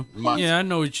seen him. Yeah, I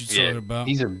know what you're talking about.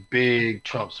 He's a big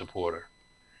Trump supporter.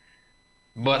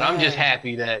 But I'm just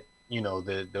happy that,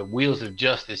 the wheels of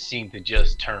justice seem to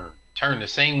just turn the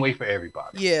same way for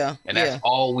everybody. Yeah. And that's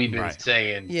all we've been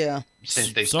saying Yeah.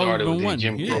 since they It's all started been with the one.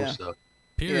 Jim Crow Yeah. stuff.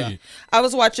 Period. Yeah. I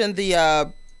was watching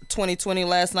the 2020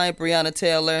 last night. Breonna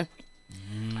Taylor.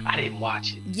 I didn't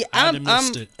watch it. Yeah,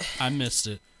 I missed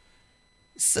it.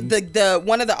 So the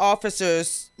one of the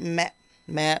officers, Matt,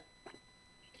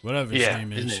 Whatever his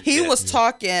name is. he was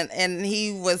talking and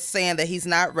he was saying that he's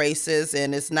not racist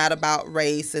and it's not about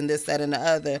race and this, that, and the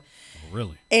other.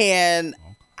 Really? And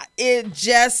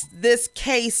this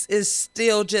case is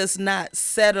still just not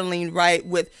settling right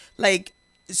with like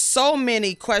so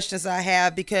many questions I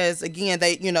have because again,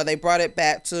 they brought it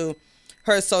back to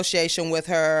her association with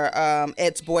her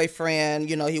ex-boyfriend.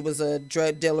 He was a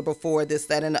drug dealer before, this,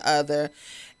 that, and the other.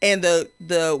 And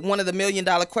the one of the $1 million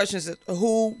questions is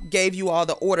who gave you all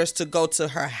the orders to go to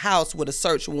her house with a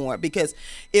search warrant? Because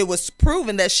it was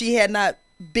proven that she had not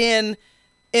been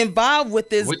involved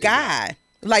with this guy.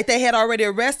 Like they had already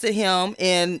arrested him,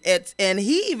 and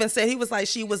he even said he was like,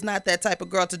 she was not that type of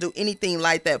girl to do anything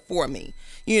like that for me.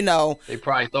 You know, They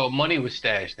probably thought money was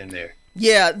stashed in there.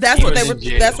 yeah, that's what they were. in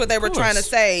jail. That's what they were Of trying to course.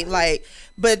 say. Like,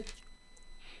 but,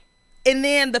 and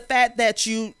then the fact that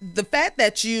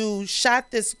you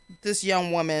shot this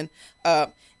young woman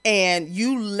up, and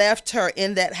you left her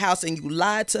in that house, and you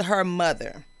lied to her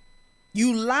mother.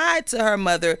 You lied to her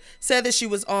mother, said that she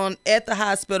was at the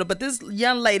hospital, but this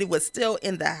young lady was still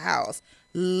in the house,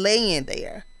 laying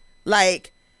there,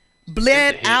 like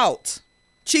bled hit. out.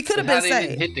 She could have been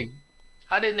saved,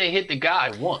 How didn't they hit the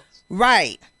guy once?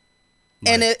 right?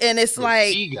 And it's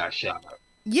like, He got shot up.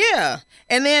 yeah,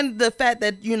 and then the fact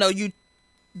that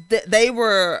they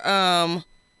were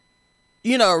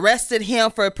arrested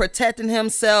him for protecting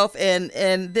himself,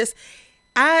 and this,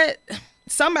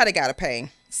 somebody got to pay.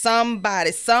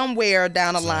 Somebody somewhere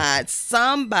down the line,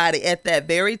 somebody at that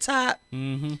very top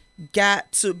got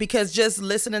to, because just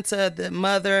listening to the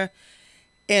mother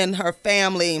and her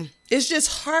family, it's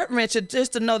just heart-wrenching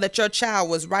just to know that your child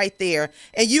was right there,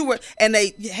 and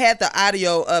they had the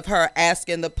audio of her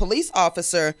asking the police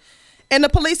officer, and the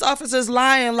police officer's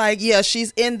lying like, yeah,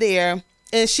 she's in there,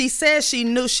 and she said she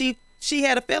knew, she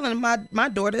had a feeling my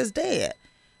daughter is dead,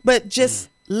 but just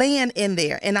laying in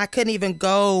there, and I couldn't even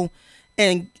go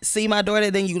and see my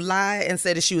daughter. Then you lie and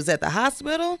say that she was at the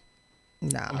hospital.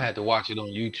 No, I had to watch it on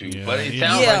YouTube, Yeah, but it yeah.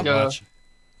 sounds Yeah. like Watch.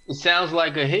 it sounds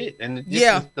like a hit, and this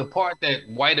Yeah. is the part that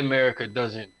white America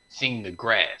doesn't seem to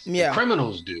grasp. Yeah. The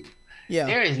criminals do. yeah.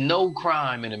 There is no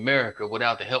crime in America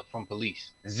without the help from police.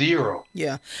 Zero.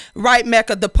 Yeah, right,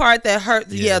 Mecca. The part that hurt,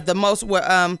 Yeah. the most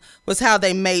was how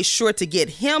they made sure to get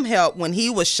him help when he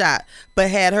was shot,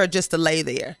 but had her just to lay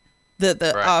there, the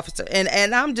Right. officer,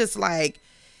 and I'm just like,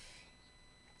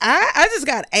 I just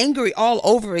got angry all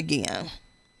over again.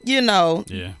 You know,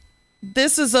 Yeah.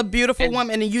 this is a beautiful And-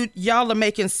 woman, and y'all are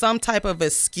making some type of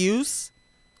excuse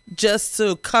just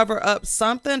to cover up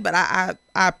something. But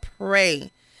I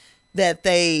pray that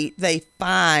they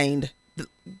find.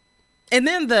 And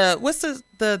then what's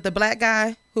the black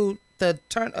guy who the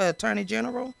attorney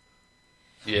general?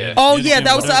 Yeah. Oh yeah,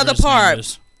 that was the Whatever other his name part.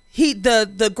 is.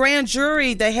 The grand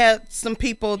jury, they had some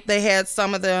people, they had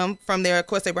some of them from there. Of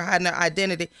course, they were hiding their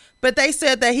identity, but they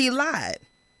said that he lied.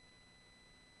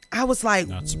 I was like,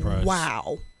 Not surprised.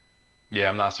 wow. Yeah,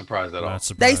 I'm not surprised at all. Not They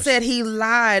surprised. said he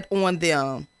lied on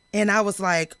them, and I was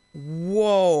like,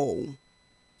 whoa.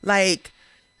 Like,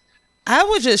 I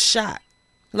was just shocked.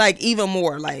 Like, even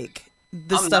more, like,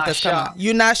 the I'm stuff not that's coming. shocked.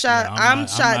 You're not shocked? Yeah, I'm I'm not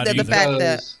shocked at the either. fact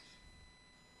that, Because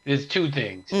there's two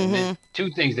things. Mm-hmm. There's two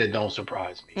things that don't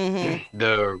surprise me.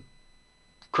 The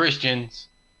Christians,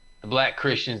 the black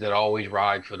Christians that always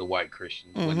ride for the white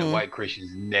Christians, when the white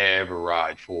Christians never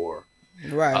ride for.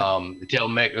 right. Tell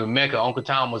Mecca, Uncle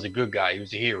Tom was a good guy. He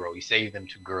was a hero. He saved them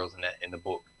two girls in the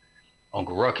book.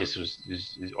 Uncle Ruckus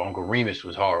Uncle Remus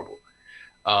was horrible.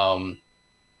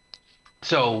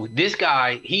 So this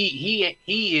guy, he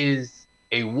is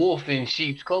a wolf in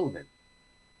sheep's clothing.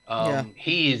 Yeah.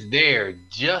 He is there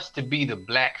just to be the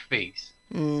black face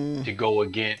to go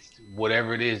against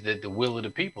whatever it is that the will of the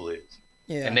people is.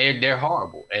 yeah. And they're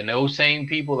horrible. And those same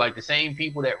people, like the same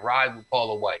people that ride with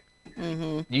Paula White,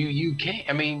 you can't.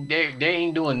 I mean, they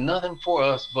ain't doing nothing for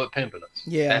us but pimping us.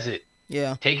 Yeah. That's it.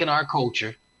 yeah. Taking our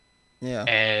culture Yeah.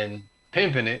 and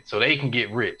pimping it so they can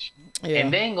get rich. Yeah.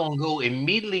 And then gonna go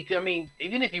immediately. I mean,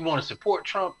 even if you want to support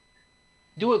Trump,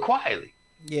 do it quietly.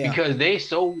 Yeah. Because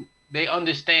they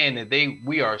understand that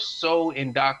we are so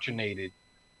indoctrinated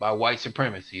by white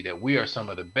supremacy that we are some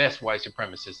of the best white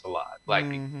supremacists alive, black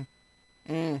people.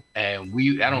 And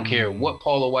I don't care what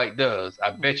Paula White does. I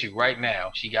bet you right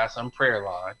now she got some prayer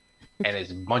line, and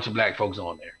there's a bunch of black folks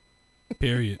on there.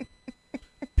 Period.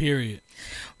 Period.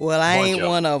 Well, I Bunch ain't of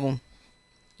one of them.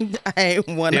 I ain't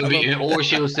one of them. Or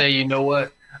she'll say, you know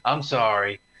what? I'm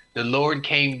sorry. The Lord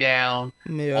came down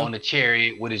Yeah. on the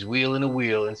chariot with his wheel in the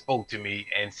wheel and spoke to me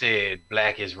and said,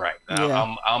 black is right.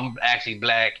 Yeah. I'm actually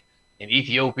black in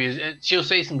Ethiopia. And she'll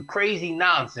say some crazy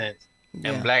nonsense and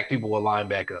Yeah. black people will line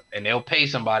back up. And they'll pay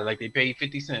somebody like they paid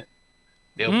 50 Cent.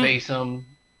 They'll pay some,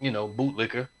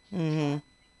 bootlicker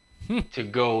to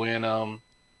go in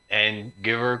and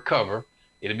give her cover.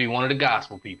 It'll be one of the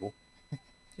gospel people.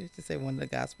 Just to say one of the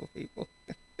gospel people.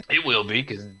 It will be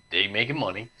because they making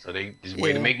money. So they just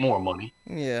way to Yeah. make more money.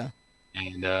 Yeah.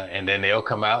 And then they'll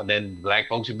come out, and then black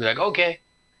folks will be like, okay,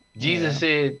 Jesus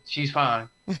said she's fine.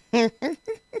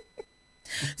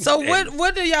 So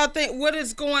what do y'all think? What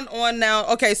is going on now?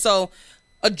 Okay, so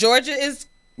Georgia is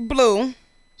blue.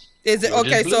 Is it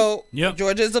Georgia's okay? blue. So Yep.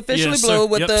 Georgia's officially Yeah, blue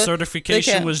with the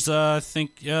certification the was I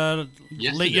think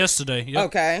late yesterday. Yep.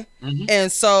 Okay. Mhm.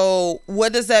 And so,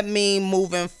 what does that mean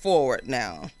moving forward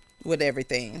now with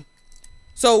everything?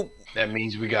 So, That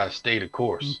means we gotta stay the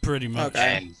course. Pretty much.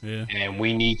 Okay. And Yeah. and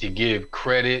we need to give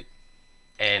credit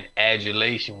and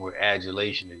adulation where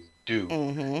adulation is due.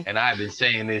 mhm. And I've been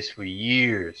saying this for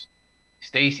years.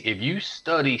 Stacey, if you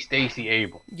study Stacey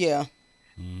Abrams, Yeah.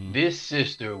 this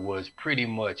sister was pretty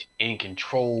much in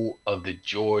control of the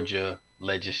Georgia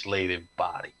legislative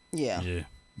body Yeah. Yeah.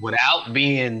 without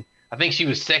being. I think she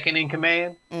was second in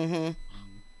command, Mhm.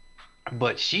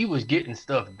 but she was getting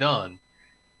stuff done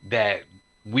that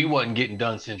we wasn't getting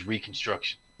done since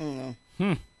Reconstruction.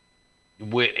 Mhm.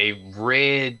 With a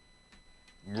red,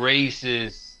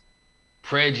 racist,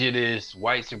 prejudiced,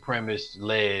 white supremacist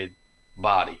led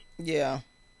body. Yeah.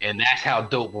 And that's how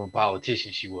dope of a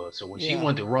politician she was. So when she Yeah.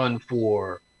 went to run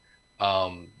for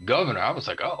governor, I was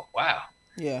like, oh, wow,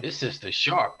 Yeah. this sister's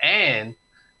sharp. And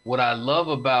what I love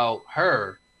about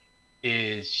her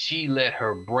is she let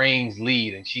her brains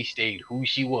lead and she stayed who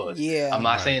she was. Yeah. I'm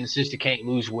not saying the sister can't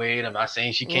lose weight. I'm not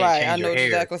saying she can't Right. I change know her what you're hair.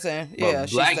 exactly saying. But Yeah.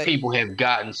 black people have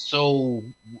gotten so,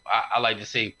 I like to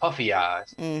say, puffy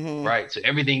eyes, Mhm. right? So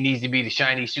everything needs to be the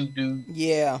shiny suit dude.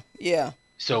 Yeah. Yeah.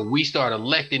 So we start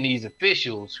electing these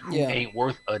officials who Yeah. ain't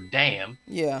worth a damn,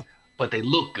 Yeah. but they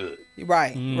look good.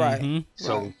 Right. Right. Mhm.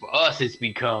 So Right. for us, it's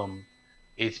become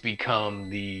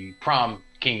the prom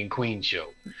king and queen show.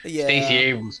 Yeah. Stacey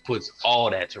Abrams puts all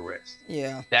that to rest.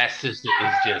 Yeah. That sister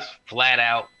is just flat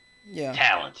out Yeah.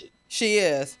 talented. She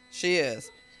is. She is.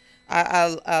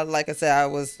 I like I said, I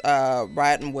was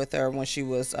riding with her when she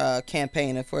was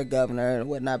campaigning for governor and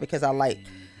whatnot because I like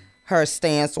her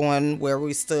stance on where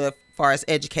we stood as far as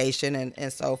education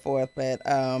and so forth. But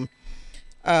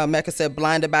Mecca said,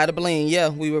 blinded by the bling. Yeah,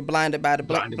 we were blinded by the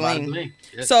Blinded by the bling. bling.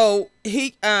 Yes. So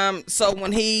so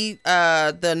when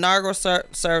the inaugural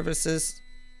services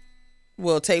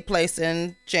will take place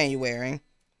in January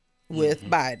with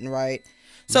Biden, right?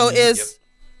 So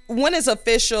when is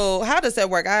official? How does that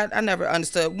work? I never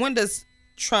understood. When does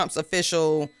Trump's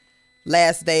official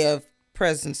last day of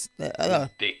presidency?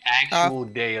 The actual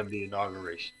day of the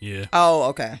inauguration. Yeah. Oh,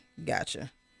 okay,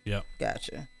 gotcha. Yep.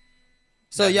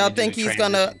 So That's y'all when they think do he's the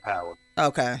gonna? transition power.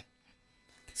 Okay.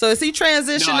 So is he No,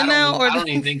 transitioning now, or I don't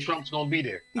even think Trump's gonna be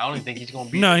there. I don't even think he's gonna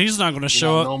be No, there. he's not going to You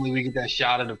show know, up. normally we get that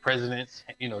shot of the presidents,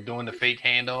 doing the fake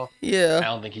handoff. I yeah,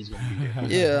 don't think he's gonna be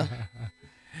there. yeah,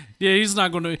 Yeah, he's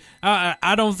not going to.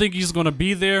 I don't think he's going to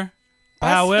be there.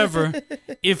 However,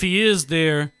 if he is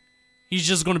there, he's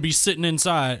just going to be sitting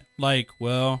inside. Like,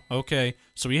 well, okay,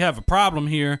 so we have a problem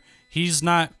here. He's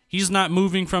not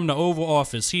moving from the Oval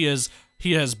Office. He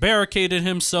has barricaded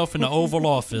himself in the Oval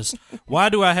Office. Why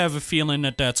do I have a feeling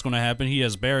that that's going to happen? He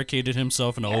has barricaded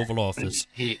himself in the Oval Office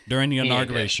during the He ain't that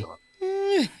inauguration. sharp.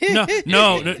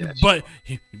 No, but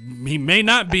he may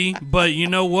not be. But you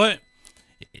know what?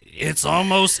 It's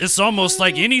almost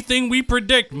like anything we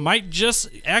predict might just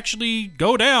actually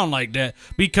go down like that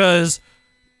because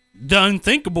the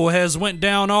unthinkable has went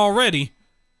down already.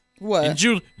 what? And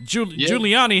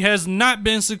Giuliani has not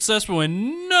been successful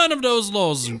in none of those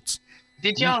lawsuits.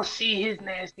 Did y'all see his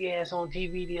nasty ass on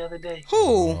TV the other day?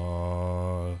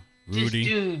 Who? This Rudy.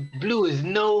 dude blew his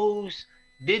nose,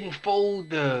 didn't fold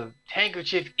the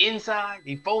handkerchief inside.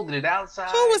 He folded it outside.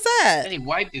 Who was that? And he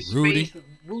wiped his Rudy. face.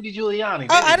 Rudy Giuliani.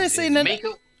 Oh, I His- didn't see his none-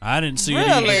 makeup. I didn't see Really?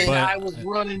 it either, Guy but was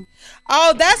running.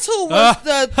 Oh, that's who was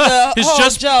the his whole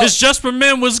joke. Just for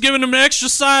Men was giving him an extra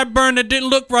sideburn that didn't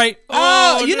look right.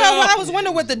 Oh, you know no. what? I was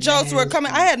wondering what the jokes were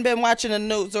coming. I hadn't been watching the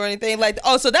news or anything like that.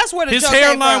 Oh, so that's where the His joke came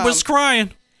hairline from. was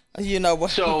crying. You know what?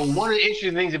 So one of the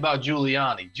interesting things about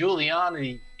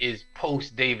Giuliani is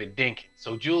post David Dinkins.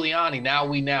 So Giuliani,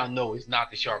 we now know is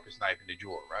not the sharpest knife in the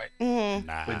drawer, right? Mhm.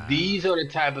 But these are the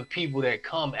type of people that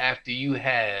come after you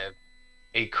have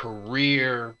a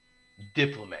career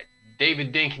diplomat.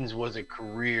 David Dinkins was a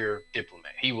career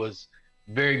diplomat. He was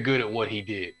very good at what he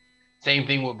did. Same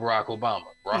thing with Barack Obama.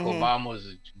 Barack Obama was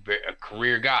a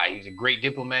career guy. He was a great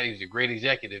diplomat. He was a great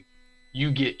executive.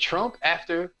 You get Trump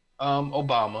after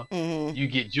Obama. Mhm. You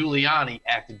get Giuliani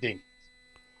after Dinkins.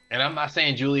 And I'm not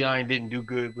saying Giuliani didn't do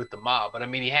good with the mob, but I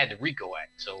mean, he had the RICO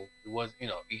Act. So it was, you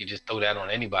could just throw that on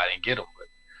anybody and get them.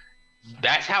 But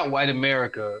that's how white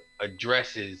America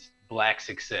addresses black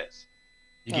success.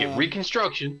 You get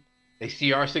Reconstruction, they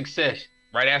see our success.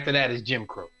 Right after that is Jim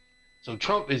Crow. So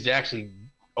Trump is actually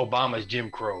Obama's Jim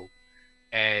Crow,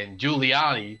 and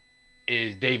Giuliani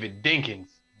is David Dinkins'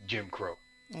 Jim Crow.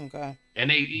 Okay.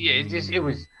 And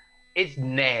it's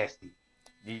nasty.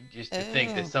 Just to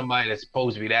think that somebody that's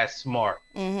supposed to be that smart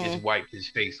just wiped his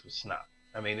face with snot.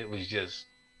 I mean, it was just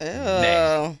Ew.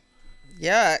 nasty.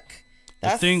 Yuck.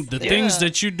 The things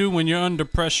that you do when you're under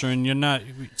pressure and you're not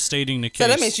stating the case. So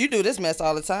that means you do this mess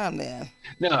all the time then.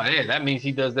 No, yeah, that means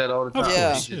he does that all the time.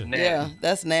 Yeah, It's just nasty. yeah,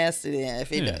 that's nasty then. If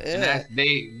he does, And that's,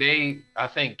 I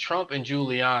think Trump and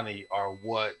Giuliani are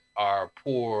what our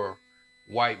poor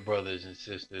white brothers and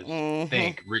sisters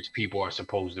think rich people are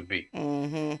supposed to be.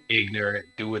 Ignorant,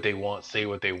 do what they want, say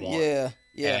what they want. Yeah,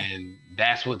 yeah. And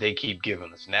that's what they keep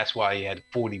giving us. And that's why he had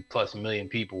 40+ million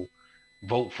people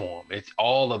vote for him. It's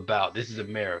all about, this is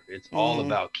America. It's all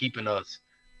about keeping us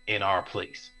in our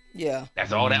place. Yeah.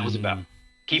 That's all that was about.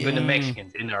 Keeping the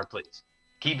Mexicans in our place.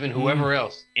 Keeping whoever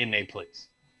else in their place.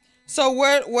 So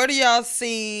where do y'all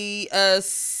see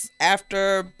us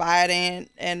after Biden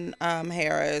and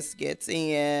Harris gets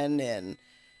in, and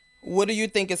what do you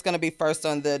think is going to be first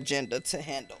on the agenda to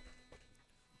handle?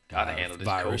 Gotta handle this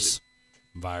virus.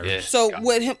 Yeah. So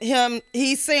with him,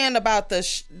 he's saying about the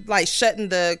shutting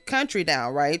the country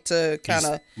down, right? To kind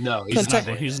of No, He's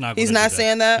not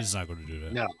saying that. He's not going to do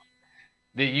that. No.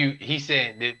 He's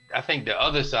saying that, I think the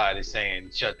other side is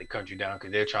saying shut the country down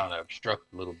because they're trying to obstruct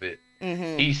a little bit.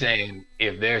 He's saying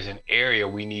if there's an area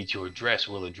we need to address,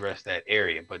 we'll address that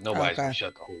area. But nobody's going to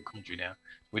shut the whole country down.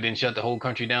 We didn't shut the whole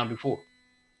country down before.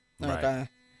 Okay. Right.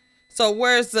 So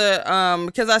where's the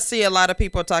because I see a lot of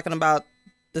people talking about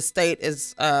the state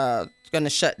is going to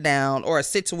shut down or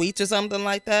 6 weeks or something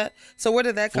like that. So where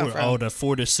did that come from? The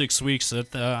 4 to 6 weeks.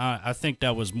 I think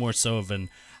that was more so of an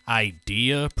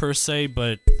idea per se,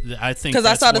 but I think because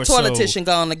I saw the more toiletician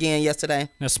gone again yesterday.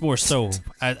 That's more so.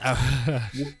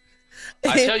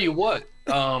 I tell you what,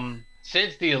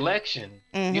 since the election,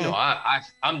 you know,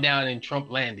 I'm down in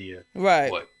Trumplandia,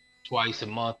 Right. what, twice a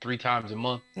month, 3 times a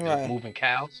month, Right. moving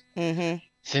cows.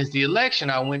 Since the election,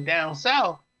 I went down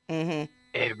south. Mm-hmm.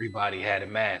 Everybody had a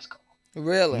mask on.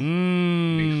 Really?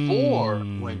 Before,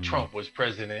 when Trump was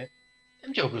president,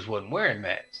 them jokers wasn't wearing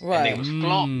masks, Right. and they was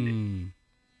flaunting it.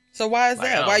 So why is Like,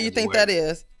 that? I Why don't you think wear that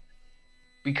is?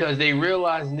 Because they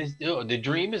realizing this, the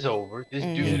dream is over. This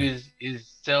dude is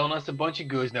selling us a bunch of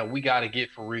goods. Now we got to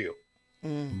get for real.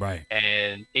 Right.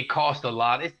 And it cost a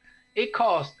lot. It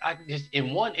cost, I just,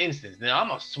 in one instance, now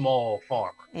I'm a small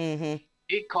farmer.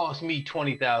 It cost me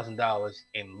 $20,000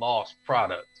 in lost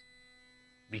products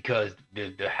because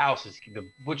the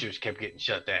butchers kept getting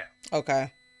shut down.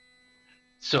 Okay.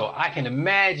 So I can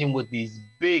imagine what these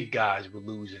big guys were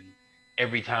losing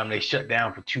every time they shut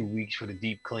down for 2 weeks for the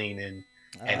deep cleaning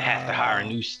and have to hire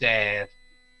new staff.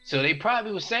 So they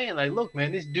probably was saying like, look,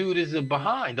 man, this dude is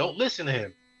behind. Don't listen to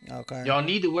him. Okay. Y'all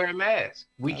need to wear a mask.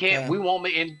 We can't, we won't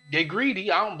make, and they're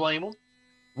greedy. I don't blame them.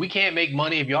 We can't make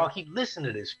money if y'all keep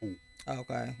listening to this fool.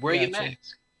 Okay. Wear your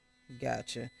mask.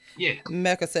 Gotcha. Yeah.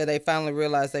 Mecca said they finally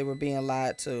realized they were being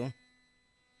lied to.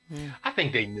 I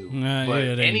think they knew. Nah, but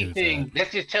yeah, they anything,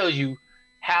 that just tells you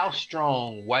how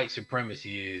strong white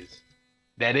supremacy is,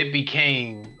 that it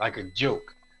became like a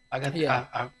joke. Like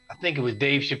I think it was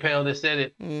Dave Chappelle that said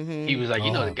it. He was like,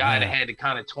 you know, the guy that had the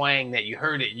kind of twang that you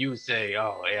heard it and you would say,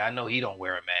 oh, yeah, I know he don't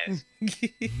wear a mask.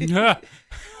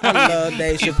 I love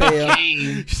Dave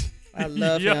Chappelle. I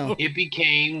love him. It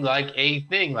became like a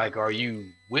thing. Like, are you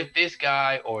with this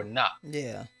guy or not?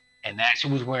 Yeah. And that's who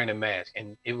was wearing a mask.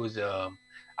 And it was,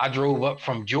 I drove up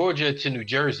from Georgia to New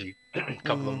Jersey a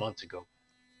couple of months ago.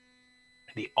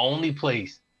 The only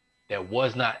place that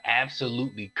was not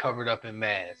absolutely covered up in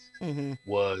masks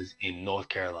was in North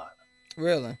Carolina.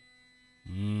 Really?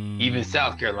 Even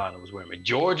South Carolina was wearing it.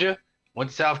 Georgia, went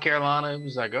to South Carolina. It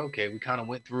was like, okay, we kind of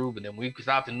went through, but then we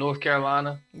stopped in North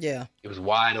Carolina. Yeah. It was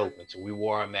wide open, so we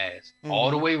wore our masks.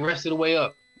 All the way, rest of the way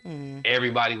up,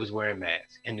 everybody was wearing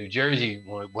masks. In New Jersey,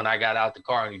 when I got out the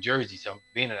car in New Jersey, so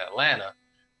being in Atlanta,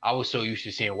 I was so used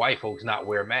to seeing white folks not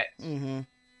wear masks.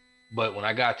 But when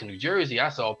I got to New Jersey, I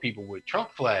saw people with Trump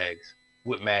flags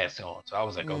with masks on. So I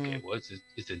was like, okay, well,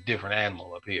 it's a different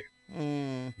animal up here.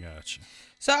 Gotcha.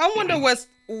 So I wonder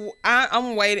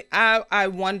I'm waiting. I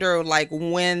wonder like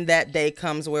when that day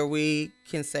comes where we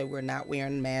can say we're not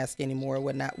wearing masks anymore.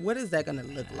 What is that going to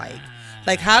look like?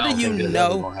 Like, how do you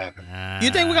know?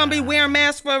 You think we're going to be wearing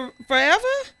masks forever?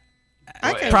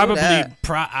 I can't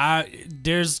Probably.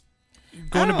 There's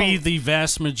going to be the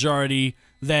vast majority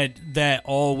that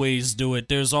always do it.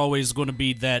 There's always going to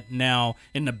be that now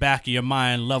in the back of your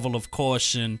mind level of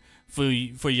caution for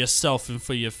yourself and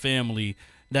for your family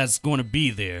that's going to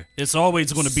be there. It's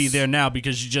always going to be there now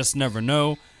because you just never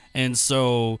know. And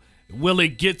so will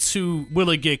it get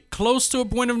close to a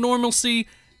point of normalcy?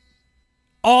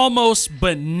 Almost,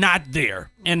 but not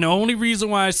there. And the only reason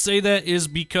why I say that is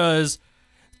because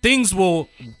things will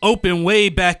open way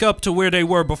back up to where they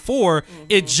were before.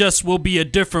 It just will be a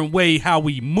different way how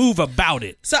we move about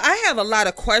it. So I have a lot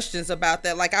of questions about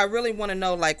that. Like, I really want to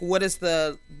know, like, what is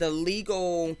the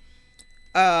legal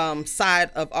side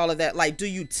of all of that? Like, do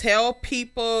you tell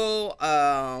people?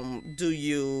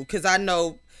 Because I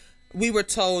know we were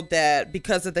told that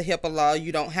because of the HIPAA law,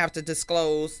 you don't have to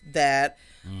disclose that.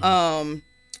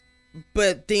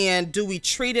 But then do we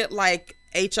treat it like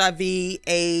HIV,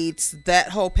 AIDS, that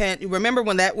whole remember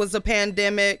when that was a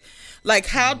pandemic? Like,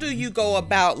 how do you go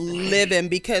about living?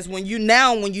 Because when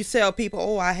you tell people,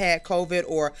 oh, I had COVID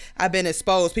or I've been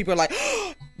exposed, people are like,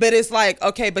 but it's like,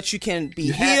 okay, but you can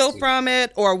be healed from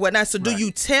it or whatnot. So do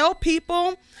you tell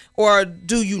people or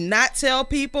do you not tell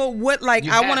people? What, like,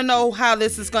 I want to know how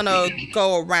this is going to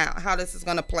go around, how this is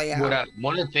going to play out.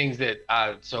 One of the things that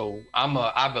I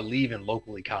believe in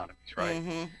local economies, right?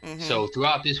 So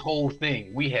throughout this whole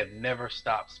thing, we have never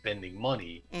stopped spending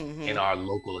money in our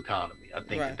local economy. I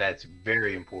think that's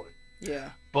very important.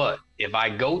 Yeah. But if I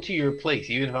go to your place,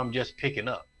 even if I'm just picking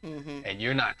up, and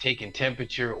you're not taking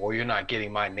temperature or you're not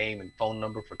getting my name and phone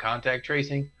number for contact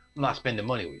tracing, I'm not spending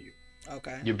money with you.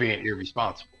 Okay. You're being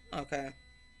irresponsible. Okay.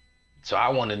 So I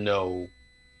want to know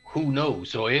who knows.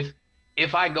 So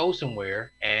if I go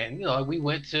somewhere and, you know, we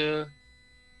went to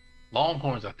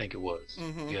Longhorns, I think it was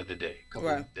the other day, a couple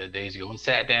of days ago, and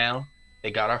sat down.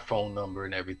 They got our phone number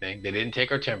and everything. They didn't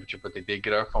take our temperature, but they did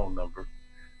get our phone number.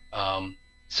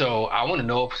 So I want to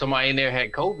know if somebody in there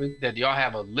had COVID, that y'all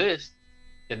have a list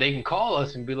that they can call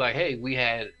us and be like, hey, we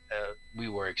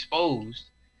were exposed,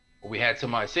 or we had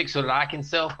somebody sick, so that I can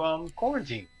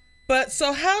self-quarantine. But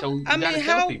so how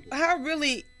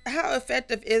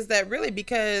effective is that really?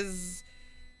 Because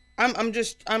I'm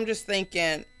just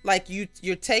thinking, like,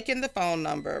 you're taking the phone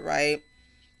number, right?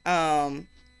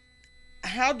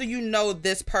 How do you know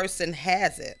this person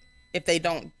has it if they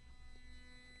don't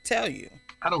tell you?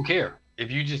 I don't care. If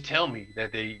you just tell me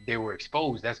that they were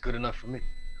exposed, that's good enough for me.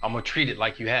 I'm going to treat it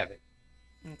like you have it.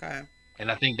 Okay.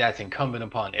 And I think that's incumbent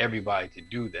upon everybody to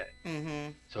do that.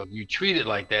 So if you treat it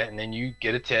like that and then you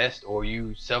get a test or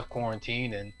you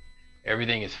self-quarantine and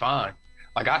everything is fine.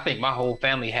 Like, I think my whole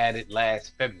family had it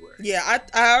last February. Yeah,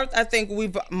 I think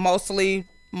most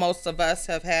of us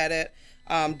have had it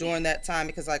during that time,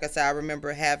 because like I said, I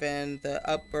remember having the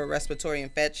upper respiratory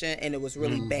infection and it was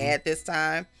really bad this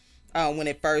time when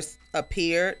it first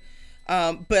appeared.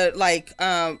 But like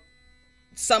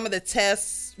some of the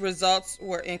test results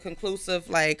were inconclusive.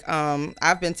 Like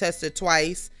I've been tested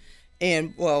twice,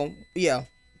 and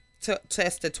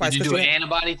tested twice. Did you do an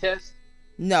antibody test?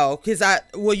 No, because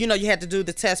you had to do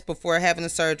the test before having the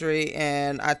surgery,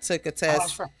 and I took a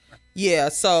test. Oh, right. Yeah,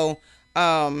 so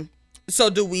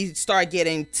do we start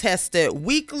getting tested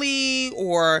weekly,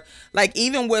 or like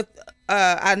even with?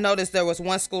 I noticed there was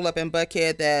one school up in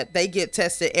Buckhead that they get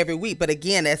tested every week, but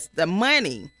again, that's the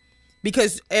money,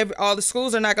 because all the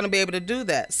schools are not going to be able to do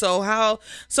that. So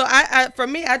for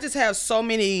me, I just have so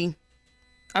many.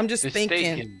 I'm just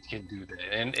thinking. The state can do that,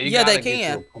 and they can.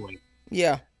 Get to a point.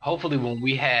 Yeah. Hopefully when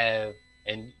we have,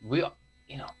 and we,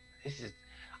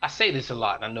 I say this a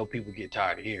lot, and I know people get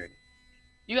tired of hearing it.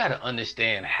 You got to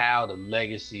understand how the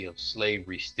legacy of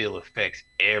slavery still affects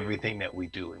everything that we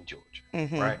do in Georgia,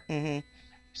 right? Mm-hmm.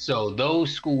 So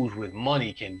those schools with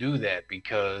money can do that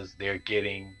because they're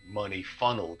getting money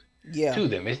funneled to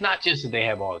them. It's not just that they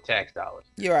have all the tax dollars.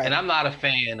 You're right. And I'm not a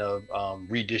fan of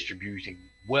redistributing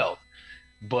wealth,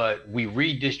 but we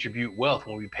redistribute wealth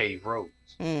when we pave roads.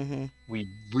 Mm-hmm. We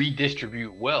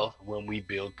redistribute wealth when we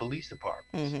build police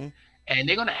departments. Mm-hmm. And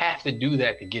they're going to have to do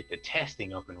that to get the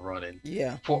testing up and running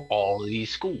for all of these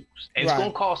schools. And it's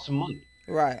going to cost some money.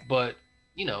 Right. But,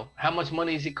 how much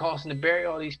money is it costing to bury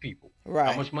all these people?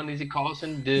 Right. How much money is it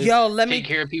costing to take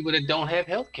care of people that don't have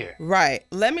health care? Right.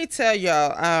 Let me tell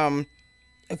y'all,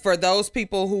 for those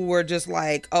people who were just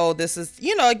like, oh, this is,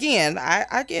 again,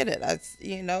 I get it.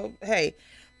 Hey.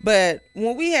 But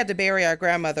when we had to bury our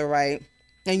grandmother, right?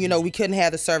 And, we couldn't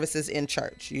have the services in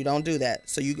church. You don't do that.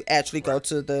 So you actually go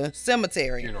to the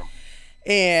cemetery.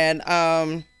 And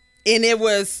it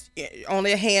was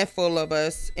only a handful of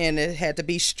us, and it had to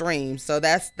be streamed. So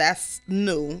that's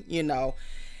new,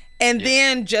 And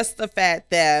then just the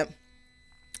fact that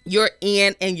you're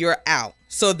in and you're out.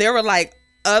 So there were like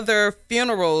other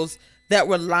funerals that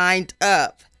were lined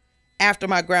up after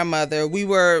my grandmother. We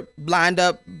were lined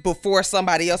up before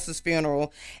somebody else's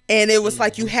funeral, and it was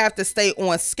like you have to stay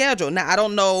on schedule. Now I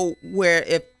don't know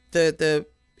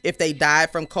if they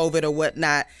died from COVID or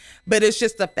whatnot, but it's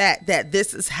just the fact that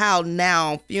this is how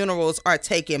now funerals are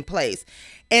taking place.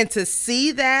 And to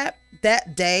see that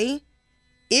day,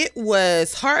 it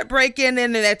was heartbreaking,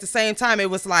 and then at the same time it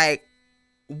was like,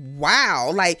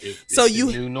 wow, like It's so the you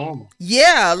new normal.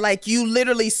 yeah, like you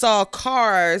literally saw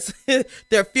cars,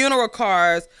 their funeral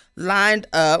cars lined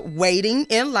up, waiting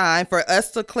in line for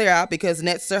us to clear out because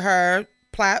next to her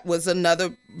plot was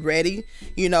another ready,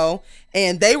 you know,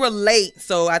 and they were late.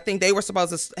 So I think they were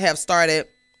supposed to have started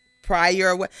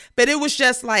prior, but it was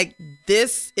just like,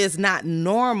 this is not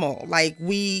normal. Like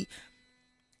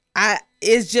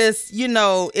it's just, you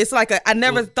know, it's like I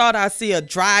never thought I'd see a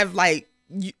drive like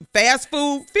fast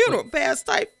food funeral, fast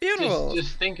type funeral.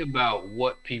 Just think about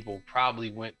what people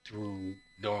probably went through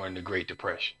during the Great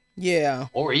Depression, Yeah.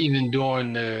 or even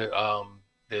during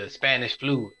the Spanish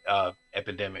flu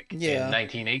epidemic Yeah. in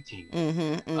 1918.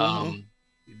 Mm-hmm.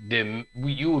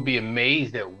 You would be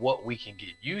amazed at what we can get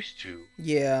used to.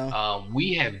 Yeah.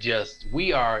 We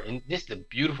are, and this is the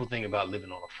beautiful thing about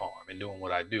living on a farm and doing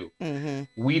what I do.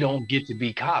 Mm-hmm. We don't get to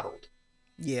be coddled.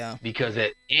 Yeah. Because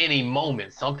at any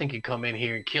moment something could come in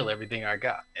here and kill everything I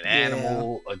got, an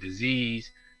animal, a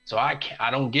disease. So I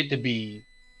don't get to be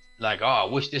like, oh, I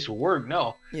wish this would work.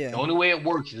 No, Yeah. the only way it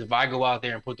works is if I go out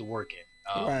there and put the work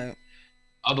in. Right.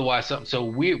 Otherwise, something. So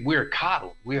we're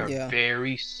coddled. We are Yeah.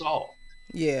 very soft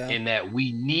Yeah. in that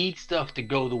we need stuff to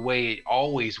go the way it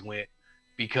always went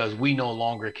because we no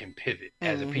longer can pivot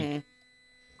as a people.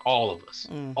 All of us,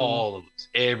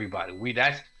 everybody.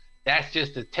 That's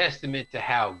just a testament to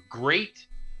how great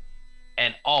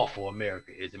and awful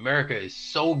America is. America is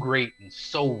so great and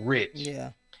so rich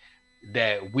Yeah.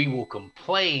 that we will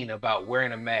complain about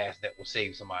wearing a mask that will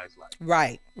save somebody's life.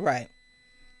 Right. Right.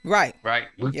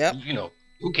 Yep. You know,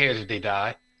 who cares if they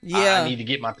die? Yeah. I need to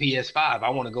get my PS5. I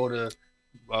want to go to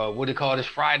what do you call this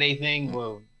Friday thing?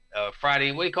 Well,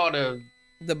 Friday. What do you call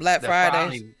The Black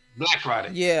Friday. Black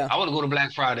Friday. Yeah. I want to go to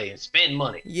Black Friday and spend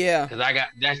money. Yeah. Because I've got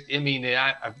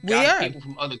people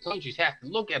from other countries have to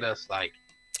look at us like,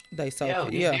 They so yo,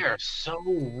 they are so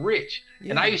rich.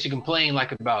 Yeah. And I used to complain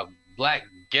like about black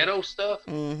ghetto stuff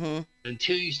Mm-hmm.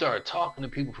 until you start talking to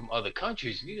people from other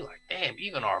countries. And you're like, damn,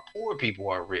 even our poor people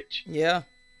are rich. Yeah.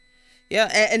 Yeah.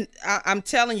 And I'm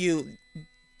telling you,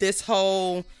 this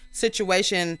whole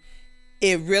situation,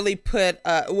 it really put,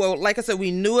 well, like I said,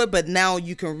 we knew it, but now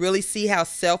you can really see how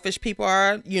selfish people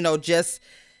are, you know, just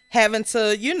having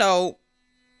to, you know,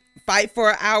 fight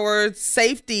for our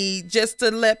safety just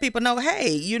to let people know,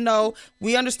 hey, you know,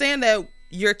 we understand that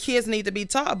your kids need to be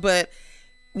taught. But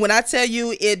when I tell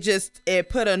you, it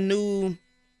put a new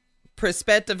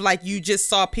perspective, like you just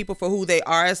saw people for who they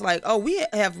are. It's like, oh, we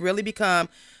have really become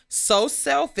so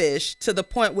selfish to the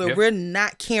point where we're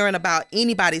not caring about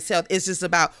anybody's health. It's just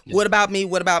about what about me,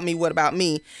 what about me, what about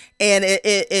me. And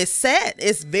it's sad.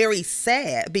 It's very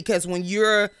sad because when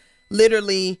you're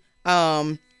literally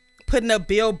putting up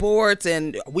billboards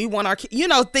and we want our, you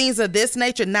know, things of this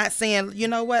nature, not saying, you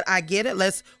know what, I get it.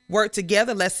 Let's work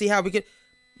together. Let's see how we can.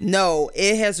 No,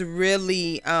 it has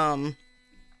really, and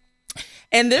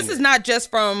this is not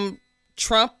just from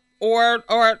Trump or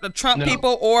the Trump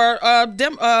people or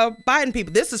Biden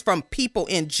people. This is from people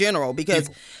in general because,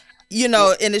 you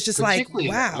know, and it's just like,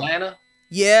 wow. Atlanta,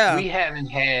 we haven't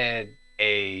had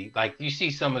like you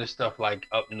see some of the stuff like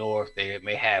up north, they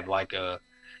may have like a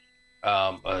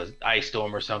ice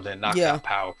storm or something that knocks out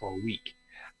power for a week.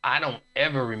 I don't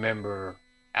ever remember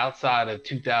outside of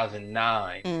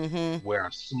 2009 where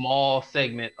a small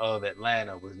segment of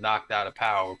Atlanta was knocked out of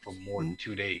power for more than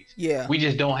 2 days. Yeah. We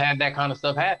just don't have that kind of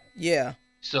stuff happen. Yeah.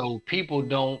 So people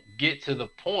don't get to the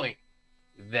point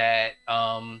that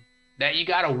that you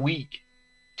got a week,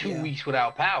 2 weeks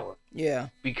without power. Yeah.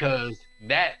 Because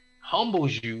that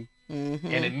humbles you and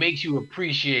it makes you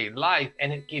appreciate life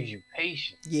and it gives you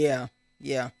patience. Yeah.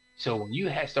 Yeah. So when you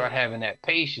start having that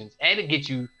patience, and it gets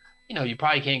you, you know, you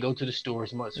probably can't go to the store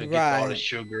as much, so it gets all the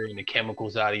sugar and the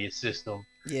chemicals out of your system.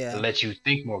 Yeah. To let you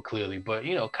think more clearly. But,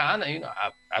 you know, kind of, you know,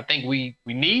 I think we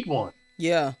need one.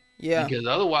 Yeah. Yeah. Because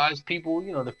otherwise people,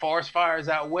 you know, the forest fires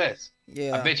out west.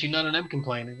 Yeah. I bet you none of them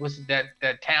complaining. What's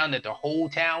that town that the whole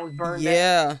town was burned down?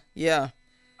 Yeah. Yeah.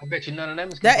 I bet you none of them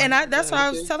is complaining. That's why I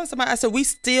was telling somebody. I said,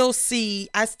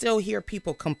 I still hear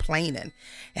people complaining.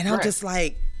 And I'm just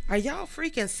like, are y'all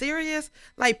freaking serious?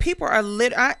 Like, people are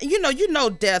you know,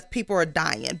 death, people are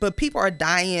dying, but people are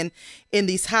dying in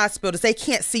these hospitals. They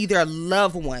can't see their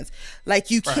loved ones.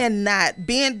 Like, you cannot,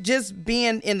 being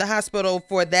in the hospital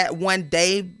for that one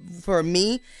day for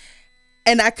me,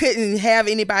 and I couldn't have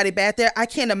anybody back there. I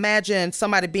can't imagine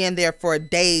somebody being there for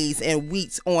days and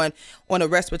weeks on a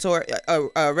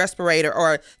respirator,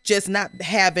 or just not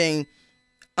having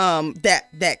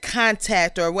that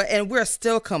contact or what, and we're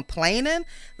still complaining.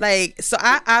 Like, so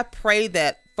I pray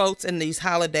that folks in these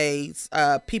holidays,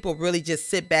 people really just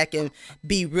sit back and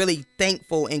be really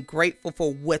thankful and grateful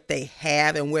for what they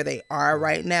have and where they are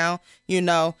right now. You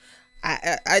know,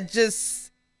 I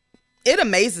just, it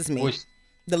amazes me,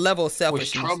 the level of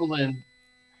selfishness. What's troubling,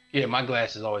 yeah, my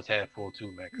glass is always half full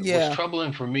too, man. Yeah. What's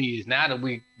troubling for me is now that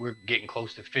we're getting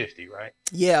close to 50, right?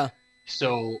 Yeah.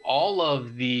 So all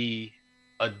of the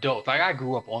adults, like I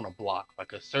grew up on a block,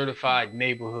 like a certified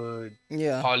neighborhood.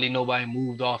 Yeah. Hardly nobody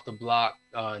moved off the block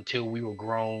until we were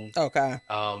grown. Okay.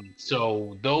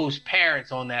 So those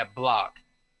parents on that block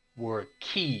were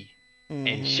key Mm-hmm.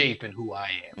 in shaping who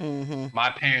I am. Mm-hmm.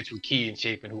 My parents were key in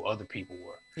shaping who other people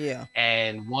were. Yeah.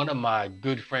 And one of my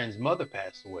good friends' mother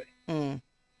passed away. Mm.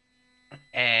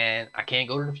 And I can't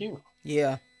go to the funeral.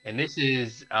 Yeah. And this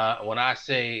is when I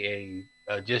say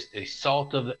just a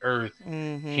salt of the earth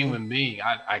human being.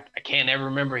 I can't ever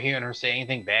remember hearing her say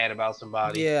anything bad about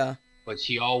somebody. Yeah. But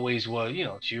she always was, you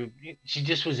know, she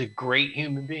just was a great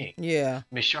human being. Yeah.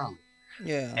 Miss Charlotte.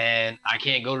 Yeah. And I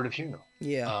can't go to the funeral.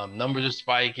 Yeah. Numbers are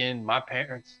spiking. My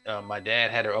parents, my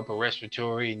dad had her upper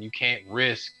respiratory, and you can't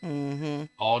risk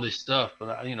all this stuff.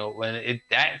 But you know, when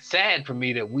that's sad for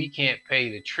me that we can't pay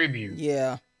the tribute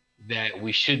Yeah. that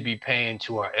we should be paying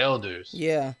to our elders.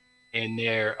 Yeah. In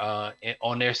their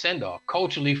on their send off.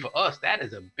 Culturally, for us, that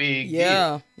is a big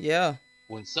Yeah. deal. Yeah.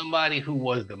 When somebody who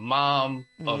was the mom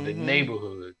of the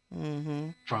neighborhood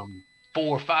from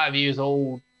 4 or 5 years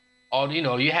old, all you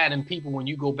know, you had them people when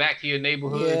you go back to your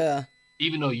neighborhood. Yeah.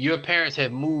 Even though your parents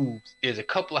have moved, there's a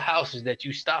couple of houses that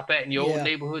you stop at in your old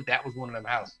neighborhood. That was one of them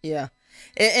houses. Yeah.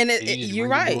 And you're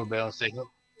right. Doorbell and say,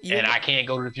 and I can't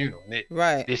go to the funeral.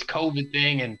 Right. This COVID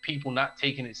thing and people not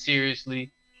taking it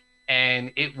seriously.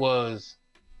 And it was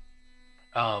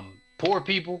poor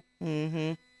people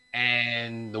and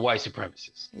the white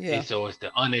supremacists. Yeah. And so it's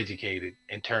the uneducated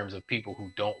in terms of people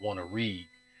who don't want to read.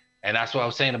 And that's what I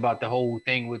was saying about the whole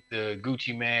thing with the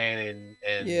Gucci Man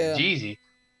and Jeezy.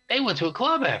 They went to a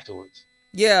club afterwards.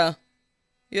 Yeah.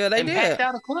 Yeah, they and did. Packed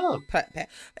out a club.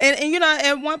 And you know,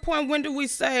 at one point, when do we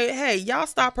say, hey, y'all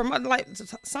stop promoting? Like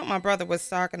something my brother was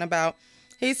talking about.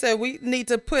 He said we need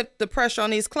to put the pressure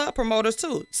on these club promoters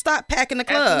too. Stop packing the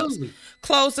clubs. Absolutely.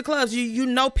 Close the clubs. You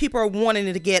know people are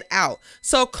wanting to get out.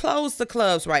 So close the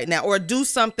clubs right now or do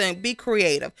something. Be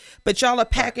creative. But y'all are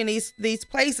packing these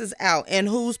places out. And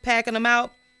who's packing them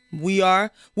out? We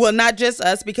are. Well, not just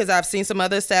us, because I've seen some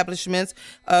other establishments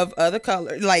of other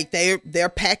color. Like they're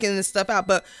packing this stuff out.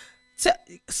 But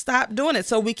stop doing it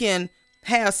so we can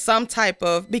have some type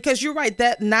of, because you're right,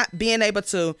 that not being able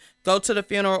to go to the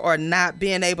funeral or not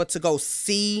being able to go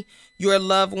see your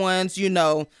loved ones, you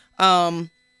know,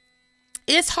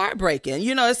 it's heartbreaking.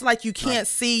 You know, it's like you can't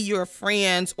see your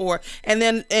friends and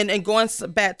then going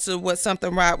back to what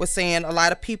something Rod was saying, a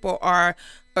lot of people are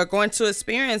going to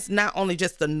experience not only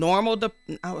just the normal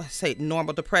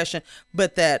depression,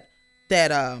 but that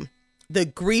the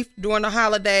grief during the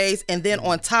holidays, and then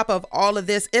on top of all of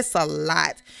this, it's a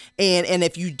lot. And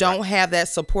if you don't have that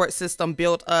support system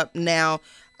built up now,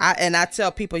 I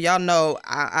tell people, y'all know,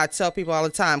 I tell people all the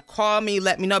time, call me,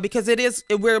 let me know, because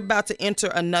we're about to enter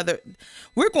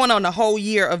we're going on the whole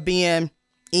year of being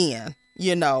in,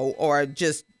 you know, or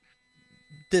just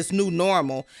this new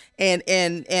normal, and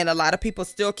a lot of people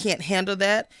still can't handle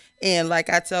that. And like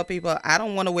I tell people, I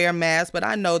don't want to wear a mask, but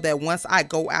I know that once I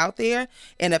go out there,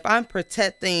 and if I'm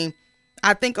protecting,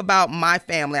 I think about my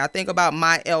family, I think about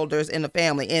my elders in the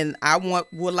family, and I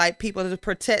would like people to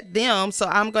protect them, so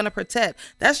I'm going to protect.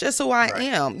 That's just who I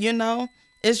am, you know?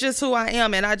 It's just who I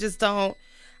am, and I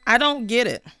don't get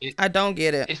it. I don't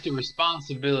get it. It's the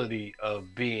responsibility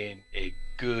of being a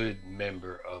good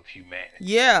member of humanity.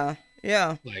 Yeah.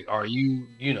 Yeah. Like, are you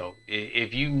know,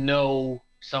 if you know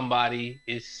somebody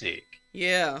is sick,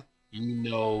 yeah, you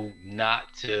know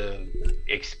not to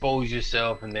expose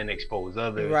yourself and then expose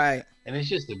others. Right. And it's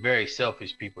just a very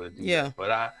selfish people that do yeah. that.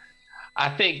 But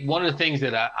I think one of the things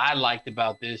that I liked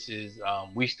about this is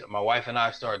my wife and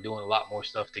I started doing a lot more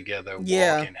stuff together,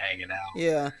 walking, hanging out.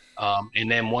 Yeah.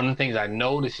 And then one of the things I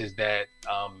noticed is that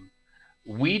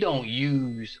we don't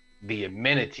use the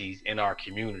amenities in our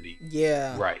community.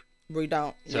 Yeah. Right. We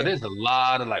don't. So there's a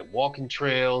lot of like walking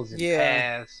trails and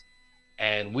paths,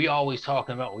 and we always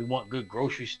talking about we want good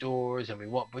grocery stores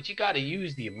but you got to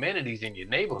use the amenities in your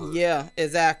neighborhood. Yeah,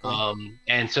 exactly.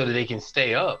 And so that they can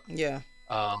stay up. Yeah.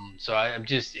 So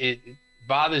it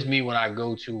bothers me when I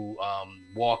go to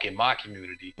walk in my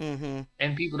community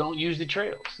and people don't use the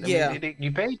trails. I mean,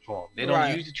 you paid for them. They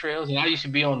don't use the trails. And I used to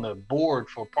be on the board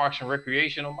for Parks and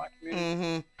Recreation on my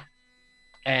community.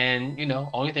 And, you know,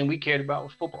 only thing we cared about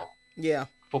was football. Yeah.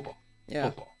 Football.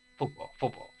 Yeah.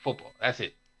 Football. That's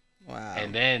it. Wow.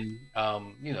 And then,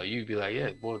 you'd be like,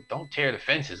 yeah, well, don't tear the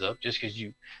fences up just because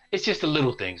it's just the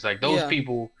little things. Like those Yeah.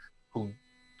 people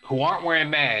who aren't wearing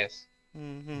masks,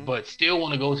 Mm-hmm. but still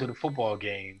want to go to the football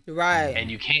game. Right.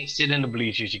 And you can't sit in the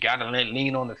bleachers. You got to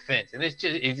lean on the fence. And it's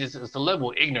a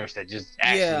level of ignorance that just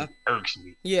actually irks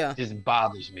me. Yeah. Just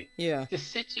bothers me. Yeah.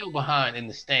 Just sit your behind in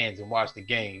the stands and watch the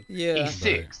game. Yeah. He's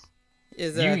 6.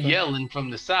 Exactly. You yelling from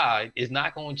the side is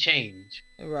not going to change.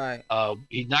 Right.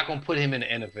 He's not going to put him in the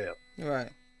NFL. Right.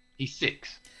 He's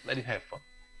 6. Let him have fun.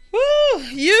 Woo!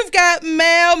 You've got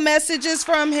mail messages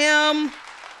from him.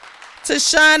 To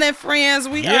Sean and friends,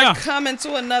 we are coming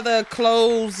to another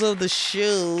close of the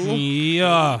show.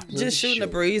 Yeah. Just shooting the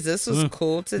breeze. This was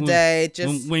cool today.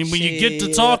 Just when you get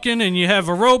to talking and you have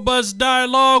a robust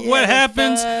dialogue, what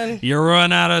happens? Fun. You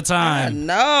run out of time.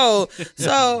 No.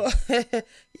 So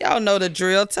y'all know the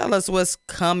drill. Tell us what's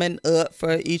coming up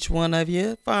for each one of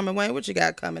you. Farmer Wayne, what you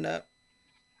got coming up?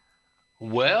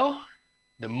 Well,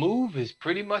 the move is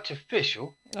pretty much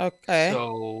official. Okay.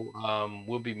 So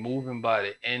we'll be moving by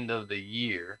the end of the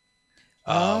year.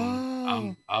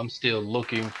 Oh. I'm still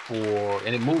looking for,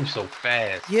 and it moves so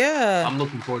fast. Yeah. I'm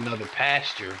looking for another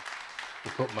pasture to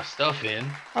put my stuff in.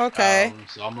 Okay.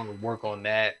 So I'm gonna work on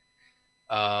that.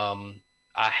 I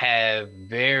have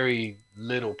very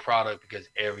little product because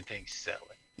everything's selling.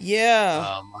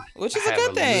 Yeah. Which is a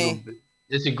good thing.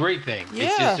 It's a great thing. Yeah.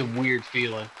 It's just a weird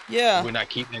feeling. Yeah. We're not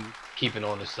keeping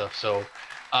on this stuff. So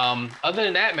other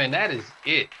than that, man, that is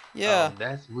it. Yeah.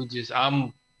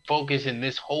 I'm focusing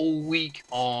this whole week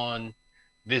on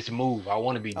this move. I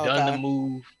want to be done the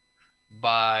move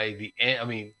by the end. I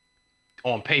mean,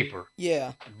 on paper.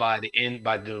 Yeah. By the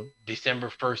December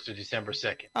 1st or December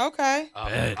 2nd. Okay.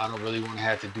 I don't really want to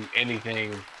have to do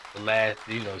anything the last,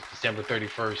 it's December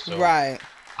 31st. So right.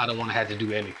 I don't want to have to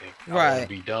do anything. Right. I want to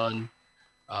be done.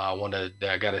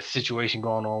 I got a situation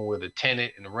going on with a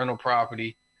tenant in the rental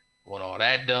property. I want all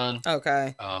that done.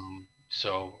 Okay.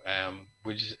 So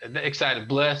we're just excited,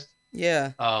 blessed.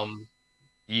 Yeah.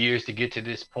 Years to get to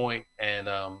this point, and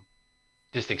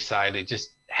just excited, just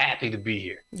happy to be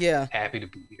here. Yeah. Happy to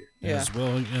be here. Yeah. As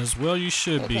well you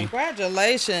should be.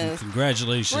 Congratulations.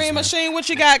 Congratulations. Green Machine, what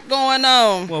you got going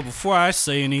on? Well, before I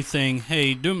say anything,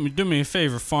 hey, do me a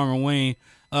favor, Farmer Wayne.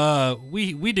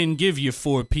 We didn't give you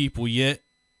 4 people yet.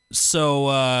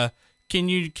 So can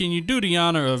you do the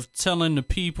honor of telling the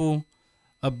people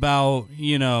about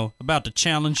the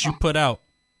challenge you put out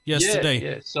yesterday?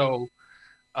 Yeah. So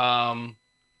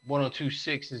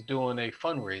 1026 is doing a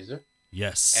fundraiser.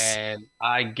 Yes. And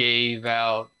I gave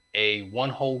out a 1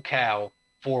 whole cow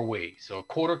 4 ways. So a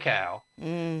quarter cow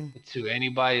to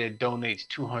anybody that donates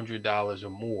 $200 or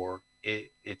more.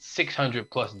 It's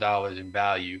 $600+ in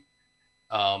value.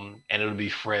 And it'll be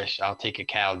fresh. I'll take a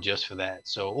cow just for that.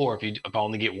 So, or if I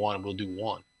only get 1, we'll do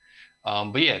 1.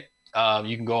 But yeah,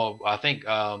 you can go. I think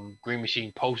Green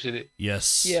Machine posted it.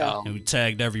 Yes. Yeah. And we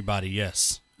tagged everybody.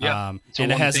 Yes. Yeah. So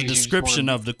and it has a description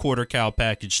of the quarter cow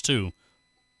package too.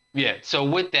 Yeah. So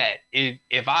with that,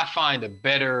 if I find a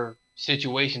better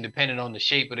situation, depending on the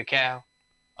shape of the cow,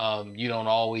 you don't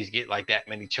always get like that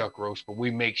many chuck roasts, but we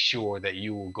make sure that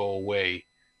you will go away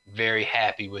very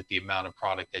happy with the amount of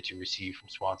product that you receive from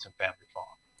Swanson Family Farm.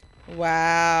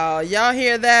 Wow, y'all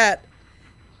hear that?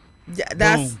 Yeah,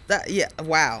 that's Boom. that. Yeah,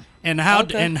 wow. And how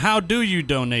do you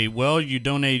donate? Well, you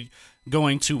donate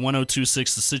going to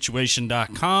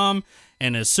 1026thesituation.com,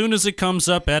 and as soon as it comes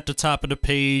up at the top of the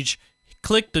page,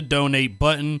 click the donate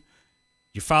button.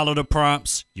 You follow the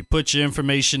prompts, you put your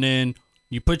information in,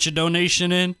 you put your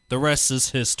donation in, the rest is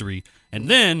history. And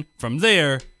then from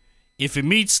there, if it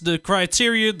meets the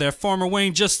criteria that Farmer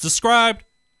Wayne just described,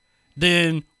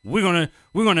 then we're gonna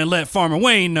let Farmer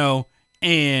Wayne know,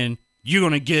 and you're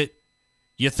gonna get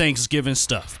your Thanksgiving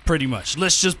stuff. Pretty much.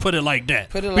 Let's just put it like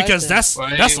that. Because that's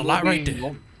a lot right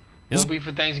there. It'll be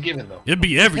for Thanksgiving though. It'd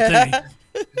be everything.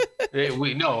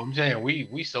 I'm saying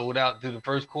we sold out through the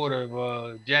first quarter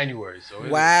of January. So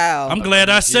wow. I'm glad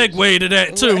I segued to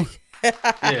that too.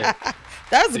 Yeah.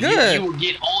 That's so good. You will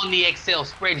get on the Excel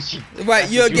spreadsheet. Right,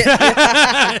 you'll get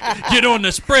get on the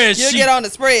spreadsheet. You'll get on the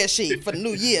spreadsheet for the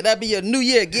new year. That'd be your new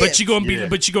year gift. But you're gonna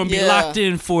be locked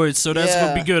in for it, so that's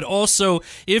gonna be good. Also,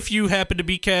 if you happen to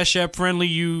be Cash App friendly,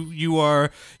 you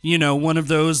are one of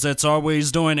those that's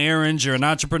always doing errands. You're an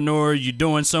entrepreneur. You're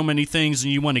doing so many things,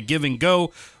 and you want to give and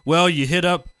go. Well, you hit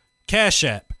up Cash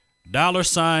App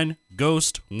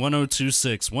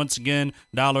 $Ghost1026. Once again,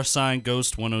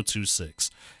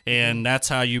 $Ghost1026. And that's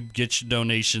how you get your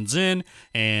donations in,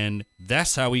 and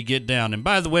that's how we get down. And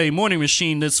by the way, Morning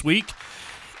Machine this week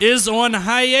is on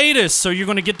hiatus, so you're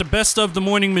going to get the best of the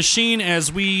Morning Machine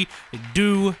as we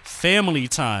do family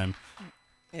time.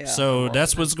 Yeah. So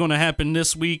that's what's going to happen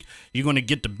this week. You're going to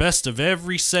get the best of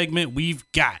every segment we've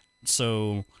got.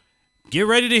 So get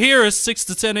ready to hear us 6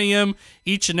 to 10 a.m.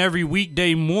 each and every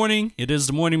weekday morning. It is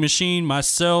the Morning Machine.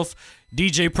 Myself,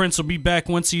 DJ Prince will be back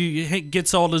once he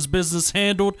gets all his business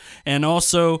handled, and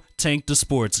also Tank the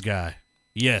Sports Guy.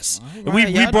 Yes,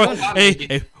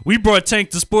 right, we brought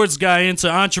Tank the Sports Guy into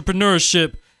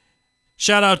entrepreneurship.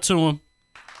 Shout out to him.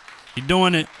 He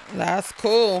doing it. That's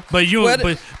cool. But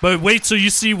wait till you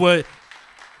see what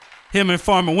him and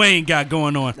Farmer Wayne got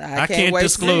going on. I can't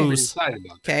disclose.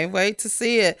 Can't wait to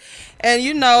see it. And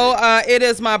it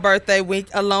is my birthday week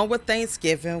along with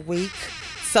Thanksgiving week.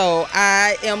 So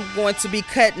I am going to be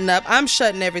cutting up. I'm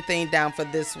shutting everything down for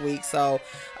this week. So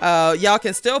y'all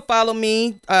can still follow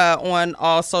me on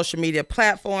all social media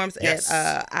platforms at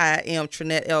I am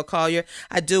Trinette L. Collier.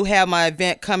 I do have my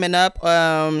event coming up,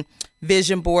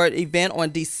 Vision Board event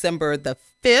on December the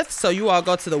 5th. So you all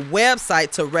go to the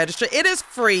website to register. It is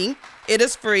free. It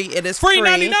is free. Free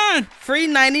 99. Free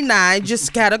 99.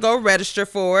 Just gotta go register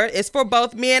for it. It's for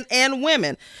both men and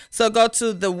women. So go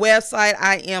to the website,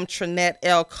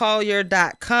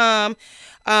 IamTrinetteLCollier.com,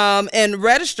 and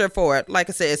register for it. Like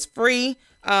I said, it's free.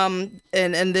 And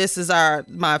this is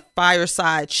my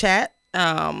fireside chat.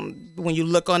 When you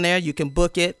look on there, you can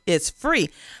book it. It's free.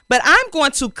 But I'm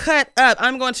going to cut up.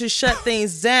 I'm going to shut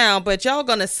things down. But y'all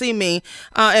going to see me.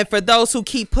 And for those who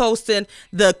keep posting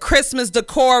the Christmas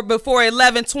decor before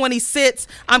 11/26,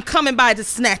 I'm coming by to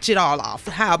snatch it all off.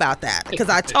 How about that? Because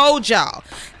I told y'all,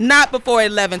 not before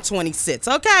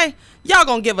 11/26. Okay? Y'all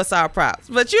gonna give us our props.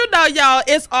 But y'all,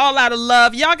 it's all out of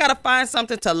love. Y'all gotta find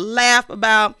something to laugh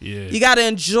about. Yeah. You gotta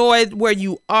enjoy where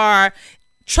you are.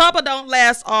 Trouble don't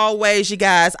last always, you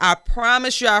guys. I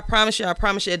promise you,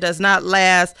 it does not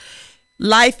last.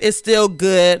 Life is still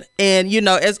good. And,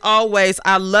 as always,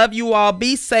 I love you all.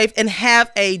 Be safe and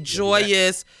have a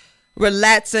joyous,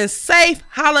 relaxing, safe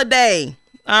holiday.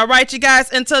 All right, you guys,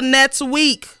 until next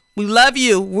week. We love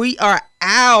you. We are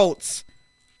out.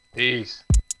 Peace.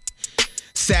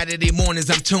 Saturday mornings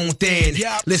I'm tuned in.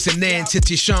 Listening to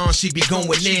Tishawn, she be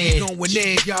going in.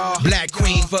 Black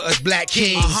queen for us black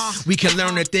kings. We can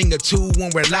learn a thing or two when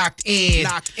we're locked in.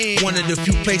 One of the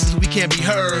few places we can be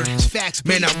heard.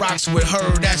 Man, I rocks with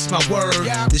her, that's my word.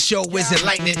 The show is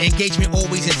enlightening, engagement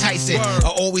always enticing.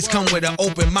 I always come with an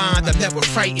open mind, I'm never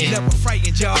frightened. I'm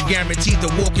guaranteed to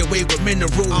walk your way with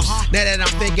minerals. Now that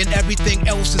I'm thinking everything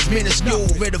else is minuscule.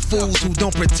 We're the fools who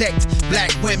don't protect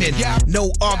black women.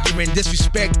 No arguing,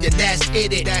 disrespect, and that's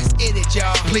it,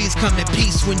 y'all. Please come in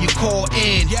peace when you call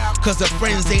in, cause the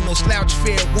friends ain't no slouch,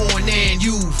 fair warning.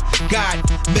 You've got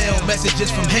mail messages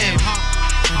from him.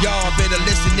 Y'all better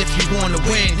listen if you wanna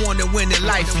win. Wanna win in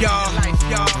life, y'all.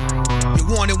 You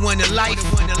wanna win in life.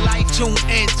 Tune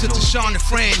in to Tishawn and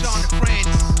Friends.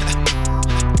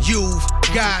 You've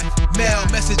got mail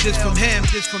messages from him.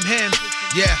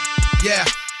 Yeah.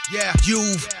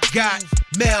 You've got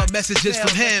mail messages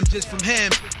from him.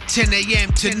 10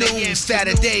 a.m. to noon,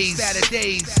 Saturdays.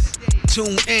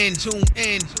 Tune in.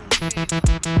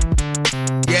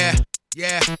 Yeah.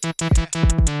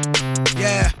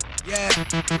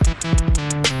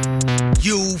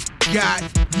 You've got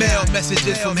mail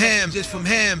messages from him.